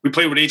 We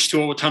played with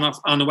H2O a ton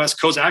on the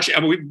West Coast. Actually, I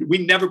mean, we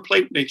never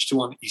played with H2O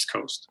on the East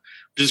Coast,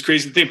 which is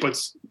crazy to think. But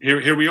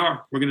here we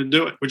are. We're going to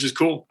do it, which is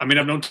cool. I mean,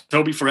 I've known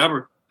Toby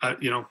forever.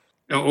 You know,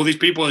 all these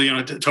people. You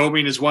know, Toby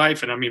and his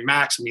wife, and I mean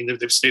Max. I mean,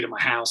 they've stayed at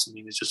my house. I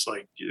mean, it's just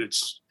like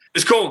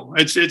it's cool.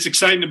 It's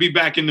exciting to be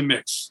back in the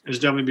mix. It's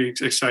definitely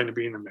exciting to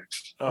be in the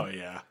mix. Oh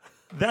yeah,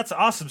 that's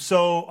awesome.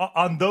 So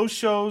on those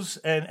shows,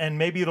 and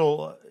maybe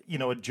it'll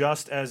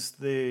adjust as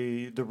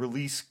the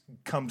release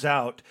comes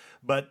out.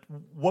 But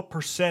what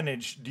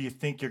percentage do you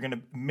think you're going to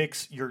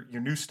mix your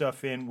new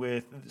stuff in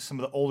with some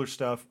of the older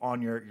stuff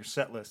on your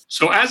set list?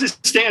 So as it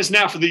stands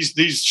now for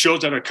these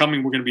shows that are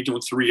coming, we're going to be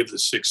doing 3 of the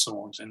 6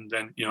 songs. And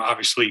then,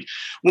 obviously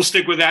we'll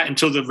stick with that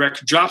until the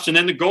record drops. And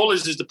then the goal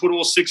is to put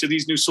all 6 of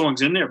these new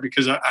songs in there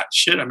because I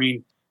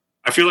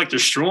feel like they're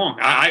strong.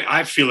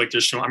 I feel like they're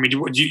strong. I mean,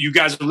 do you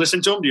guys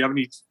listen to them? Do you have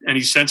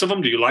any sense of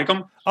them? Do you like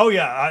them? Oh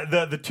yeah.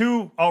 The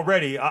 2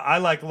 already I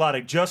like a lot.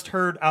 I just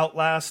heard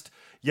Outlast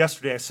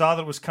yesterday. I saw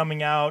that it was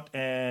coming out,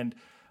 and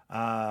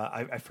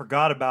I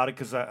forgot about it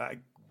because I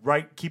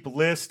keep a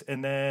list,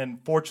 and then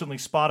fortunately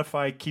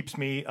Spotify keeps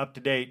me up to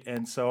date,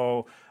 and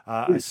so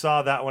I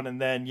saw that one, and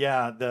then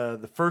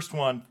the first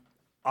one,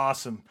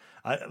 awesome.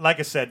 Like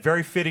I said,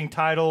 very fitting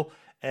title,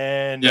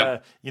 and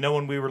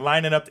when we were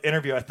lining up the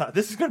interview, I thought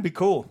this is going to be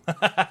cool.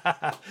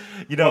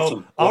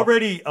 Awesome.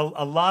 Already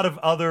a lot of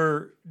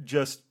other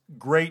just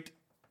great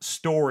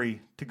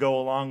story to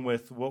go along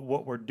with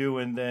what we're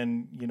doing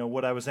than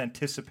what I was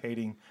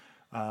anticipating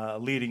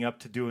leading up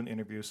to doing the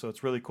interview. So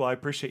it's really cool. I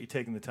appreciate you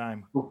taking the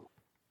time.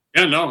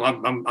 Yeah, no,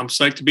 I'm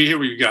psyched to be here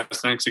with you guys.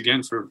 Thanks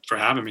again for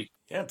having me.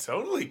 Yeah,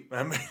 totally.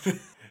 I mean,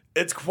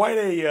 it's quite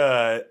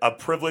a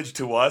privilege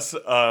to us.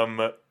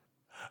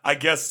 I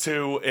guess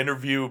to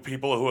interview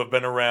people who have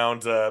been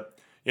around,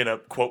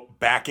 quote,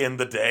 back in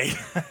the day,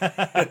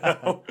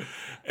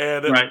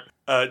 and right.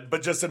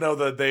 But just to know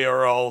that they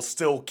are all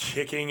still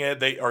kicking it,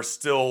 they are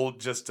still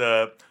just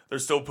they're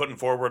still putting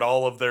forward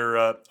all of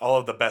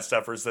the best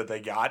efforts that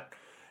they got,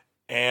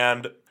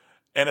 and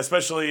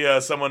especially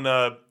someone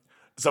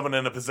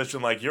in a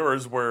position like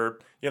yours where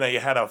you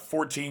had a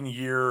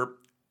 14-year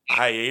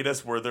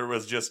hiatus where there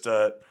was just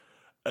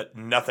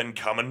nothing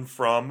coming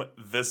from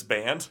this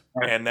band,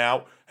 right. And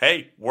now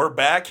hey, we're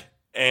back,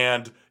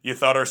 and you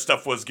thought our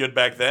stuff was good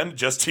back then.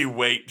 Just you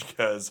wait,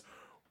 because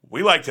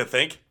we like to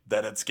think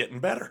that it's getting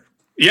better.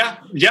 Yeah,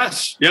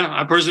 yes. Yeah,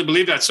 I personally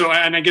believe that. So,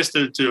 and I guess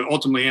to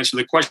ultimately answer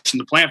the question,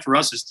 the plan for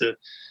us is to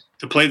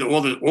play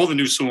all the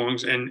new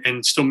songs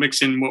and still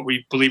mix in what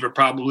we believe are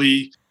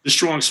probably the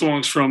strong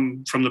songs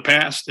from the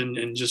past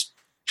and just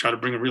try to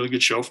bring a really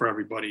good show for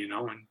everybody,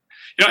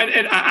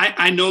 And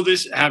I know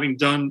this, having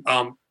done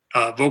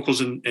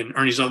vocals in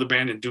Ernie's other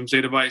band, in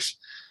Doomsday Device.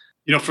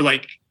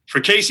 For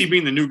Casey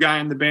being the new guy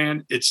in the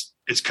band, it's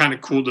kind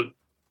of cool to,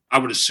 I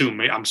would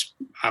assume, I'm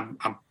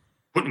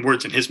putting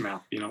words in his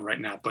mouth, right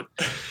now. But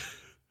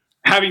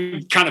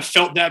having kind of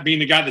felt that, being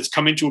the guy that's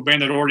come into a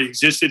band that already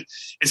existed,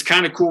 it's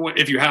kind of cool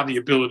if you have the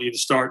ability to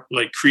start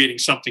like creating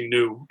something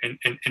new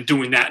and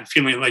doing that and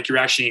feeling like you're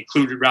actually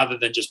included rather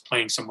than just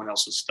playing someone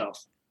else's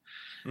stuff.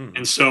 Mm.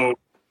 And so,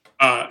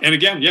 and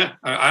again,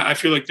 I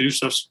feel like the new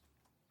stuff's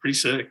pretty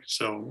sick.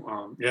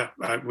 So,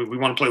 we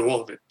want to play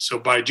all of it. So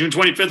by June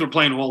 25th, we're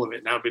playing all of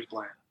it. Now, big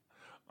plan.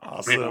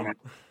 Awesome.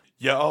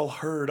 You all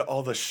heard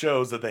all the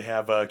shows that they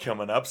have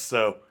coming up.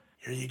 So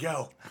here you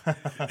go.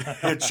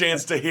 A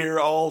chance to hear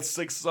all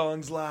 6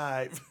 songs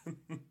live.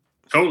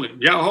 Totally.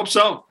 Yeah, I hope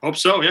so.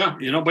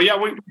 Yeah. But yeah,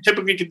 we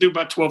typically can do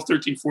about 12,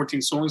 13,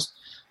 14 songs.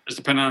 Just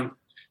depending on,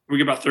 we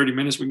get about 30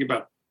 minutes. We get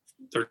about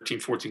 13,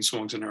 14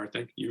 songs in there, I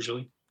think,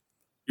 usually.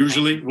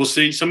 We'll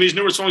see. Some of these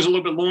newer songs are a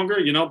little bit longer,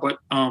 but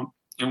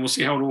we'll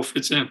see how it all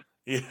fits in.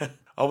 Yeah.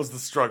 Always the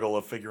struggle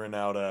of figuring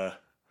out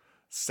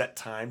set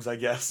times, I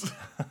guess.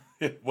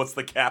 What's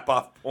the cap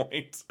off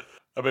point?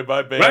 I mean,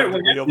 my band,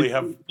 we only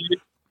have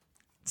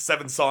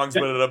 7 songs,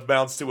 but it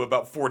amounts to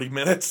about 40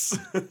 minutes.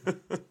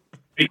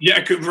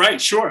 Yeah,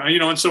 right, sure.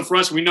 And so for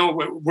us, we know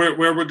where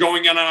we're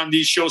going on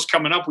these shows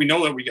coming up. We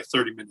know that we get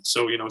 30 minutes.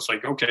 So, it's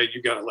like, okay,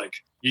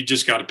 you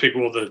just got to pick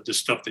all the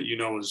stuff that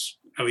is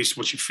at least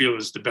what you feel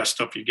is the best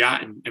stuff you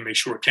got and make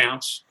sure it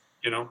counts,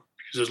 because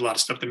there's a lot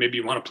of stuff that maybe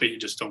you want to play, you're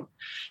not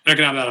going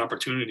to have that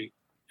opportunity.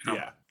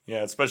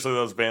 Yeah, especially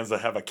those bands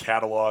that have a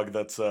catalog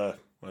that's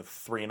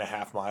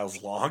 3.5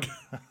 miles long.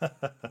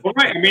 Well,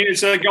 right. I mean,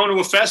 it's like going to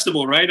a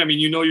festival, right? I mean,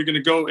 you're going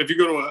to go, if you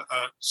go to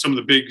some of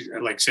the big,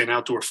 like say an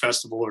outdoor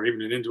festival or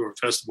even an indoor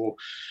festival,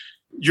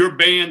 your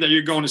band that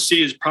you're going to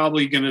see is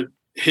probably going to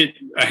hit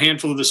a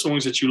handful of the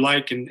songs that you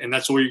like, and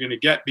that's all you're going to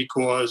get,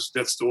 because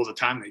that's all the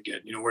time they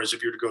get. Whereas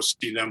if you were to go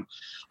see them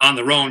on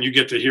their own, you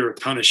get to hear a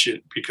ton of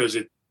shit because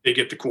they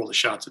get to call the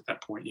shots at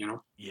that point.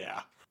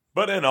 Yeah,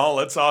 but in all,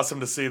 it's awesome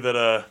to see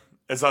that.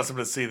 It's awesome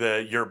to see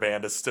that your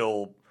band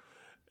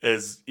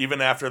is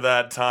even after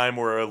that time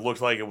where it looked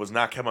like it was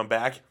not coming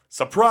back.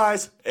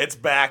 Surprise, it's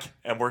back,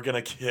 and we're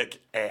gonna kick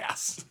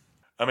ass.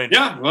 I mean,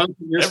 yeah, well,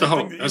 that's the hope.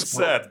 Everything that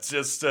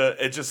you said,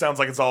 it just sounds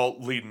like it's all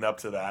leading up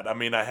to that. I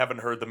mean, I haven't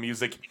heard the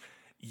music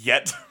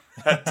yet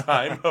at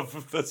time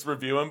of this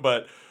reviewing,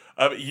 but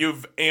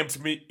you've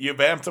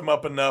amped him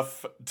up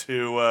enough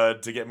to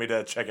get me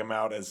to check him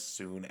out as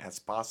soon as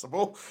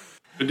possible.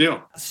 Good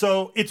deal.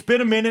 So it's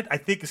been a minute. I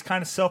think it's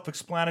kind of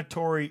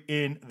self-explanatory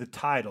in the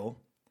title.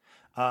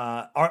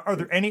 Are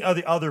there any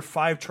other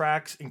 5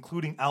 tracks,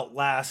 including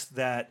Outlast,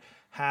 that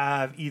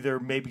have either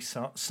maybe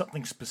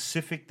something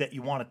specific that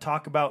you want to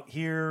talk about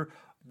here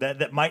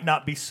that might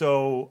not be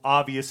so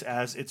obvious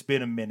as it's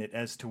been a minute,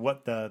 as to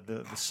what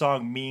the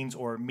song means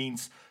or it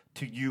means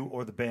to you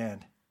or the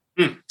band?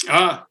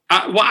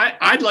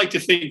 I'd like to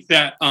think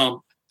that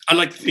all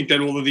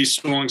of these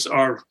songs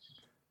are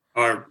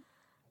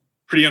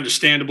pretty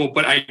understandable,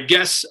 but I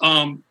guess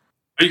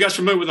are you guys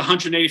familiar with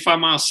 185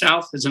 Miles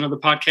South? Is another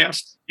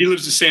podcast. He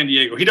lives in San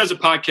Diego. He does a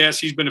podcast.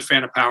 He's been a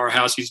fan of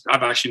Powerhouse.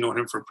 I've actually known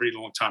him for a pretty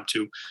long time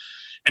too.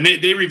 And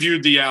they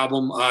reviewed the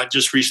album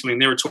just recently,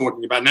 and they were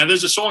talking about, now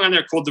there's a song on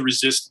there called The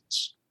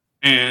Resistance.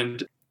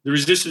 And The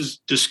Resistance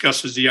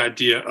discusses the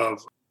idea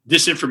of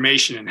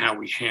disinformation and how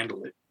we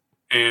handle it.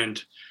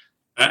 And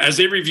as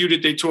they reviewed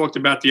it, they talked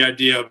about the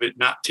idea of it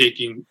not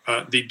taking,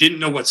 they didn't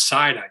know what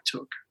side I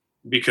took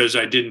because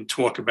I didn't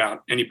talk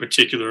about any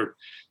particular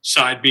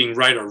side being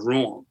right or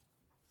wrong.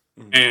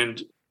 Mm-hmm.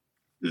 And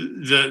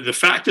the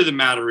fact of the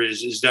matter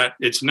is that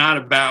it's not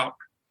about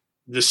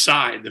the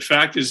side. The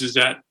fact is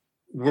that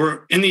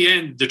we're, in the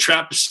end, the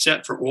trap is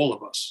set for all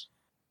of us.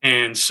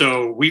 And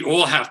so we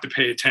all have to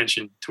pay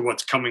attention to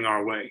what's coming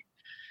our way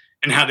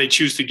and how they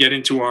choose to get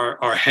into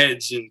our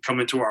heads and come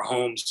into our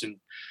homes,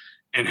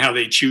 and how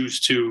they choose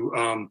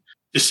to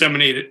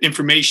disseminate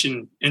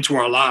information into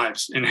our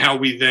lives, and how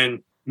we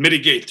then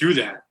mitigate through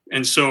that.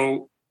 And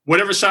so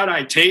whatever side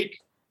I take,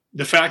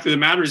 the fact of the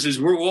matter is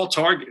we're all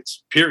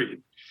targets,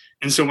 period.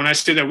 And so when I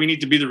say that we need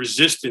to be the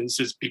resistance,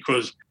 it's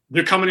because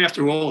they're coming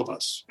after all of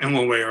us in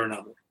one way or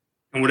another.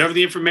 And whatever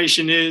the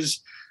information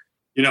is,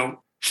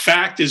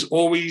 fact is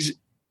always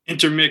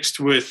intermixed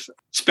with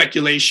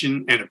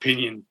speculation and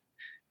opinion.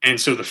 And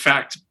so the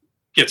fact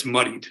gets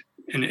muddied.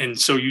 And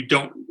so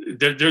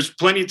there's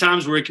plenty of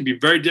times where it can be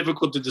very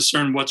difficult to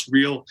discern what's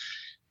real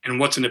and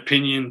what's an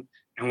opinion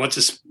and what's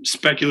a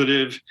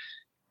speculative,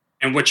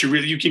 and what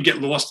you can get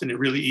lost in it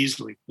really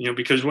easily,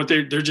 because what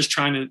they're just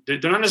they're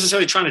not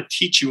necessarily trying to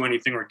teach you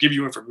anything or give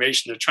you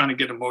information. They're trying to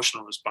get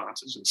emotional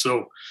responses. And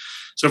so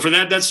for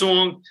that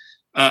song,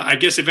 I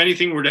guess if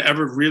anything were to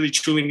ever really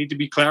truly need to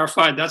be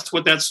clarified, that's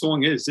what that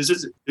song is. This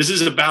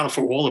is a battle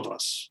for all of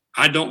us.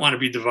 I don't want to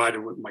be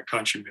divided with my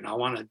countrymen. I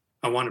want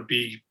to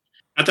be,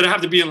 not that I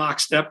have to be in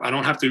lockstep. I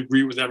don't have to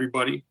agree with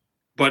everybody,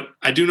 but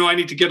I do know I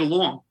need to get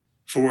along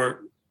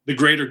for the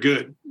greater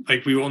good.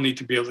 Like, we all need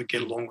to be able to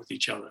get along with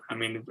each other. I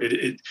mean,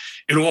 it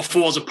all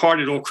falls apart.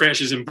 It all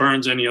crashes and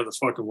burns any other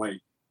fucking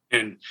way.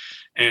 And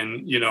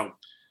the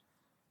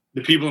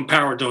people in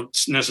power don't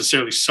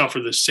necessarily suffer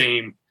the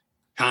same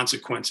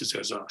consequences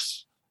as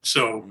us.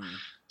 So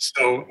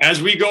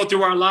as we go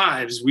through our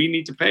lives, we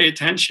need to pay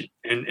attention.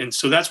 And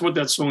so that's what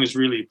that song is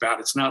really about.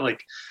 It's not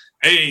like,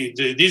 hey,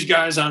 these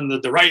guys on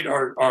the right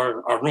are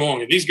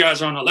wrong, and these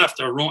guys on the left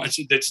are wrong.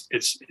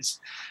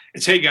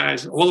 It's hey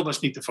guys, all of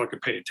us need to fucking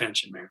pay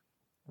attention, man.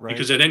 Right.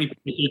 Because at any point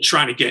you're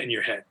trying to get in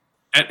your head.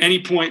 At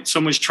any point,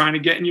 someone's trying to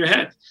get in your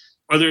head,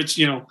 whether it's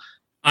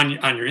on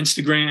your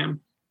Instagram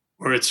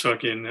or it's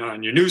fucking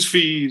on your news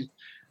feed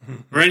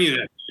or any of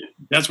that.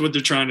 That's what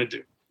they're trying to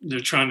do.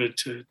 They're trying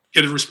to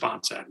get a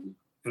response out of you.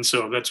 And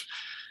so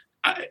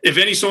if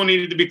any song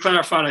needed to be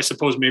clarified, I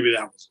suppose maybe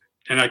that was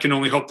it. And I can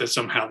only hope that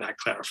somehow that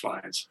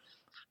clarifies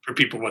for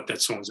people what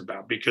that song's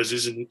about, because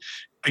it's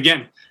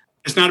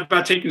not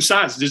about taking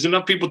sides. There's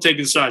enough people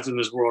taking sides in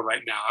this world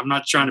right now. I'm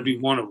not trying to be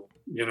one of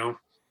them,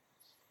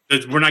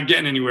 We're not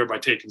getting anywhere by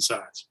taking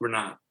sides. We're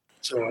not.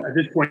 So at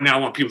this point now, I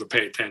want people to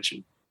pay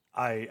attention.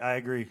 I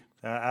agree.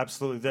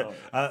 Absolutely.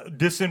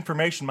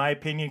 Disinformation, my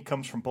opinion,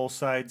 comes from both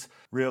sides.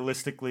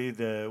 Realistically,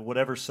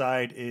 whatever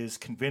side is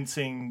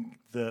convincing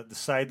the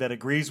side that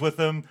agrees with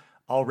them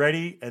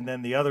already, and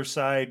then the other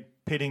side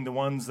pitting the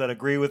ones that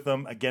agree with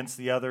them against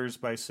the others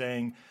by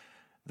saying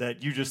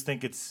that you just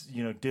think it's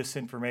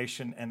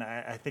disinformation. And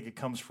I think it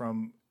comes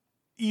from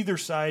either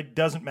side.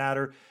 Doesn't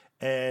matter.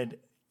 And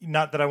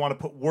not that I want to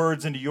put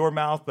words into your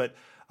mouth, but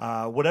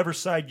whatever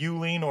side you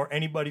lean, or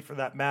anybody for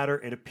that matter,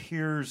 it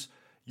appears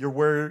you're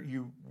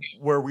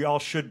where we all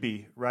should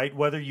be, right?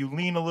 Whether you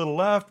lean a little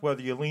left,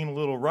 whether you lean a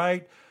little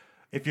right.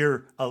 If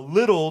you're a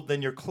little,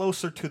 then you're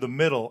closer to the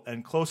middle,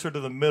 and closer to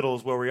the middle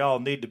is where we all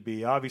need to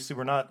be. Obviously,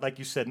 we're not, like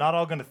you said, not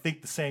all going to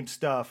think the same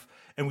stuff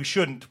and we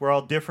shouldn't. We're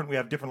all different. We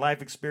have different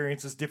life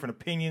experiences, different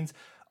opinions,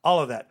 all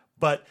of that.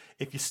 But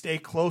if you stay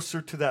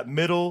closer to that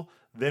middle,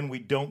 then we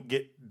don't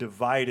get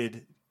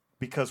divided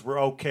because we're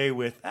okay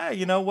with,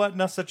 you know what,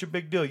 not such a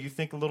big deal. You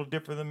think a little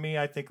different than me.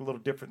 I think a little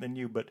different than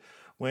you. But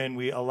when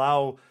we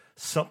allow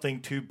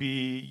something to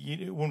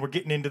be, when we're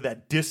getting into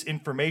that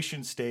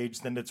disinformation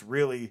stage, then it's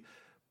really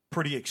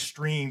pretty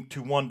extreme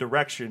to one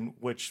direction,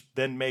 which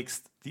then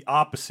makes the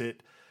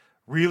opposite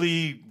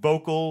really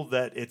vocal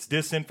that it's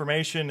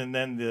disinformation, and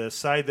then the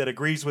side that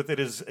agrees with it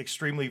is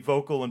extremely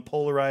vocal and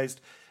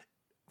polarized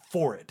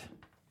for it.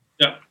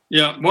 Yeah,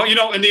 yeah. Well,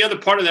 and the other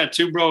part of that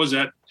too, bro, is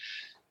that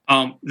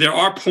there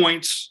are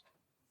points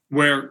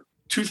where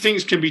two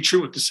things can be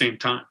true at the same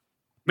time.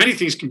 Many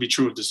things can be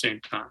true at the same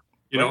time,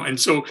 and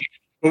so,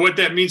 but what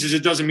that means is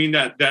it doesn't mean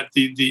that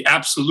the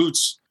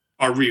absolutes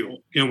are real,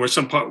 where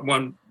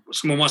someone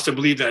wants to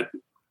believe that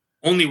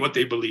only what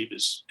they believe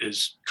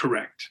is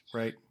correct.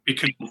 Right.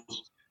 Because,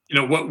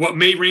 what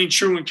may reign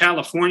true in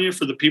California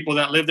for the people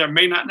that live there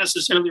may not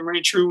necessarily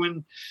reign true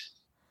in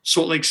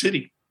Salt Lake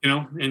City,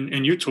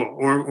 in Utah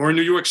or in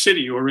New York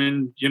City or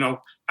in,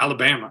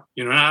 Alabama.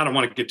 And I don't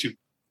want to get too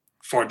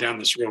far down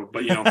this road,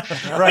 but,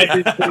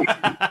 right.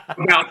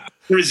 About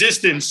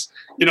resistance,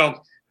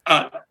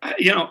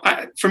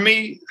 for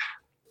me,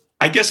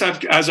 I guess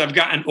as I've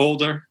gotten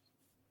older,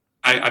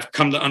 I've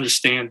come to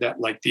understand that,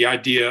 like, the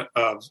idea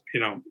of,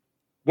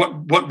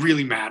 what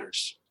really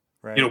matters.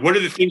 Right. What are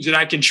the things that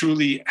I can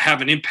truly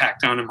have an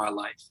impact on in my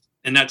life?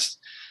 And that's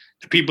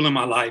the people in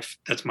my life.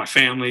 That's my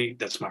family.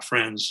 That's my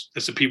friends.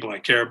 That's the people I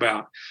care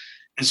about.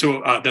 And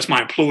so that's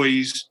my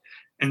employees.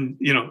 And,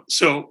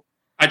 so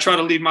I try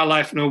to lead my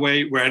life in a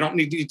way where I don't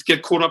need to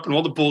get caught up in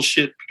all the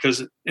bullshit,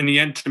 because in the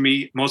end, to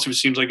me, most of it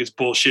seems like it's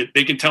bullshit.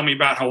 They can tell me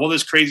about how all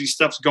this crazy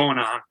stuff's going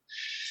on.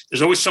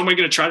 There's always somebody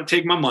going to try to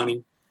take my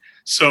money.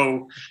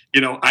 So,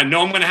 I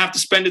know I'm going to have to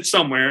spend it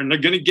somewhere, and they're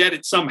going to get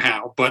it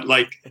somehow. But,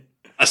 like,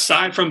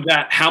 aside from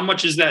that, how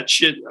much is that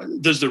shit?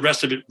 Does the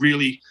rest of it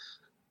really,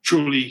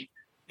 truly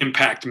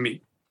impact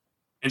me?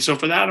 And so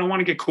for that, I don't want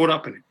to get caught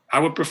up in it. I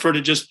would prefer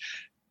to just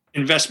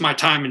invest my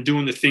time in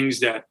doing the things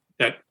that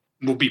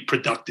will be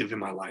productive in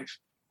my life.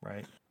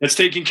 Right. That's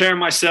taking care of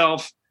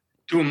myself,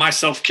 doing my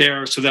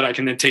self-care so that I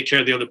can then take care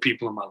of the other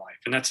people in my life.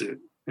 And that's it.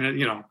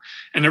 And,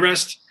 and the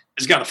rest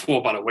has got to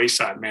fall by the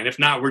wayside, man. If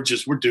not, we're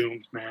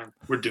doomed, man.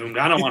 We're doomed.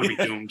 I don't want to be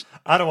doomed.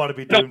 I don't want to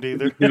be doomed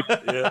either.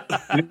 Yeah.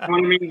 You know what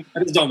I mean?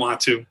 I just don't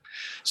want to.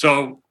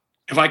 So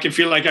if I can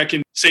feel like I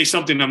can say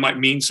something that might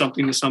mean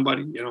something to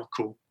somebody,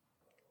 cool.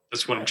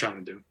 That's what I'm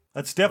trying to do.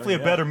 That's definitely a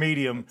better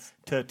medium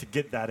to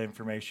get that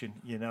information,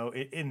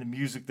 in the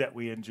music that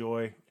we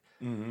enjoy.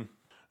 Mm-hmm.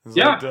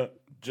 Like,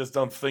 just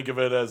don't think of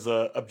it as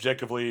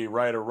objectively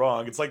right or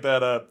wrong. It's like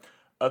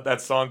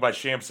that song by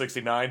Sham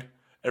 69.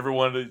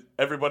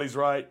 Everybody's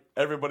right,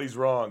 everybody's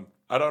wrong.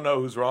 I don't know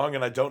who's wrong,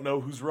 and I don't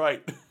know who's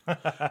right.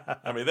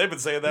 I mean, they've been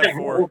saying that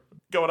for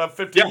going up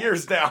 50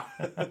 years now.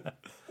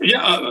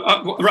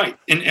 Right.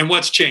 And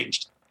what's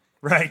changed?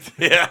 Right.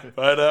 Yeah,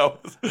 I know.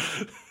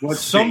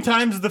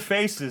 Sometimes the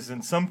faces,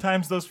 and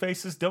sometimes those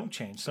faces don't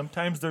change.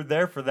 Sometimes they're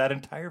there for that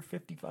entire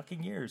 50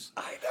 fucking years.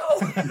 I know.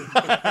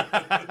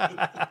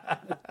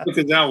 Look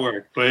at that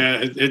work. But yeah,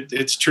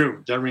 it's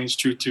true. That rings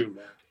true too,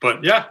 man.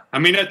 But yeah, I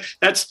mean,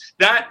 that's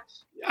that.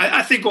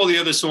 I think all the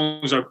other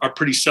songs are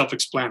pretty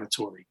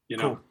self-explanatory,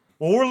 Cool.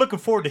 Well, we're looking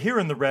forward to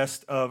hearing the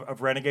rest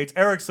of Renegades.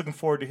 Eric's looking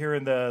forward to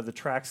hearing the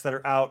tracks that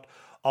are out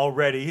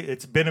already.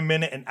 It's been a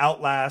minute and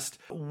Outlast.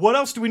 What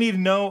else do we need to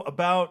know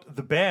about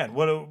the band?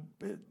 What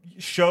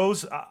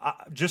shows?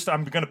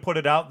 I'm going to put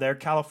it out there.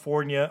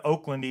 California,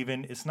 Oakland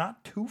even, is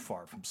not too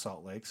far from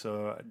Salt Lake.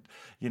 So,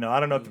 I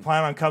don't know if you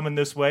plan on coming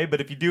this way, but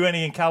if you do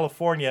any in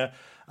California,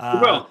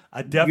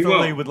 I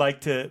definitely would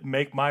like to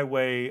make my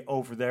way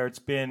over there. It's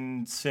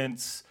been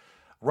since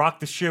Rock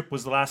the Ship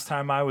was the last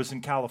time I was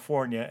in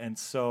California, and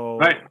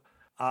so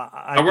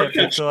I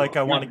definitely feel like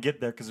I want to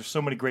get there because there's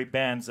so many great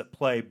bands that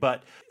play.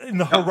 But in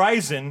the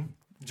horizon,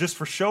 just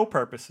for show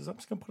purposes, I'm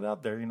just gonna put it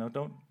out there.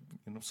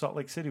 Salt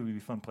Lake City would be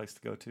a fun place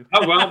to go to.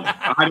 Oh, well,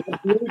 I'm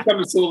really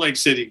coming to Salt Lake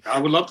City. I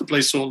would love to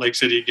play Salt Lake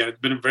City again. It's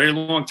been a very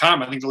long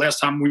time. I think the last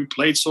time we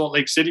played Salt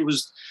Lake City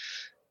was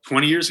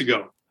 20 years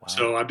ago. Wow.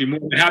 So I'd be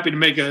more than happy to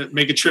make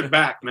a trip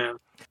back, man.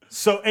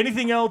 So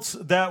anything else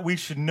that we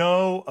should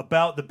know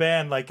about the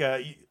band? Like,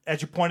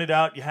 as you pointed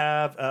out, you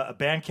have a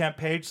Bandcamp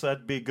page, so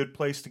that'd be a good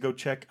place to go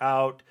check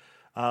out.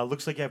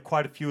 Looks like you have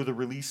quite a few of the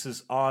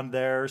releases on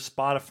there.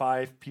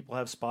 Spotify, if people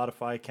have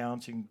Spotify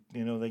accounts, they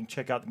can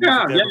check out the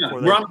music there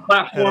before we're on the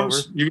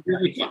platforms. You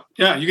can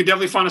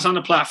definitely find us on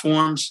the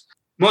platforms.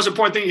 Most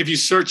important thing, if you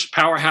search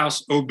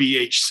Powerhouse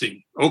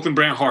OBHC, Oakland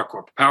Brand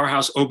Hardcore,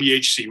 Powerhouse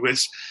OBHC,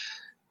 which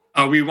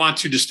we want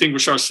to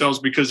distinguish ourselves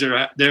because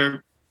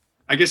they're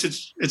I guess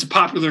it's a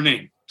popular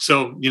name.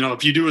 So,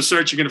 if you do a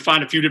search, you're going to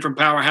find a few different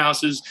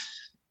powerhouses.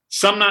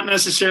 Some not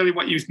necessarily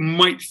what you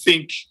might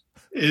think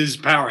is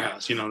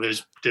Powerhouse.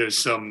 There's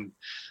some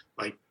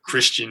like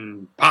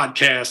Christian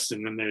podcasts,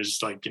 and then there's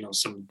like,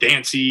 some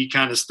dancey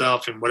kind of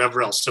stuff and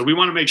whatever else. So we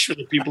want to make sure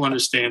that people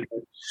understand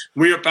that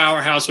we are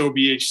Powerhouse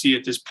OBHC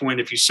at this point.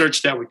 If you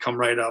search that, we come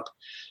right up.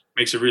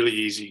 Makes it really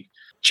easy.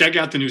 Check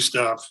out the new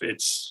stuff.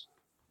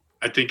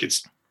 I think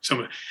it's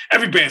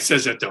every band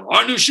says that though.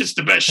 Our new shit's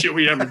the best shit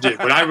we ever did,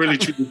 but I really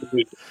truly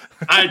believe it.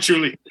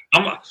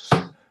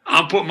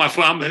 I'm putting my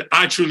foot.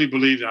 I truly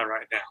believe that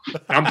right now.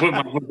 I'm putting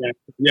my foot down.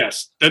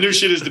 Yes, the new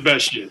shit is the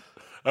best shit.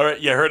 All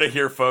right, you heard it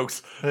here,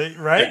 folks.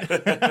 Right?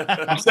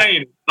 I'm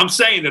saying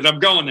it. I'm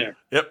going there.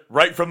 Yep,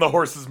 right from the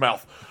horse's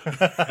mouth.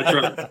 That's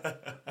right.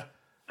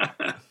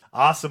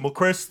 Awesome. Well,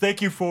 Chris,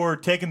 thank you for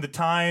taking the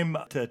time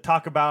to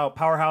talk about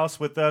Powerhouse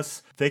with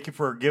us. Thank you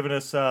for giving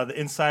us the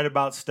insight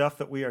about stuff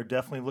that we are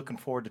definitely looking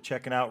forward to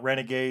checking out.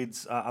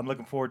 Renegades, I'm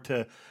looking forward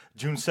to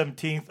June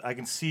 17th. I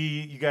can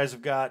see you guys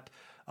have got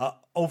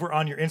over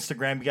on your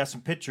Instagram, you got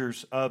some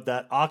pictures of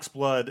that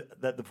Oxblood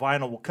that the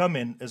vinyl will come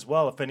in as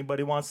well. If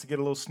anybody wants to get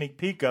a little sneak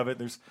peek of it,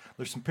 there's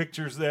some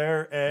pictures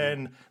there,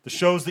 and the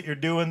shows that you're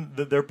doing,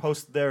 they're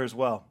posted there as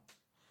well.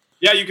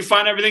 Yeah, you can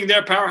find everything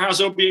there.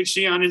 Powerhouse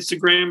OBHC on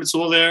Instagram. It's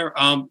all there.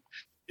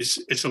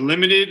 It's a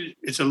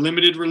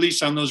limited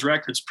release on those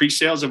records.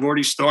 Pre-sales have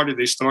already started.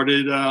 They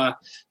started a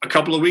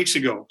couple of weeks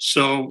ago.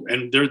 So,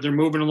 and they're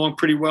moving along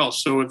pretty well.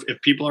 So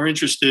if people are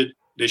interested,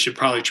 they should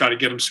probably try to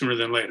get them sooner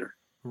than later.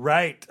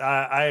 Right.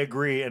 I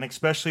agree. And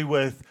especially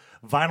with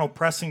vinyl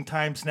pressing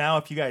times now,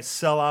 if you guys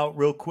sell out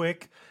real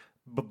quick,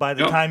 but by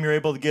the time you're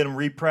able to get them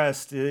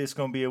repressed, it's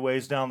going to be a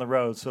ways down the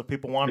road. So if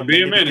people want them,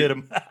 they need to get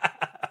them.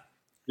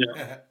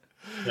 Yeah.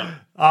 Yeah.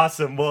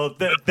 Awesome. Well,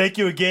 thank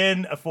you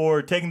again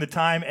for taking the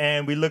time,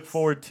 and we look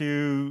forward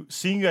to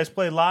seeing you guys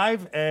play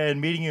live and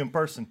meeting you in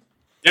person.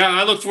 Yeah,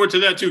 I look forward to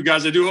that too,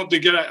 guys. I do hope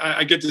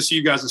I get to see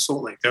you guys in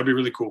Salt Lake. That'd be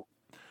really cool.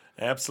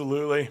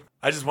 Absolutely.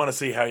 I just want to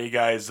see how you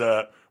guys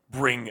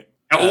bring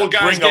old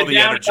guys bring all get the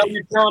down. energy.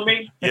 You telling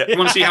me? Yeah. You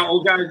want to see how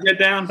old guys get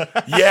down?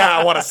 Yeah,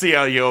 I want to see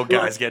how you old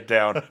guys get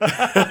down. All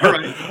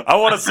right. I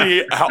want to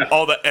see how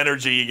all the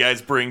energy you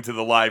guys bring to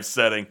the live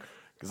setting.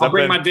 I'll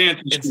bring my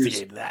dancing shoes.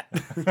 Instigating that.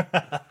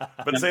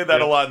 But say that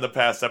a lot in the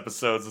past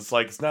episodes. It's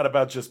like, it's not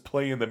about just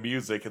playing the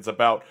music. It's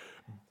about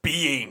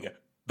being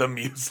the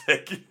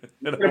music.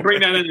 I'm going to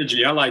bring that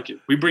energy. I like it.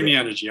 We bring the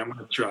energy. I'm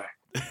going to try.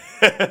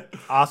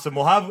 Awesome.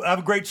 Well,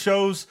 have great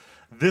shows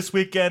this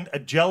weekend.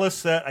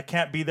 Jealous that I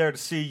can't be there to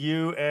see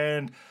you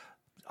and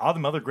all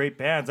them other great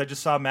bands. I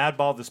just saw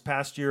Madball this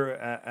past year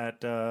at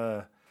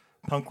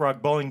Punk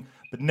Rock Bowling,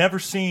 but never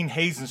seen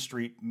Hazen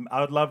Street. I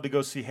would love to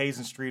go see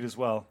Hazen Street as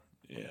well.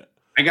 Yeah.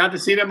 I got to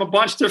see them a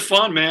bunch. They're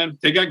fun, man.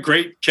 They got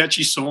great,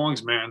 catchy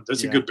songs, man.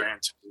 That's a good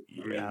band.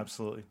 Yeah,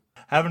 absolutely.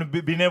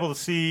 Been able to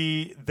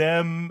see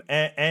them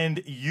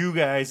and you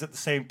guys at the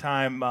same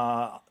time,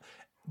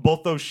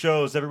 both those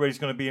shows, everybody's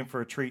going to be in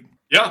for a treat.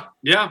 Yeah,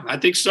 I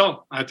think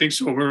so.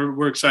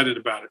 We're excited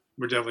about it.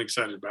 We're definitely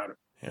excited about it.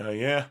 Hell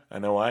yeah. I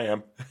know I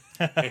am.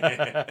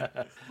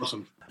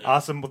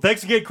 Awesome. Well,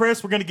 thanks again,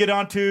 Chris. We're going to get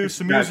on to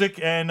some music,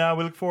 and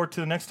we look forward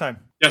to the next time.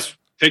 Yes.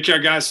 Take care,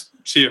 guys.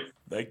 See you.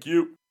 Thank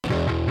you.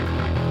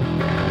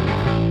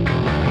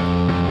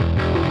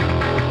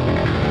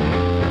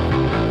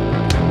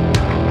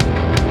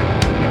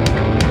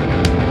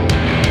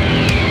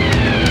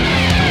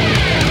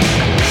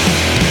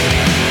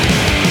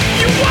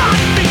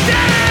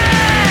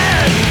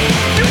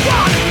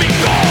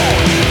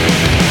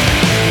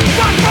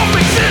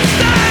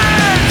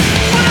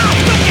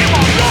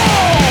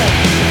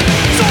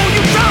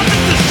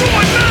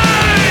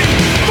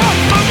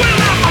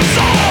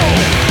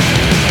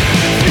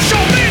 Show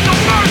me the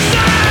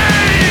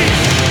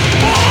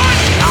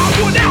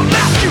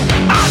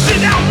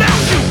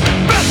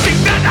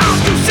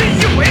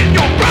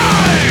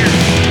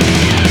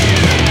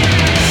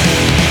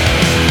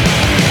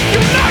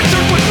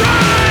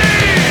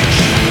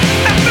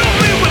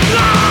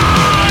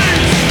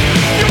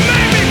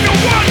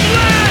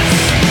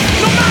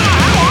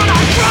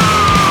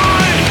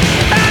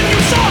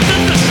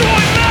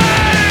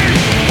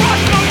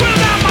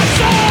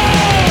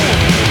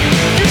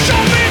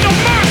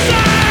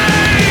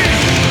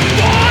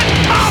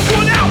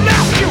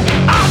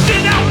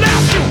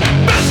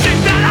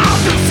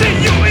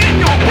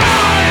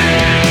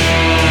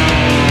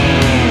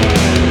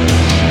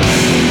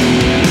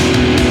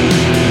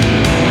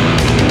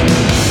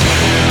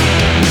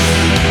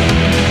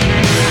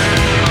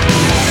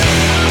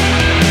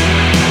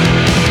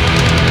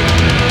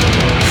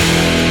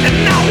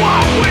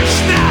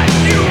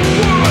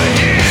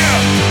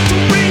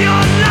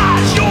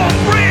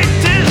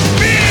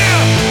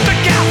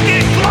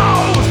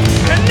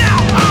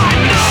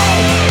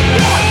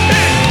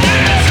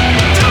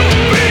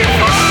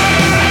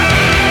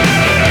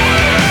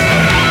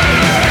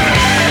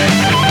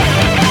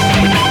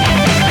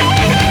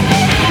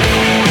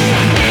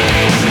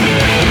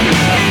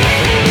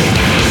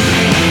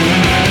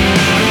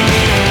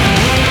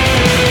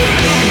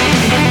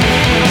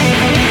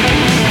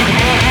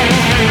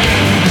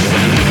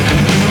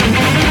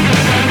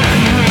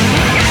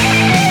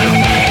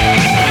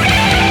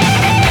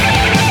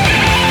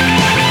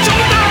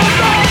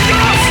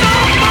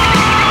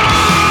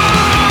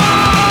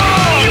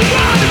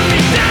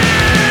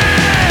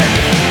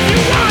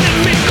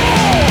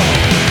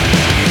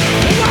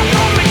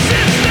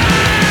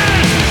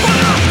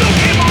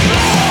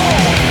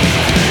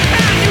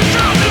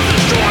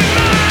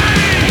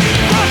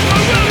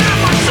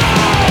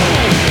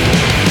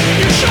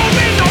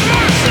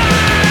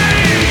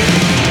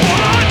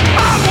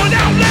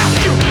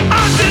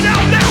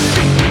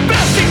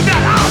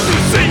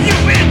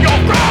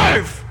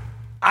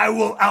I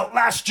will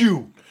outlast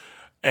you.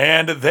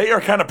 And they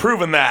are kind of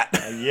proving that.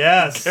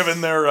 Yes.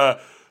 Given their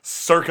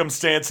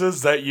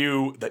circumstances that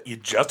you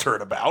just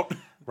heard about.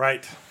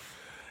 Right.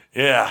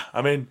 Yeah,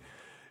 I mean,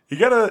 you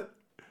gotta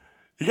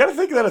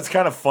think that it's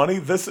kind of funny.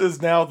 This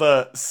is now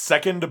the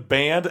second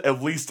band,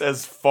 at least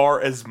as far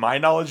as my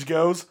knowledge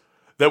goes,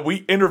 that we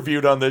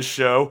interviewed on this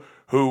show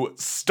who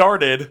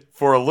started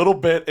for a little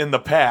bit in the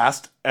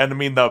past, and I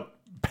mean the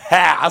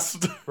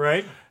past,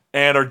 Right.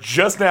 and are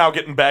just now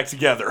getting back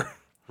together.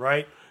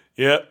 Right.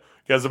 Yep.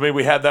 Because, I mean,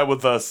 we had that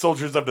with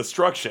Soldiers of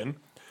Destruction,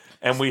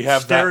 and we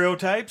have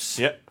Stereotypes.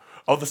 that. Yep.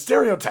 Oh, the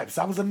Stereotypes.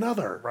 That was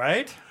another.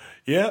 Right.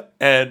 Yep.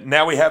 And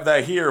now we have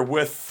that here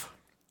with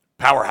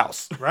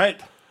Powerhouse. Right.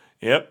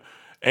 Yep.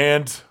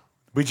 And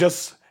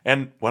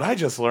what I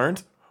just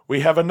learned,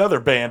 we have another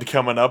band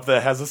coming up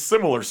that has a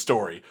similar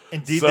story.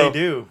 Indeed, they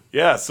do.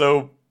 Yeah.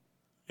 So,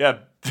 yeah.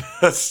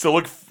 So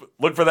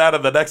look for that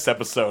in the next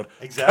episode.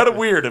 Exactly. Kind of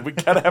weird, and we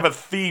kind of have a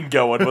theme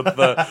going with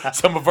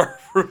some of our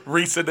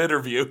recent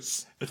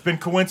interviews. It's been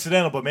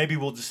coincidental, but maybe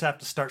we'll just have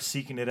to start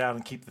seeking it out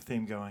and keep the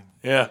theme going.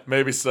 Yeah,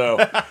 maybe so.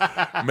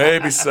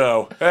 Maybe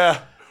so. Yeah,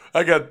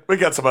 we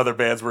got some other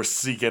bands we're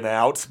seeking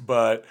out,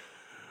 but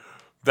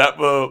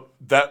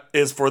that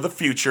is for the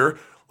future.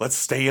 Let's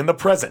stay in the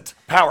present.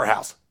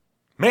 Powerhouse.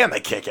 Man,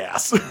 they kick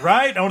ass.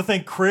 Right. I want to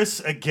thank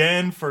Chris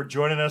again for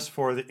joining us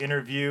for the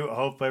interview. I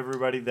hope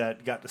everybody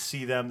that got to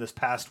see them this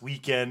past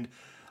weekend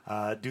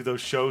do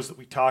those shows that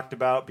we talked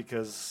about,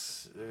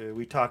 because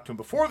we talked to them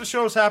before the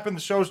shows happened.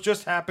 The shows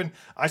just happened.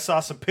 I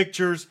saw some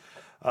pictures.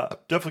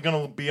 Definitely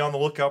going to be on the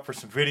lookout for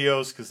some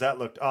videos because that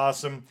looked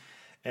awesome.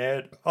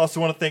 And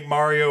also want to thank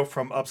Mario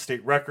from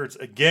Upstate Records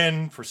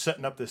again for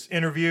setting up this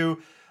interview.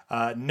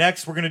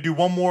 Next, we're going to do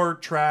one more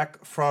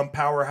track from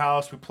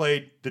Powerhouse. We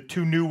played the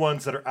two new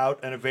ones that are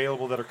out and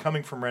available that are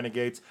coming from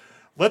Renegades.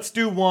 Let's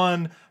do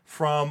one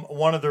from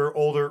one of their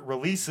older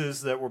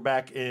releases that were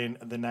back in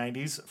the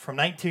 90s. From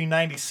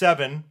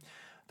 1997,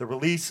 the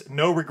release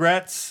No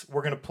Regrets.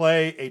 We're going to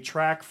play a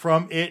track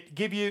from it,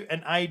 give you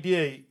an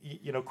idea.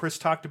 You know, Chris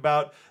talked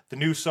about the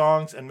new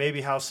songs and maybe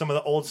how some of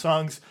the old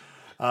songs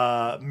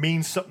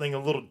mean something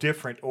a little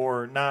different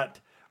or not,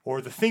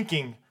 or the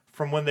thinking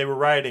from when they were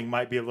writing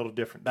might be a little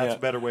different. That's a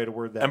better way to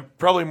word that. And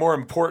probably more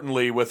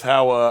importantly, with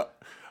how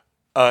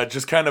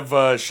just kind of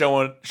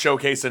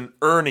showcasing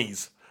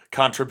Ernie's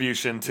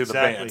contribution to the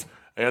band.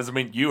 As I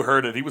mean, you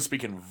heard it. He was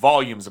speaking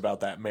volumes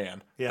about that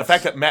man. Yes. The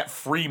fact that Matt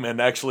Freeman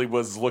actually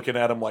was looking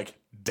at him like,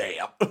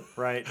 damn.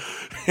 Right.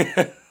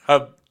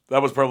 That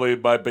was probably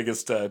my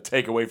biggest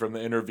takeaway from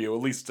the interview,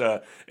 at least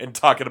in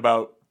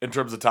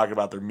terms of talking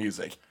about their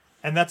music.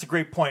 And that's a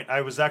great point.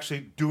 I was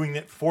actually doing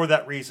it for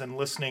that reason,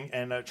 listening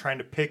and trying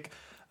to pick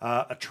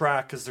a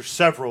track, because there's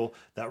several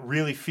that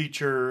really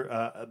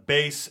feature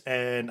bass,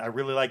 and I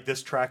really like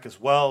this track as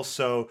well.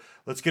 So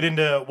let's get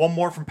into one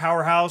more from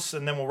Powerhouse,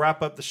 and then we'll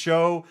wrap up the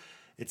show.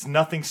 It's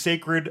Nothing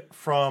Sacred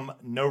from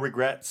No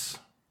Regrets.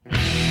 Not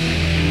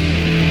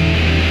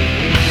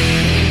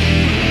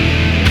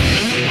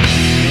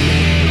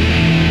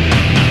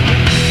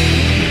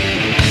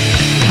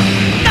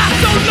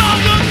so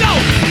long ago,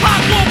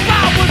 hardcore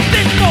power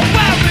sticks for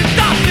wearing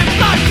nothing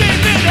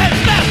flushing in his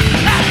left.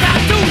 And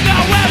tattoos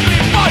now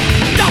everyone,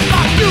 just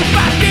like you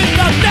back in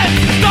the day.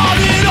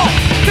 Started off,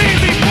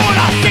 TV porn,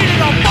 I've seen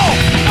it on more.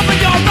 Open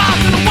your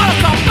eyes and what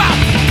it's about.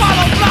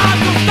 Follow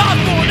lines, you'll start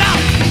going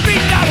out.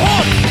 Beat that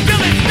horse,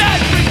 till it's dead,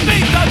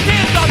 repeat the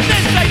tears of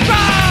this they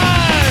cry.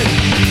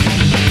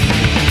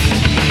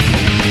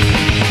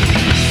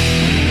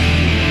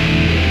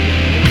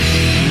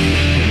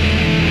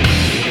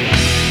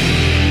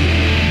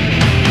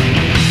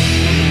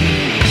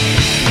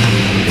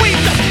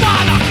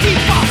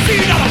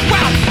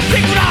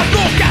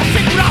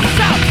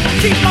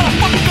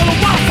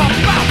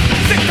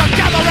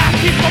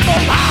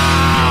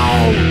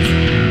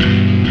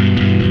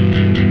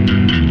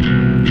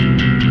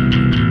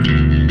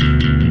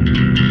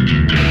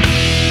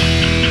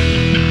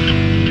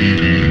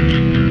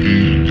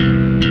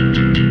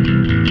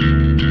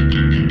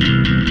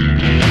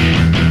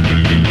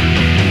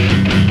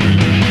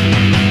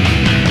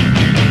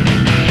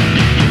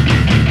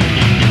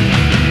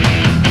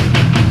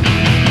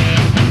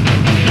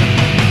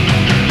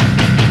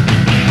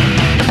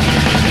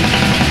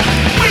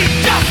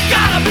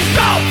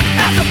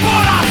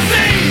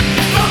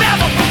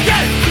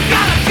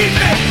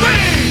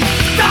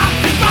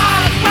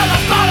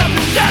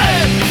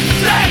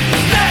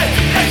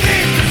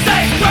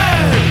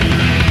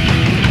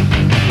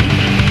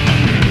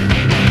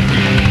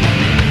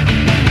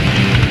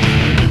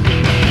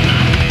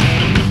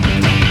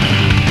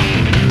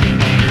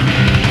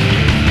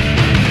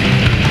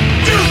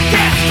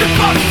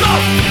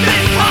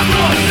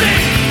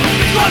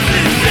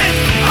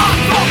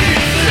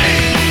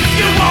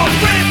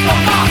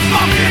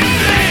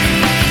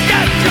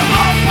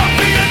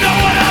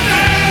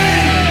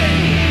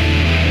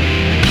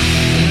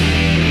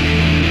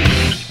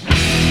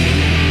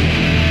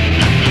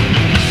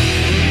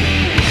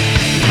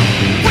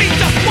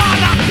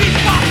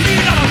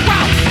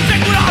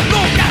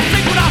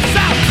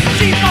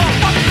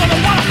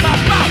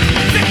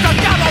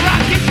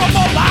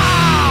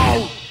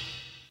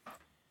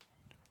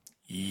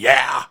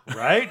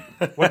 Right?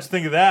 What'd you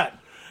think of that?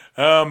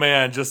 Oh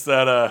man, just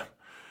that.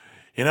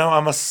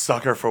 I'm a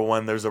sucker for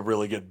when there's a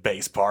really good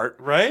bass part.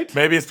 Right?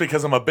 Maybe it's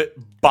because I'm a bit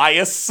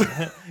biased.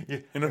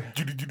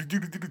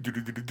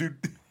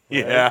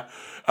 Yeah,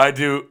 I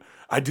do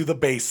the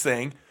bass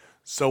thing.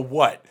 So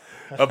what?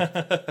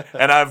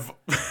 And I've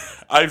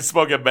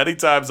spoken many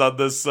times on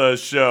this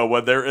show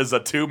when there is a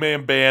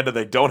 2-man band and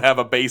they don't have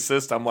a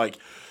bassist. I'm like,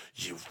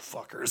 you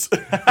fuckers.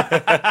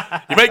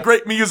 You make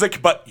great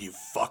music, but you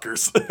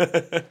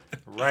fuckers.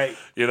 Right.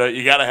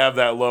 You got to have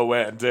that low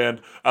end,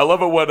 and I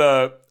love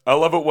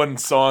it when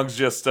songs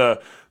just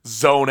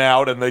zone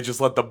out and they just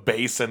let the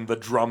bass and the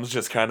drums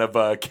just kind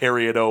of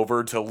carry it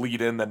over to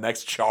lead in the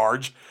next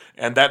charge,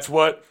 and that's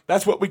what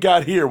we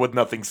got here with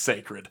Nothing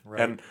Sacred.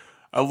 Right. And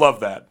I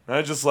love that.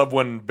 I just love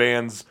when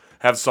bands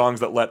have songs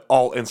that let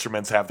all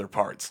instruments have their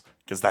parts,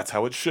 because that's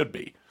how it should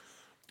be.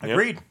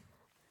 Agreed.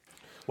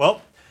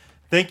 Well,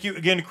 thank you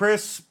again to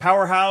Chris.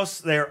 Powerhouse,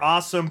 they're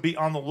awesome. Be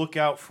on the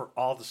lookout for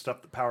all the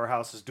stuff that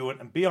Powerhouse is doing,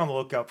 and be on the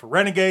lookout for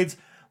Renegades.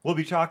 We'll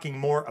be talking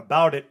more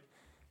about it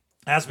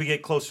as we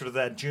get closer to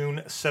that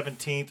June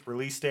 17th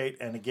release date.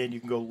 And again,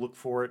 you can go look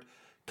for it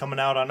coming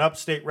out on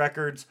Upstate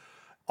Records.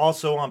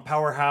 Also on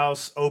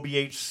Powerhouse,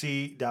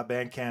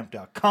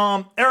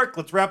 obhc.bandcamp.com. Eric,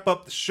 let's wrap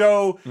up the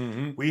show.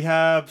 Mm-hmm. We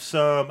have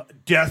some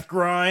death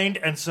grind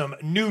and some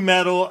new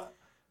metal.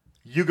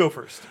 You go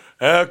first.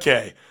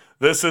 Okay.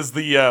 This is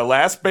the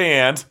last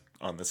band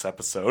on this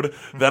episode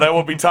that I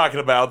will be talking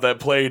about that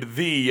played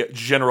the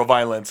General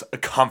Violence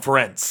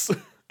Conference.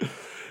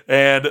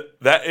 And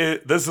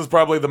this is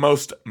probably the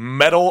most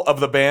metal of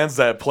the bands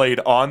that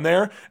played on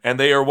there, and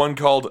they are one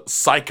called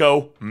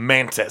Psycho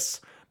Mantis.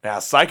 Now,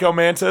 Psycho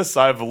Mantis,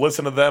 I've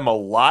listened to them a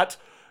lot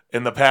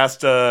in the past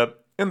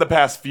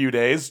few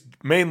days,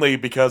 mainly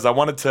because I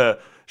wanted to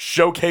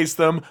showcase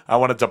them. I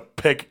wanted to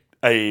pick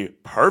a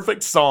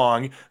perfect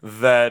song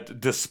that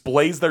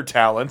displays their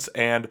talents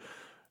and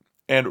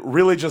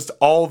really just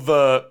all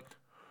the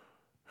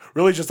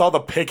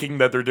picking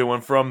that they're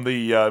doing from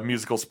the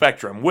musical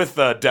spectrum with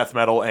death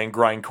metal and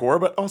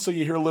grindcore, but also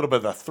you hear a little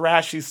bit of the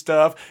thrashy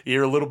stuff, you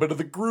hear a little bit of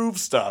the groove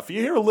stuff,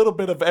 you hear a little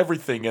bit of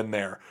everything in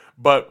there,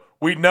 but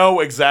we know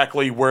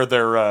exactly where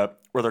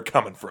they're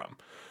coming from.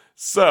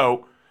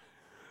 So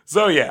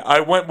yeah,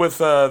 I went with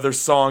their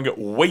song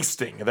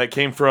 "Wasting" that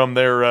came from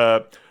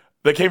their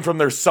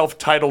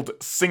self-titled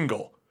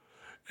single,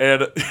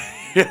 and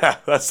yeah,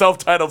 that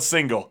self-titled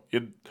single.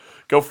 You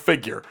go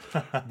figure.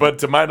 But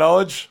to my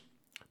knowledge,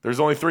 there's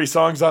only 3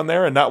 songs on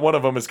there, and not one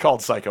of them is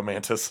called Psycho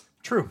Mantis.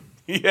 True.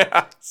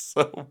 Yeah,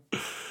 so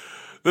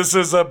this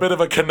is a bit of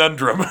a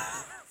conundrum.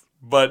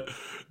 But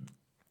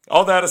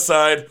all that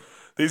aside,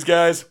 these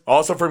guys,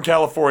 also from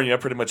California,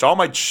 pretty much all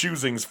my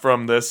choosings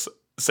from this,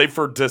 save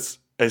for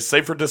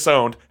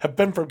Disowned, have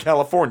been from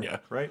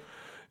California. Right.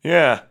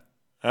 Yeah.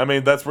 I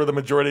mean, that's where the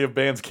majority of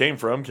bands came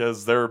from,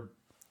 because they're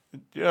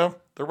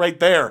right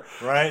there.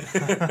 Right.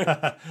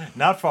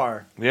 Not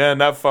far. Yeah,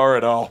 not far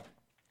at all.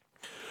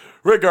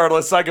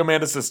 Regardless, Psycho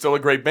Mantis is still a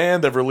great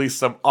band. They've released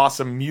some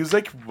awesome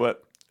music,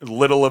 but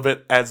little of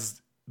it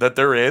as that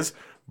there is.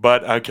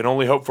 But I can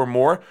only hope for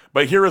more.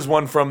 But here is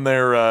one from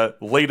their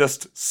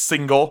latest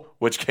single,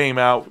 which came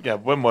out,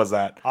 when was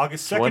that?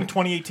 August 2nd,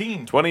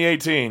 2018.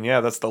 2018,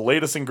 yeah, that's the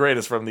latest and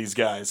greatest from these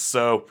guys.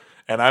 So,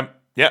 and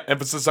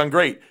emphasis on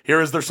great.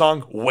 Here is their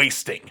song,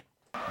 "Wasting."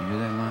 You hear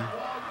that line?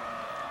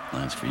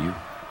 Line's for you.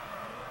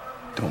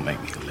 Don't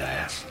make me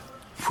laugh.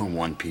 We're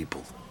one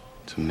people.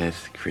 It's a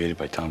myth created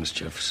by Thomas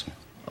Jefferson.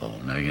 Oh,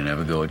 now you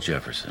never go with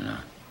Jefferson,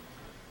 huh?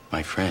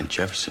 My friend,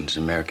 Jefferson's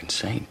an American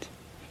saint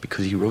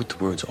because he wrote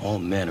the words, "All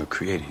men are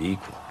created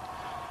equal."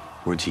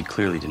 Words he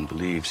clearly didn't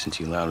believe since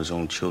he allowed his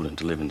own children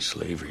to live in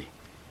slavery.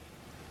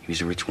 He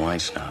was a rich wine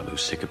snob who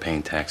was sick of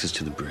paying taxes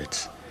to the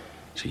Brits.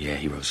 So yeah,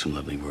 he wrote some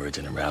lovely words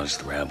and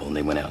aroused the rabble, and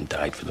they went out and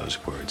died for those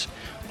words.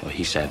 While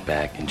he sat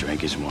back and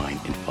drank his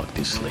wine and fucked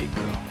his slave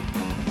girl.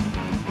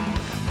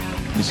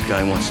 This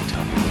guy wants to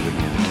tell me we're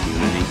living in a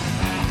community.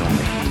 Don't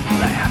make me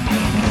laugh.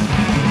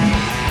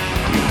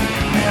 We live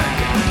in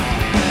America.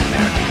 In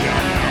America, we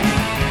are now.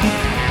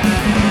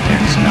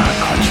 It's not a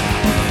country.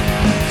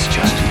 It's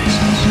just a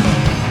business.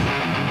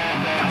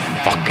 Now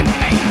fucking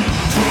pay me.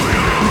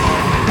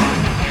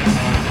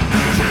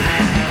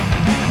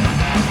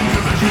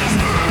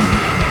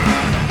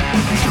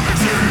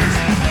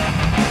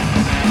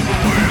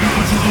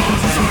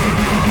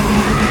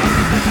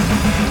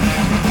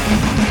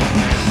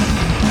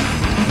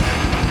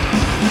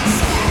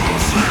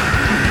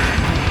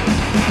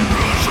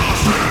 Just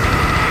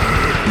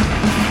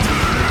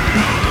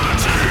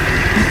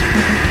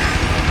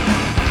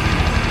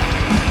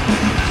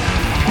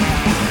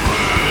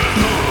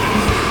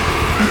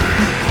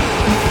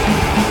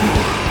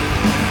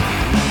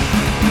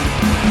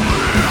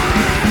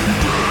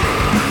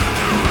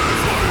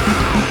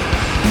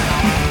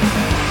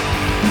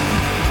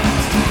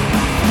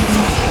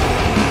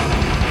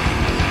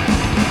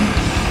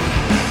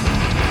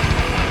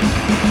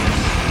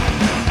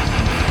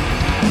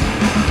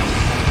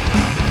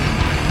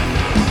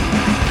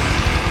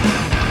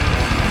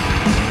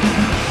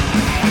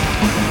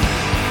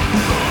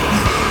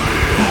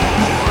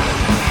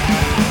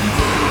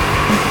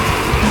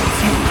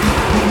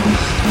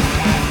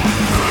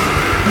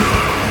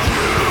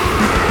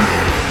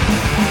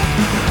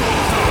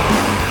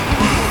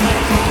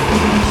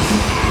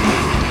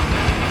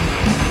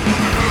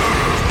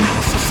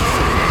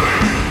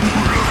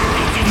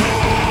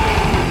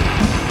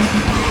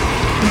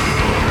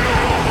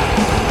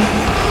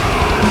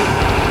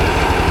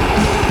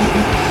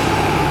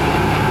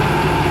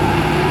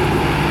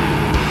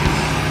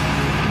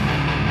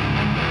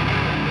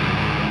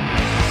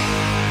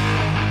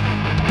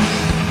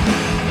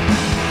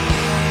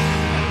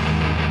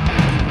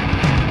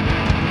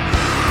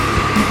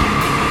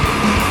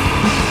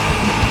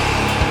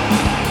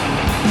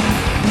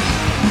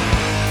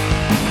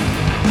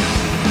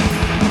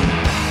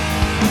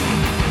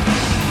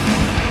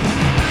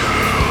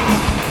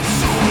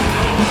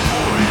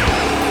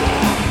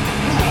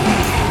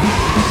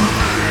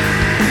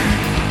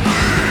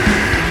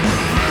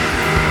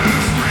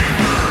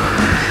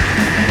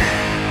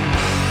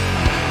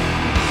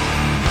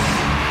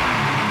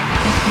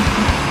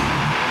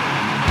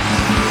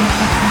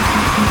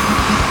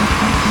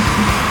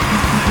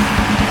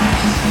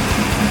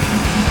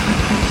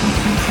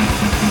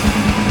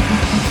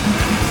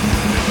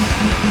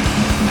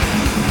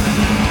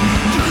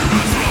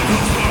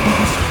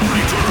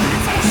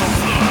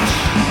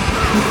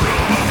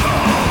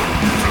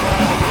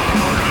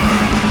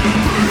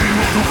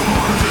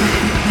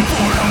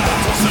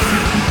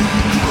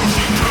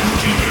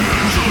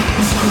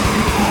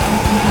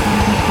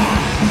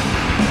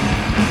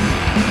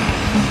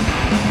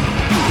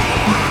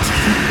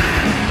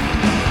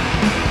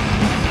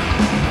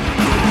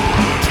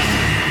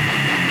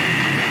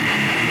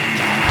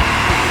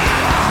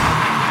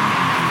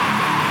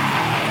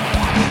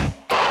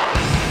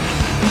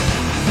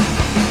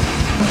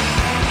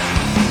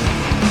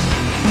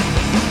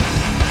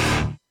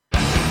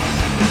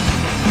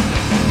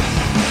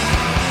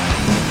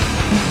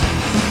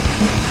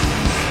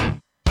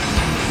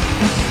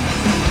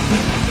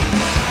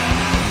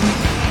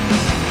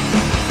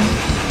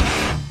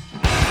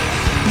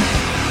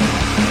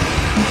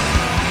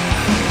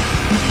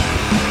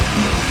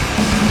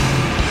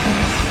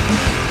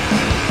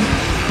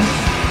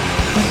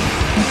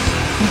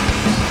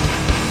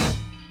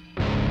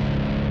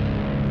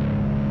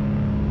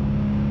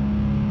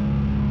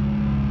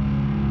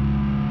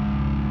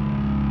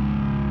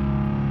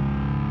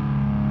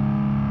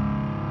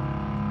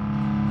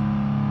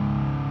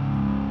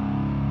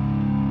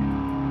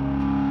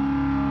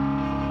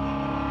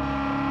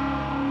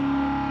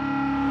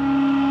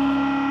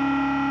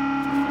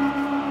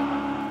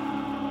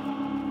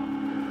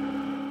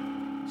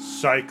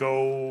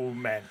Psycho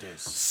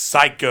Mantis.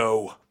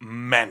 Psycho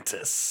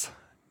Mantis.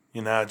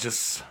 You know, it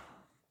just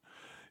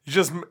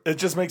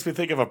makes me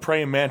think of a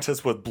praying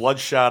mantis with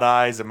bloodshot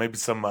eyes and maybe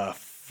some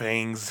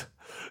fangs.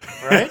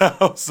 Right?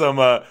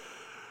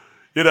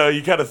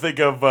 You kind of think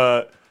of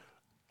a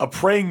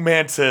praying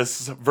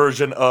mantis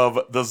version of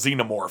the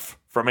xenomorph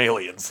from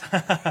Aliens.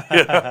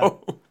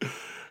 Oh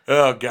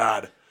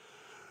God.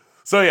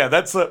 So yeah,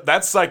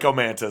 that's Psycho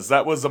Mantis.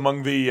 That was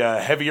among the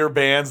heavier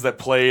bands that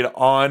played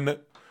on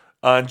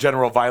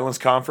General Violence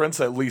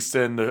Conference, at least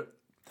in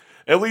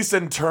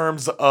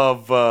terms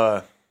of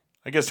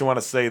I guess you want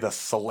to say the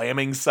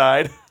slamming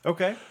side.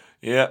 Okay.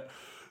 Yeah.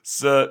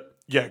 So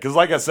yeah, because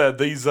like I said,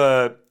 these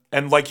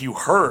and like you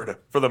heard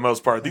for the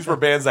most part, these were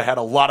bands that had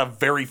a lot of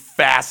very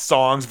fast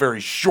songs, very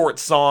short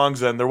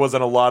songs, and there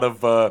wasn't a lot of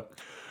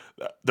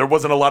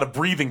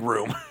breathing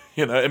room,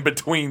 in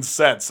between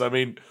sets. I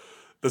mean,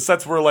 the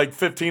sets were like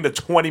 15 to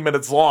 20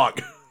 minutes long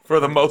for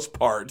the most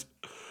part.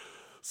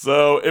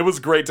 So it was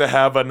great to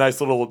have a nice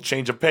little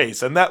change of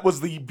pace, and that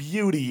was the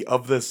beauty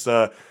of this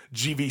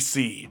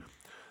GVC.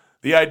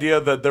 The idea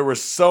that there were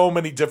so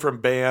many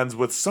different bands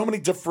with so many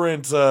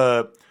different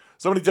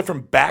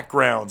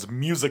backgrounds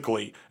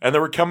musically, and they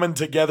were coming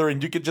together,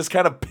 and you could just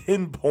kind of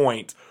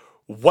pinpoint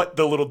what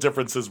the little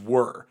differences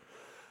were.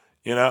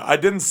 I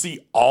didn't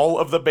see all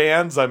of the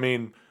bands. I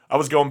mean, I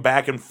was going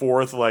back and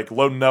forth, like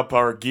loading up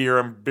our gear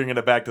and bringing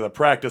it back to the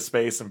practice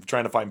space and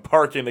trying to find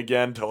parking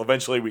again, till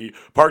eventually we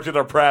parked at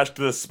our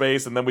practice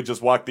space, and then we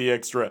just walked the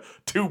extra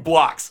 2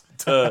 blocks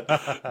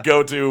to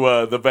go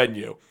to the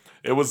venue.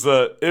 It was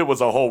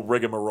a whole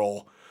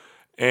rigmarole,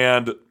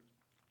 and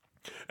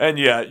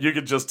yeah, you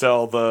could just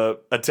tell the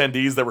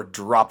attendees that were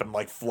dropping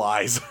like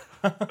flies.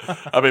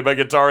 I mean, my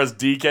guitarist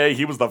DK,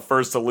 he was the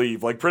first to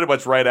leave, like pretty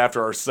much right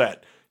after our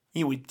set.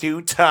 He was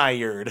too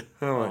tired.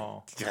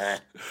 Oh.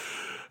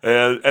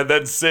 And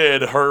then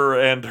Sid,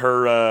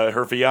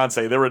 her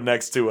fiance, they were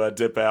next to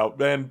dip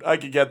out, and I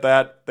could get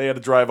that. They had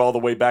to drive all the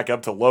way back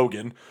up to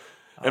Logan.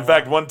 In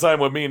fact, one time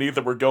when me and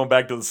Ethan were going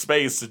back to the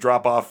space to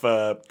drop off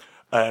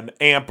an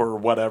amp or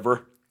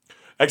whatever.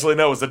 Actually,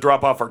 no, it was to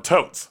drop off our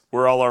totes,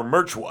 where all our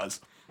merch was.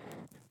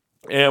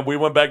 And we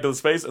went back to the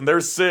space, and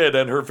there's Sid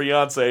and her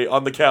fiance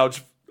on the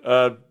couch,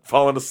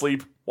 falling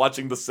asleep,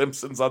 watching The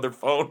Simpsons on their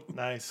phone.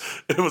 Nice.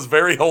 It was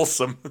very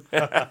wholesome.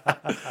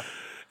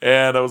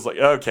 And I was like,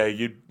 okay,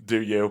 you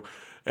do you.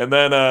 And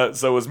then,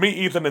 so it was me,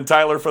 Ethan, and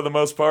Tyler for the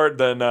most part.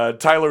 Then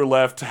Tyler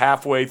left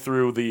halfway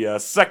through the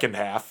second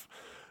half.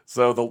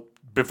 So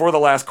before the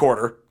last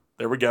quarter.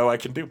 There we go. I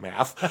can do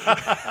math.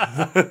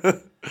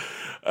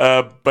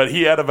 But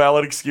he had a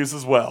valid excuse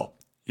as well.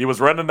 He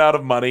was running out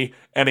of money,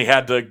 and he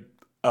had to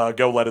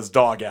go let his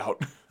dog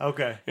out.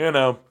 Okay.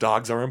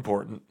 Dogs are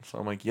important. So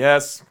I'm like,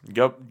 yes,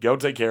 go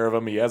take care of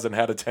him. He hasn't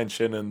had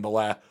attention in the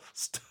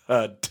last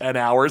 10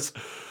 hours.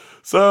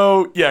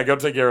 So, yeah, go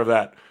take care of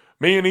that.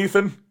 Me and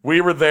Ethan,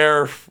 we were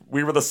there.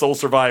 We were the sole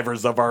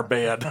survivors of our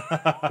band.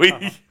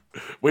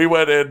 We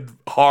went in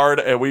hard,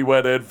 and we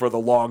went in for the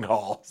long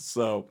haul.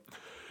 So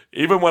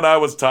even when I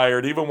was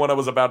tired, even when I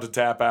was about to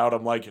tap out,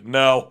 I'm like,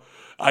 no,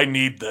 I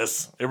need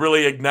this. It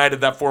really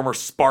ignited that former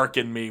spark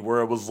in me where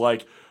it was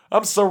like,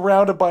 I'm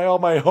surrounded by all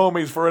my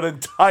homies for an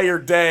entire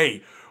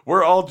day.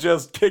 We're all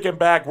just kicking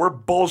back. We're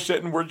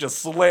bullshitting. We're just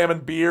slamming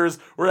beers.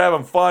 We're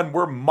having fun.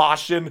 We're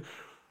moshing.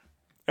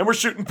 And we're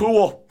shooting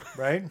pool.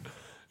 Right.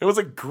 It was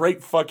a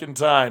great fucking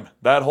time.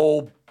 That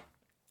whole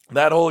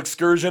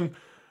excursion.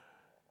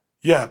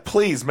 Yeah,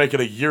 please make it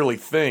a yearly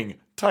thing.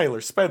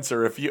 Tyler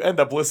Spencer, if you end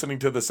up listening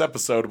to this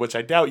episode, which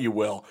I doubt you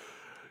will,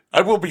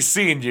 I will be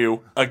seeing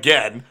you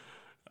again.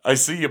 I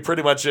see you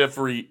pretty much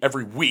every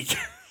week.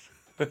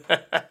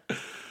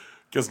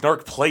 Because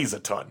Narc plays a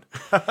ton.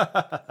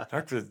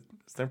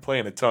 They're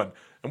playing a ton.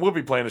 And we'll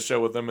be playing a show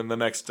with them in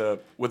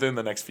within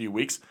the next few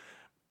weeks.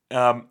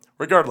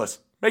 Regardless,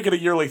 make it a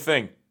yearly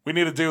thing. We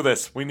need to do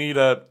this. We need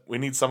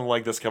something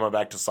like this coming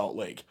back to Salt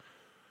Lake.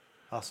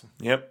 Awesome.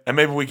 Yep. And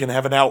maybe we can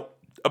have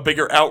a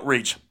bigger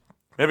outreach.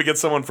 Maybe get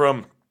someone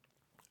from,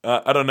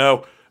 I don't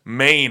know,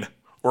 Maine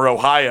or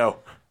Ohio.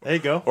 There you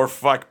go. Or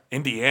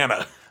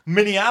Indiana.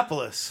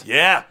 Minneapolis.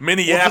 Yeah,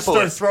 Minneapolis.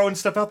 We'll just start throwing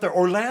stuff out there.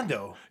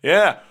 Orlando.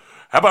 Yeah.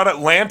 How about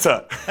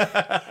Atlanta?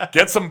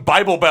 Get some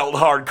Bible Belt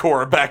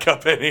hardcore back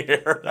up in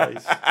here.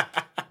 Nice.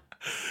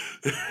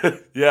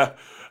 Yeah.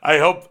 I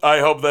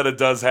hope that it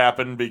does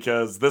happen,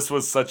 because this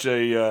was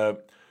a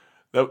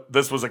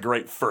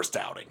great first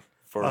outing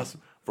for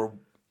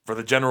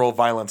the General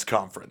Violence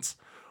Conference.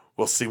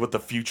 We'll see what the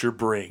future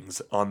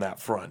brings on that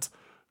front,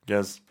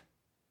 because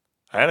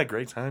I had a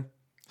great time.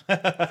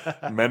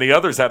 Many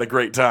others had a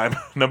great time.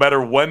 No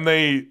matter when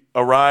they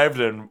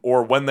arrived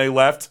or when they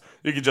left,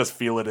 you could just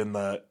feel it in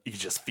the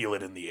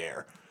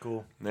air.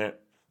 Cool. Yeah.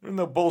 There was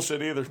no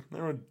bullshit either.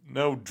 There was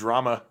no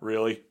drama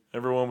really.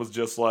 Everyone was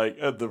just like,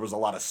 there was a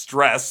lot of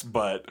stress,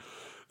 but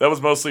that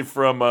was mostly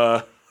from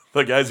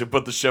the guys who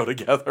put the show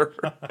together.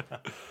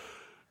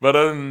 But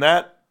other than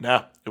that,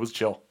 it was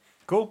chill.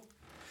 Cool.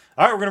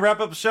 All right, we're going to wrap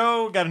up the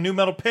show. Got a new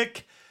metal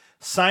pick.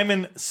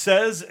 Simon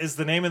Says is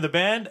the name of the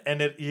band,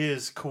 and it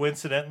is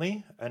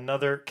coincidentally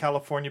another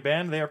California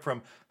band. They are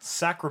from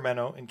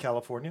Sacramento in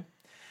California,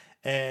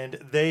 and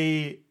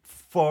they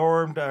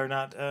formed in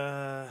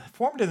the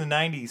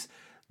 90s.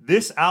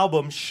 This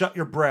album, Shut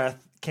Your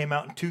Breath, came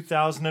out in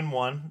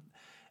 2001,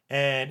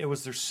 and it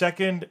was their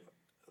second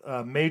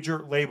major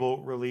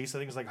label release. I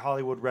think it's like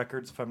Hollywood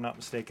Records, if I'm not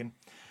mistaken.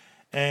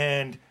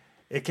 And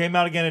it came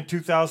out again in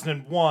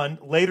 2001.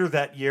 Later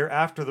that year,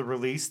 after the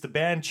release, the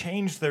band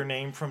changed their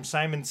name from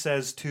Simon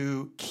Says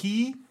to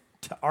Key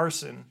to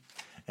Arson.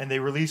 And they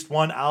released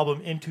one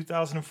album in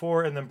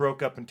 2004 and then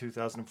broke up in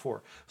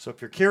 2004. So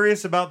if you're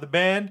curious about the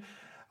band,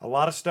 a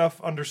lot of stuff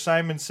under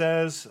Simon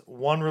Says,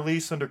 one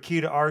release under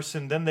Key to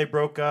Arson, then they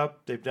broke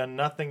up. They've done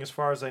nothing, as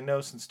far as I know,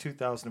 since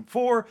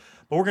 2004.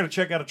 But we're going to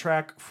check out a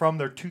track from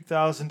their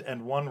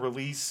 2001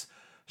 release,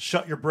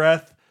 Shut Your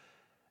Breath.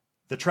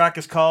 The track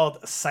is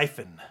called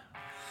Siphon.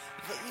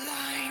 The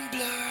line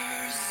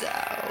blurs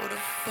out of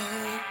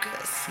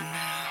focus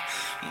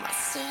now. My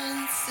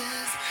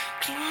senses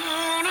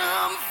clown,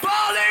 I'm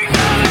falling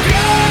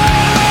again.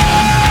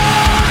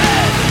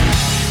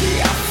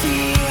 I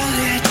feel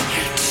it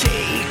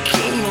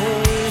taking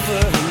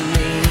over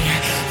me.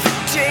 The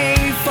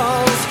day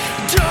falls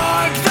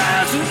dark,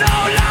 there's no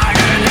light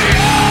in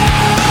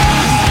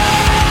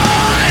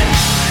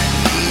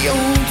the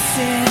old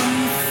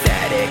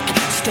synthetic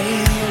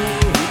stale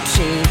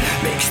routine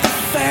makes the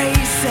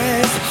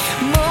faces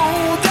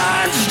mold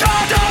and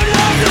start to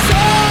look the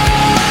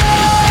same.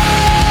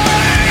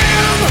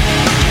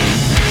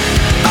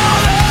 All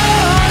the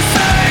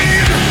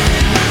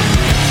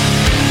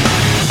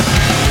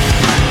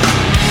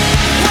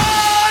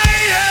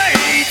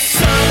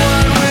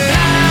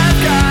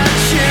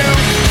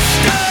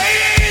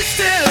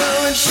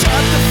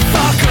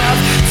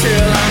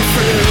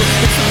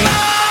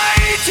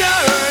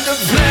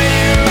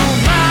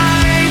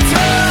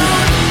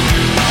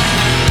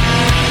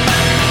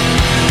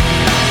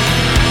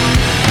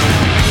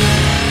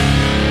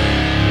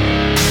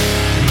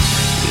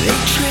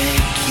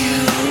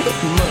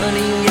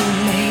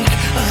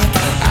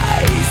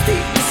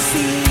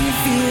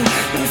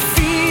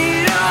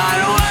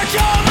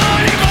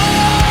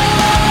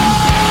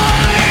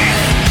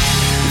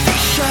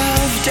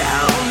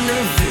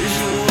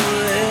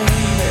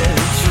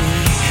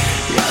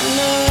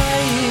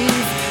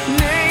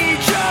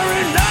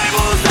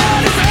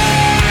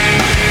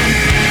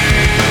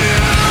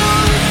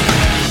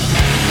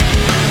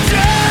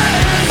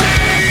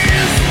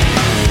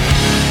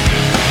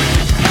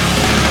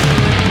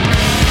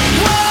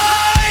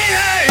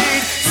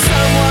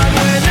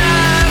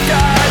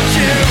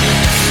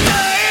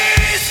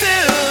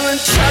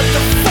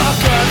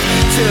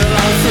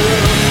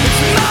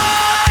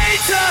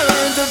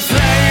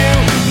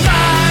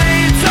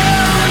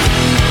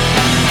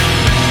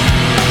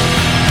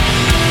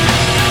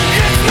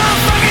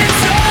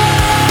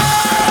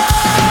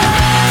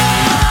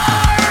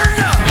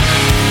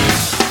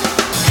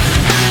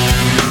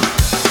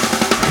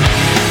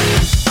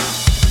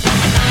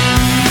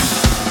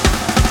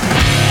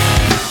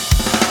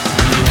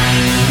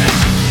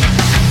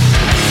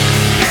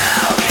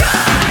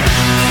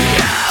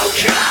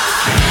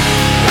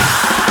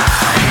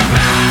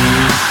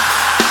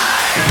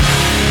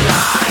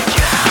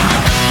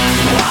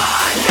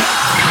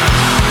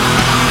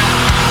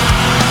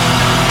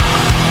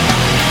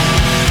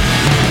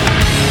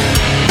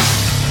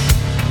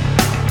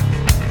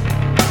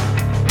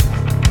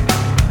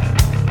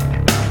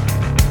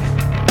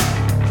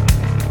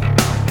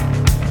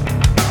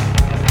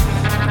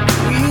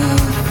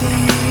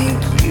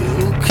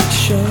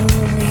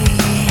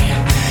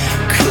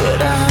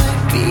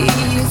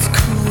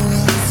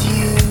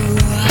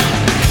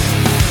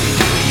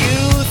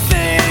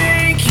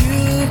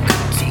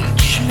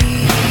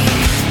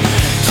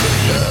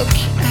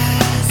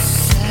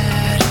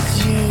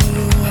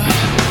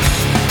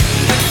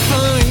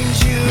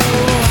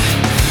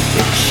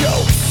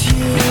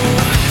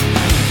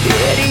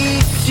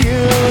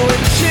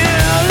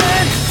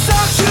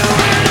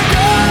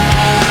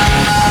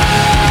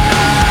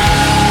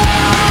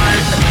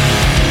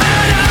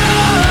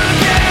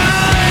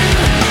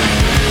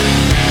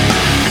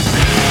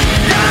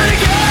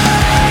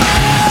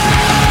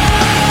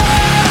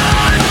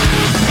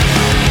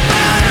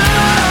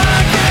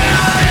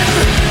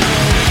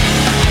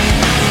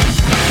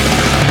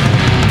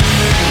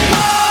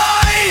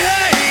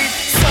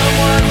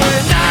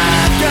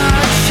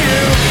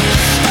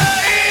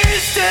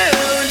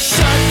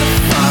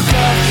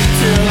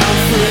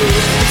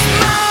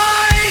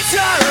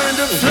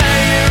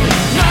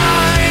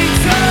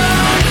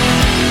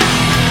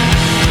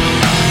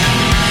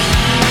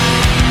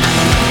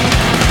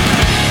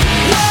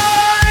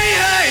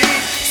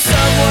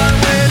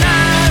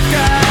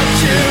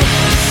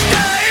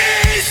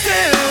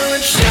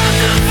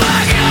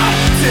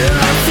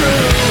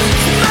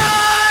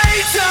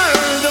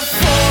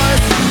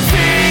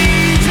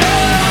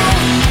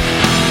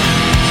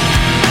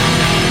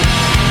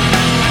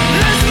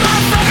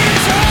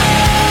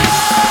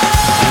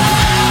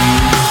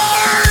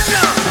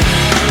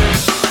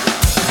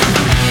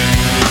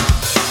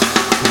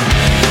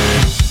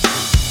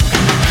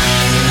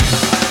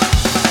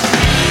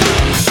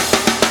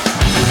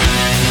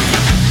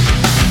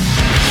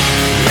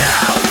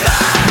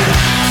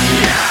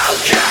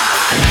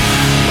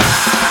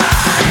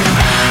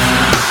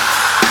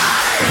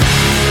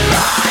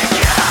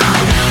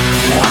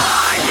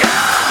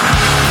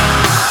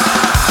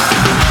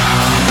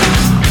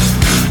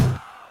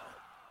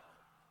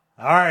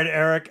right,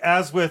 Eric.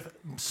 As with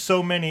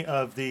so many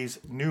of these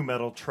new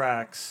metal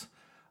tracks,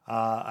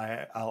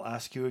 I'll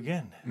ask you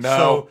again.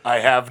 No, I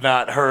have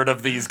not heard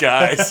of these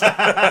guys.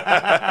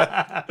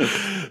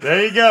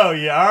 There you go.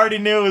 You already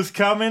knew it was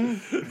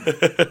coming.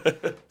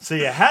 So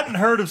you hadn't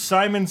heard of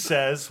Simon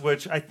Says,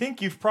 which I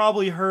think you've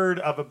probably heard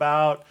of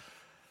about,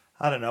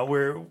 I don't know,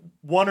 we're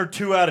 1 or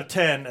 2 out of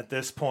 10 at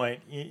this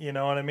point. You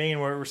know what I mean?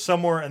 We're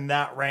somewhere in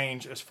that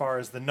range as far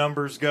as the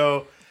numbers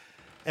go.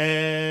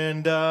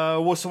 And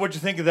so what'd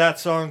you think of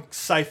that song,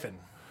 Siphon?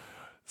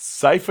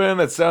 Siphon,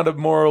 it sounded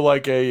more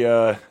like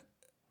it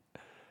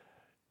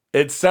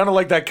sounded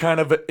like that kind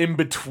of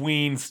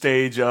in-between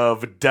stage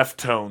of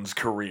Deftones'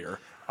 career.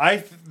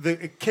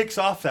 It kicks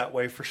off that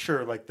way for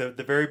sure. Like the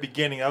very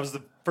beginning, that was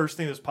the first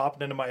thing that was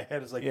popping into my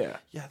head. Is like, yeah,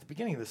 the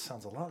beginning of this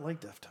sounds a lot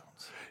like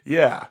Deftones.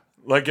 Yeah,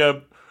 like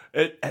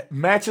it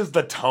matches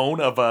the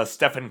tone of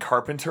Stephen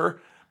Carpenter,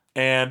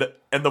 and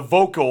the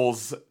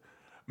vocals.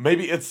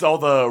 Maybe it's all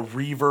the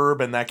reverb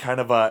and that kind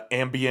of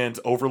ambient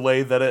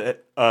overlay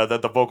that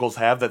that the vocals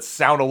have that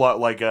sound a lot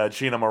like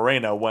Chino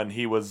Moreno when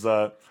he was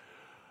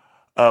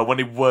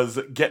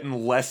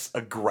getting less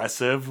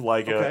aggressive,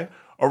 like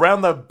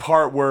around the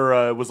part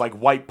where it was like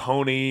White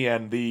Pony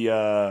and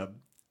the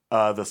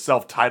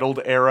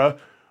self-titled era,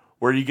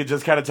 where you could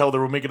just kind of tell they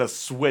were making a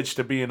switch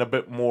to being a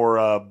bit more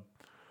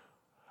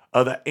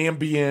the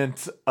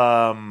ambient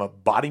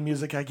body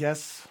music, I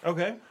guess.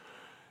 Okay.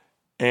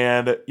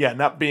 And yeah,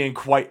 not being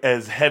quite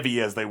as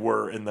heavy as they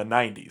were in the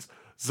 90s.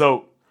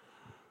 So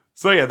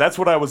yeah, that's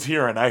what I was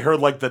hearing. I heard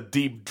like the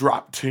deep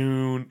drop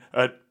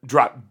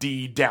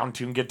D down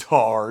tune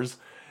guitars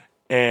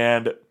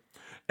and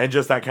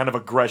just that kind of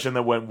aggression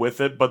that went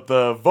with it. But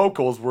the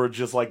vocals were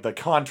just like the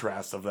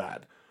contrast of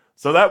that.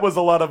 So that was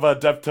a lot of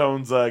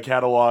Deftones'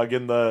 catalog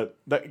in the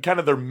kind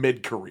of their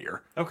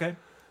mid-career. Okay.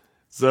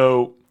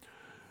 So,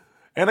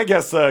 and I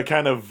guess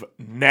kind of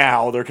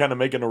now they're kind of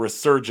making a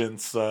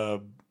resurgence to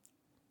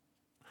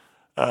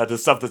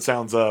stuff that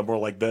sounds more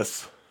like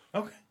this.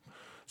 Okay.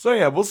 So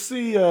yeah, we'll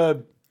see.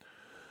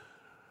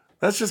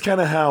 That's just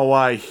kind of how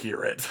I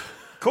hear it.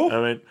 Cool.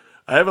 I mean,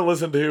 I haven't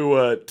listened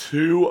to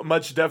too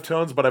much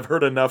Deftones, but I've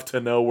heard enough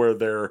to know where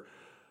their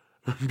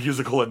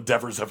musical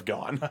endeavors have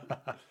gone.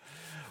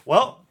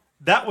 Well,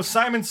 that was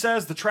Simon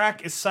Says. The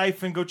track is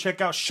Siphon. Go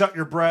check out Shut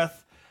Your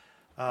Breath.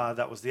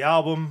 That was the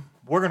album.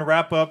 We're going to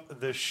wrap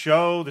up the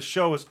show. The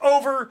show is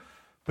over.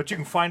 But you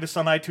can find us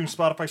on iTunes,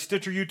 Spotify,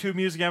 Stitcher, YouTube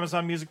Music,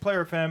 Amazon Music,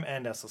 Player FM,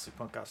 and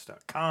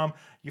slcpunkhouse.com.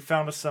 You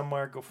found us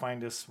somewhere. Go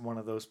find us one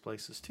of those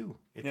places, too,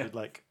 if you'd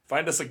like.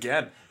 Find us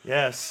again.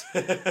 Yes.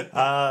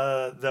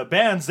 The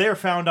bands, they are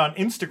found on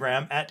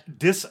Instagram at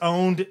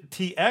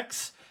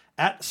DisownedTX,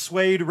 at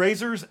Suede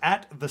Razors,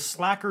 at The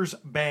Slackers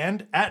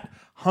Band, at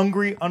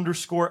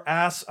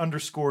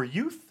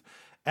Hungry_Ass_Youth,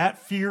 at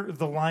Fear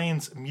the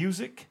Lions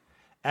Music,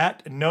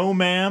 at No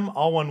Ma'am,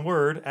 all one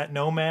word, at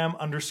No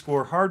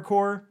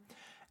Ma'am_Hardcore,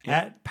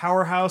 at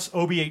Powerhouse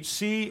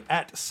OBHC,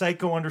 at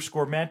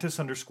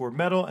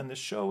Psycho_Mantis_Metal, and the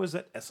show is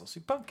at SLC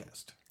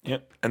Punkcast.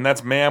 Yep. And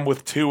that's ma'am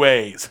with 2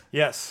 A's.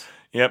 Yes.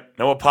 Yep.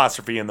 No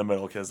apostrophe in the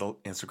middle because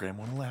Instagram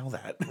won't allow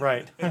that.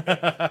 Right.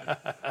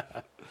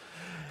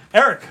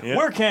 Eric,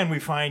 where can we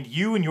find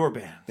you and your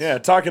band? Yeah,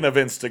 talking of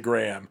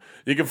Instagram,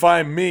 you can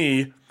find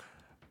me.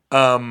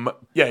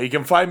 You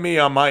can find me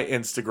on my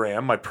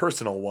Instagram, my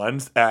personal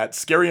ones, at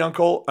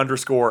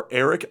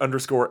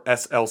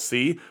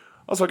ScaryUncle_Eric_SLC.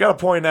 Also, I got to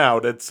point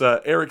out, it's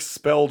Eric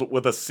spelled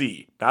with a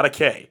C, not a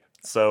K.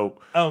 So,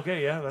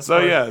 okay, yeah. That's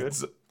good.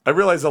 I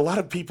realize a lot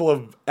of people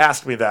have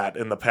asked me that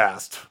in the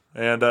past.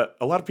 And a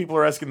lot of people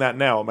are asking that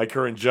now at my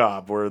current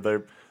job, where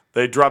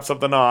they drop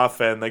something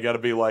off and they got to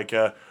be like,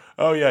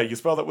 oh, yeah, you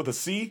spelled it with a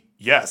C?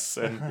 Yes.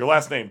 And your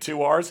last name,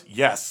 2 R's?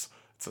 Yes.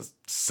 It's a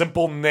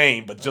simple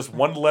name, but just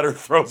one letter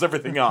throws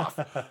everything off.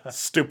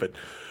 Stupid.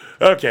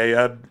 Okay,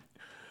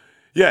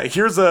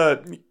 here's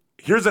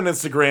an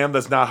Instagram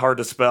that's not hard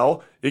to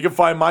spell. You can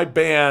find my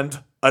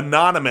band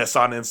Anonymous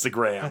on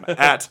Instagram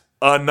at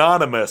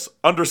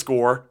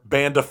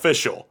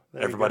Anonymous_bandofficial.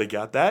 Everybody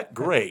got that?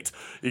 Great.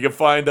 You can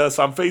find us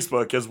on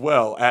Facebook as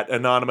well at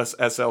Anonymous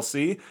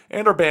SLC,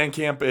 and our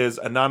Bandcamp is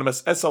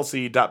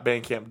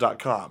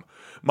anonymousslc.bandcamp.com.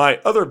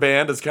 My other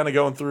band is kind of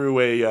going through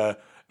a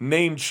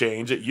name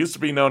change. It used to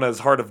be known as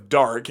Heart of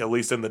Dark, at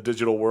least in the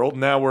digital world.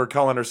 Now we're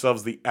calling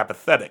ourselves the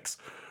Apathetics.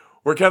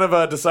 We're kind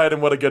of deciding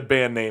what a good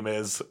band name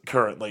is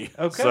currently.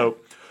 Okay.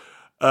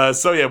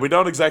 So yeah, we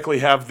don't exactly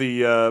have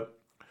the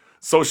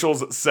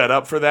socials set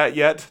up for that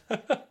yet,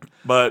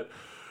 but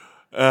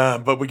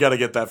we got to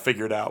get that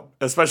figured out.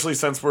 Especially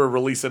since we're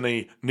releasing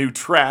a new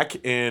track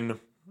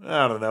in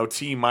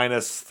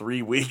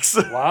T-3 weeks.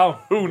 Wow.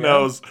 Who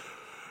knows?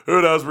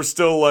 Who knows? We're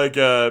still like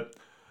the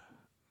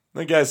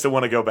guys still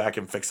want to go back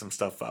and fix some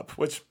stuff up,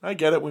 which I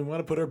get it. We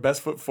want to put our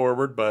best foot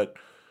forward, but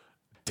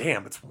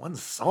damn, it's one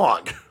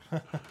song.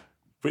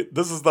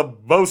 This is the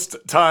most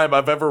time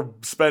I've ever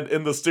spent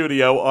in the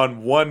studio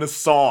on one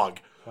song.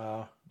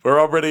 Wow.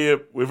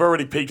 We've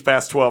already peaked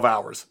past 12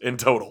 hours in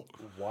total.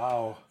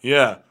 Wow.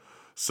 Yeah.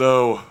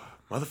 So,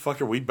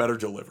 Motherfucker, we better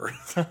deliver.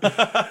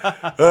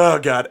 Oh,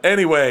 God.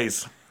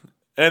 Anyways,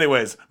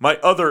 my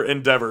other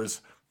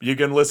endeavors. You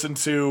can listen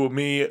to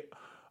me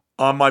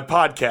on my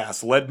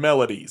podcast, Lead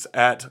Melodies,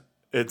 at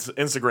its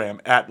Instagram,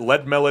 at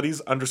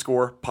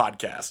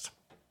leadmelodies_podcast.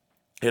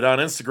 Hit on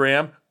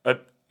Instagram,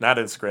 not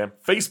Instagram,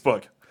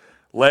 Facebook,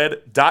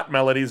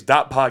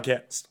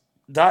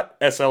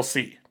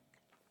 lead.melodies.podcast.slc.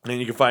 And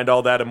you can find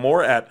all that and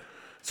more at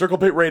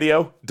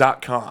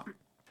circlepitradio.com.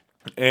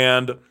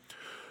 And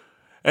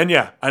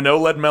yeah, I know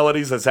Lead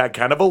Melodies has had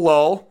kind of a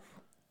lull.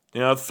 You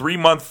know, it's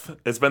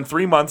been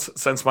 3 months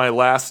since my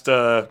last,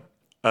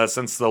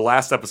 since the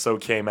last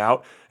episode came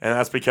out. And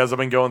that's because I've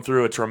been going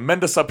through a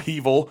tremendous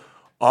upheaval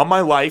on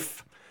my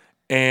life.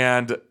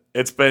 And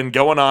it's been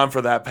going on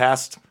for that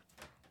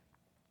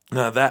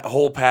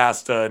whole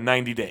past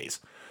 90 days.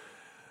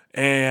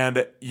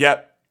 And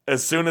yet,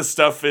 as soon as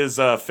stuff is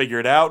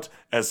figured out,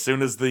 as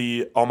soon as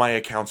all my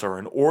accounts are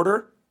in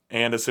order,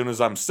 and as soon as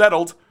I'm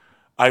settled,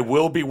 I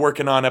will be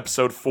working on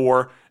episode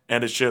 4,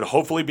 and it should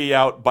hopefully be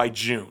out by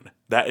June.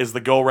 That is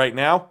the goal right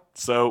now.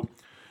 So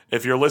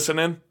if you're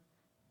listening,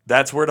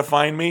 that's where to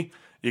find me.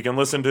 You can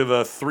listen to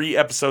the 3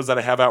 episodes that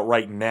I have out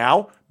right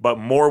now, but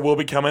more will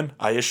be coming,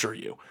 I assure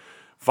you.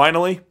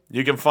 Finally,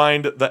 you can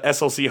find the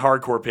SLC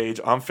Hardcore page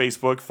on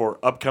Facebook for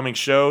upcoming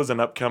shows and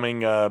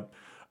upcoming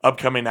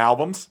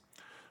albums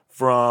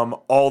from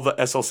all the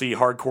SLC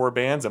hardcore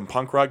bands and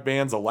punk rock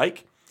bands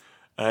alike.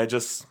 I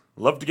just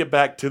love to get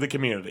back to the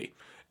community.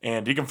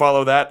 And you can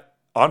follow that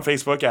on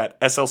Facebook at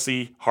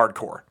SLC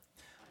Hardcore.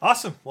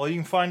 Awesome. Well, you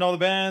can find all the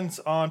bands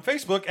on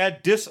Facebook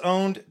at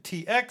Disowned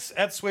TX,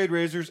 at Suede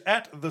Razors,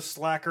 at The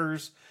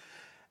Slackers,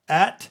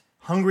 at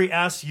Hungry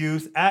Ass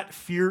Youth, at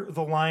Fear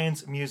the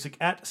Lions Music,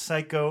 at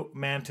Psycho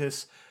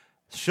Mantis.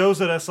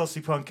 Shows at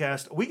SLC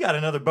Punkcast. We got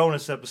another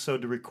bonus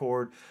episode to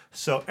record.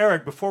 So,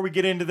 Eric, before we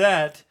get into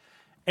that,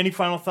 any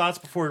final thoughts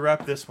before we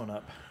wrap this one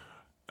up?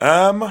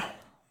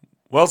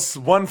 Well,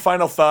 one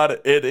final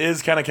thought. It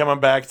is kind of coming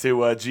back to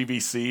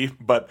GVC,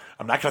 but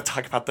I'm not going to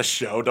talk about the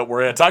show. Don't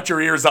worry. I talked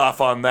your ears off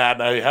on that.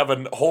 I have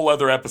a whole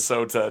other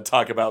episode to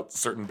talk about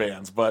certain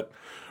bands. But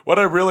what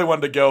I really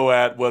wanted to go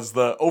at was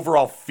the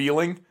overall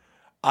feeling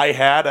I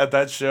had at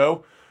that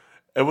show.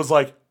 It was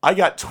like I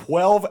got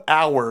 12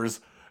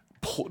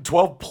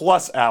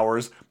 plus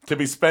hours to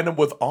be spending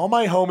with all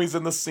my homies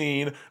in the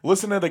scene,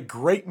 listening to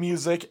great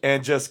music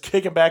and just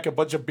kicking back a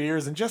bunch of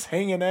beers and just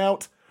hanging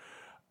out.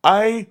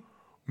 I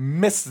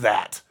miss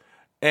that.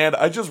 And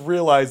I just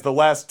realized the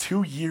last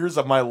 2 years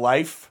of my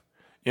life,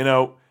 you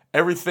know,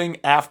 everything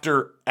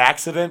after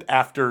accident,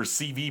 after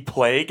CV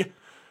plague,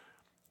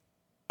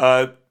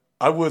 I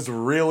was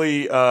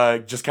really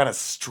just kind of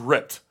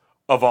stripped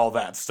of all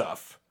that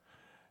stuff.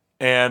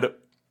 And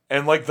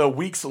like the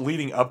weeks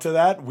leading up to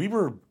that,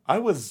 I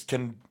was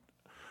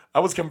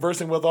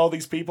conversing with all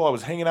these people. I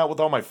was hanging out with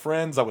all my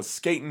friends. I was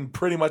skating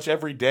pretty much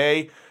every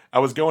day. I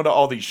was going to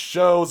all these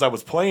shows. I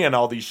was playing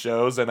all these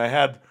shows, and I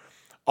had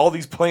all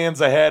these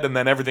plans ahead, and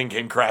then everything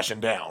came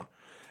crashing down.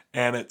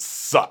 And it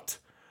sucked.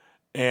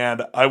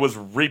 And I was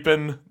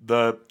reaping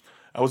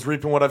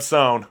what I've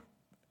sown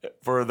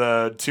for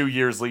the 2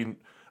 years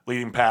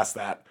leading past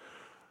that.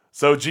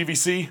 So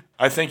GVC,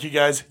 I thank you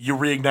guys. You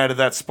reignited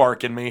that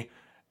spark in me,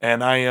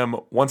 and I am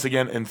once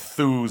again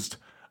enthused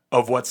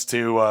of what's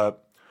to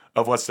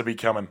be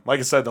coming. Like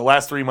I said, the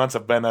last 3 months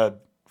have been a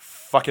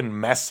fucking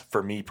mess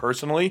for me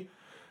personally,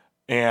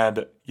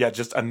 and yeah,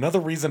 just another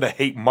reason to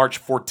hate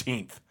March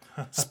 14th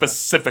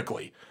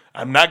specifically.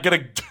 I'm not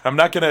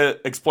gonna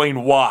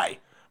explain why,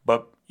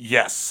 but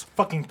yes,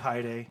 fucking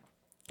Pi Day.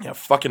 Yeah,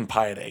 fucking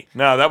Pi Day.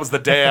 No, that was the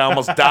day I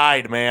almost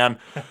died, man.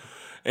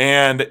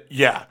 And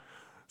yeah.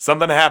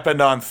 Something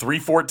happened on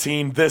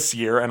 3/14 this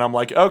year, and I'm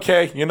like,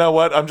 okay, you know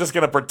what? I'm just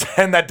going to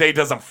pretend that day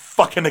doesn't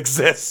fucking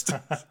exist.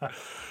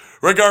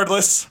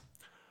 Regardless,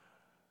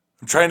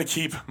 I'm trying to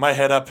keep my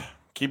head up,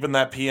 keeping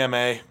that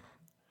PMA,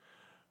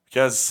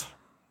 because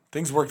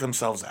things work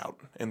themselves out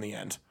in the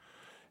end.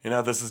 You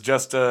know, this is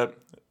just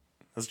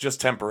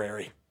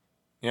temporary.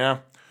 Yeah?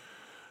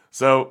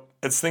 So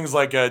it's things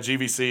like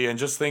GVC and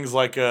just things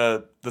like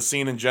the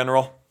scene in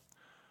general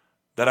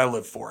that I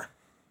live for.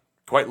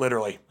 Quite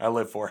literally, I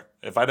live for.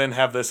 If I didn't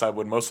have this, I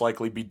would most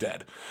likely be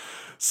dead.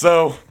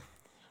 So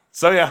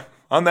yeah,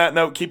 on that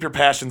note, keep your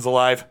passions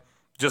alive.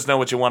 Just know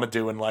what you want to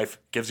do in life.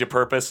 Gives you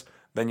purpose,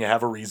 then you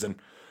have a reason.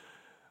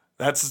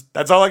 That's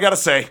all I got to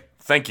say.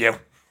 Thank you.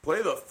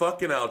 Play the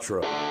fucking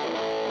outro.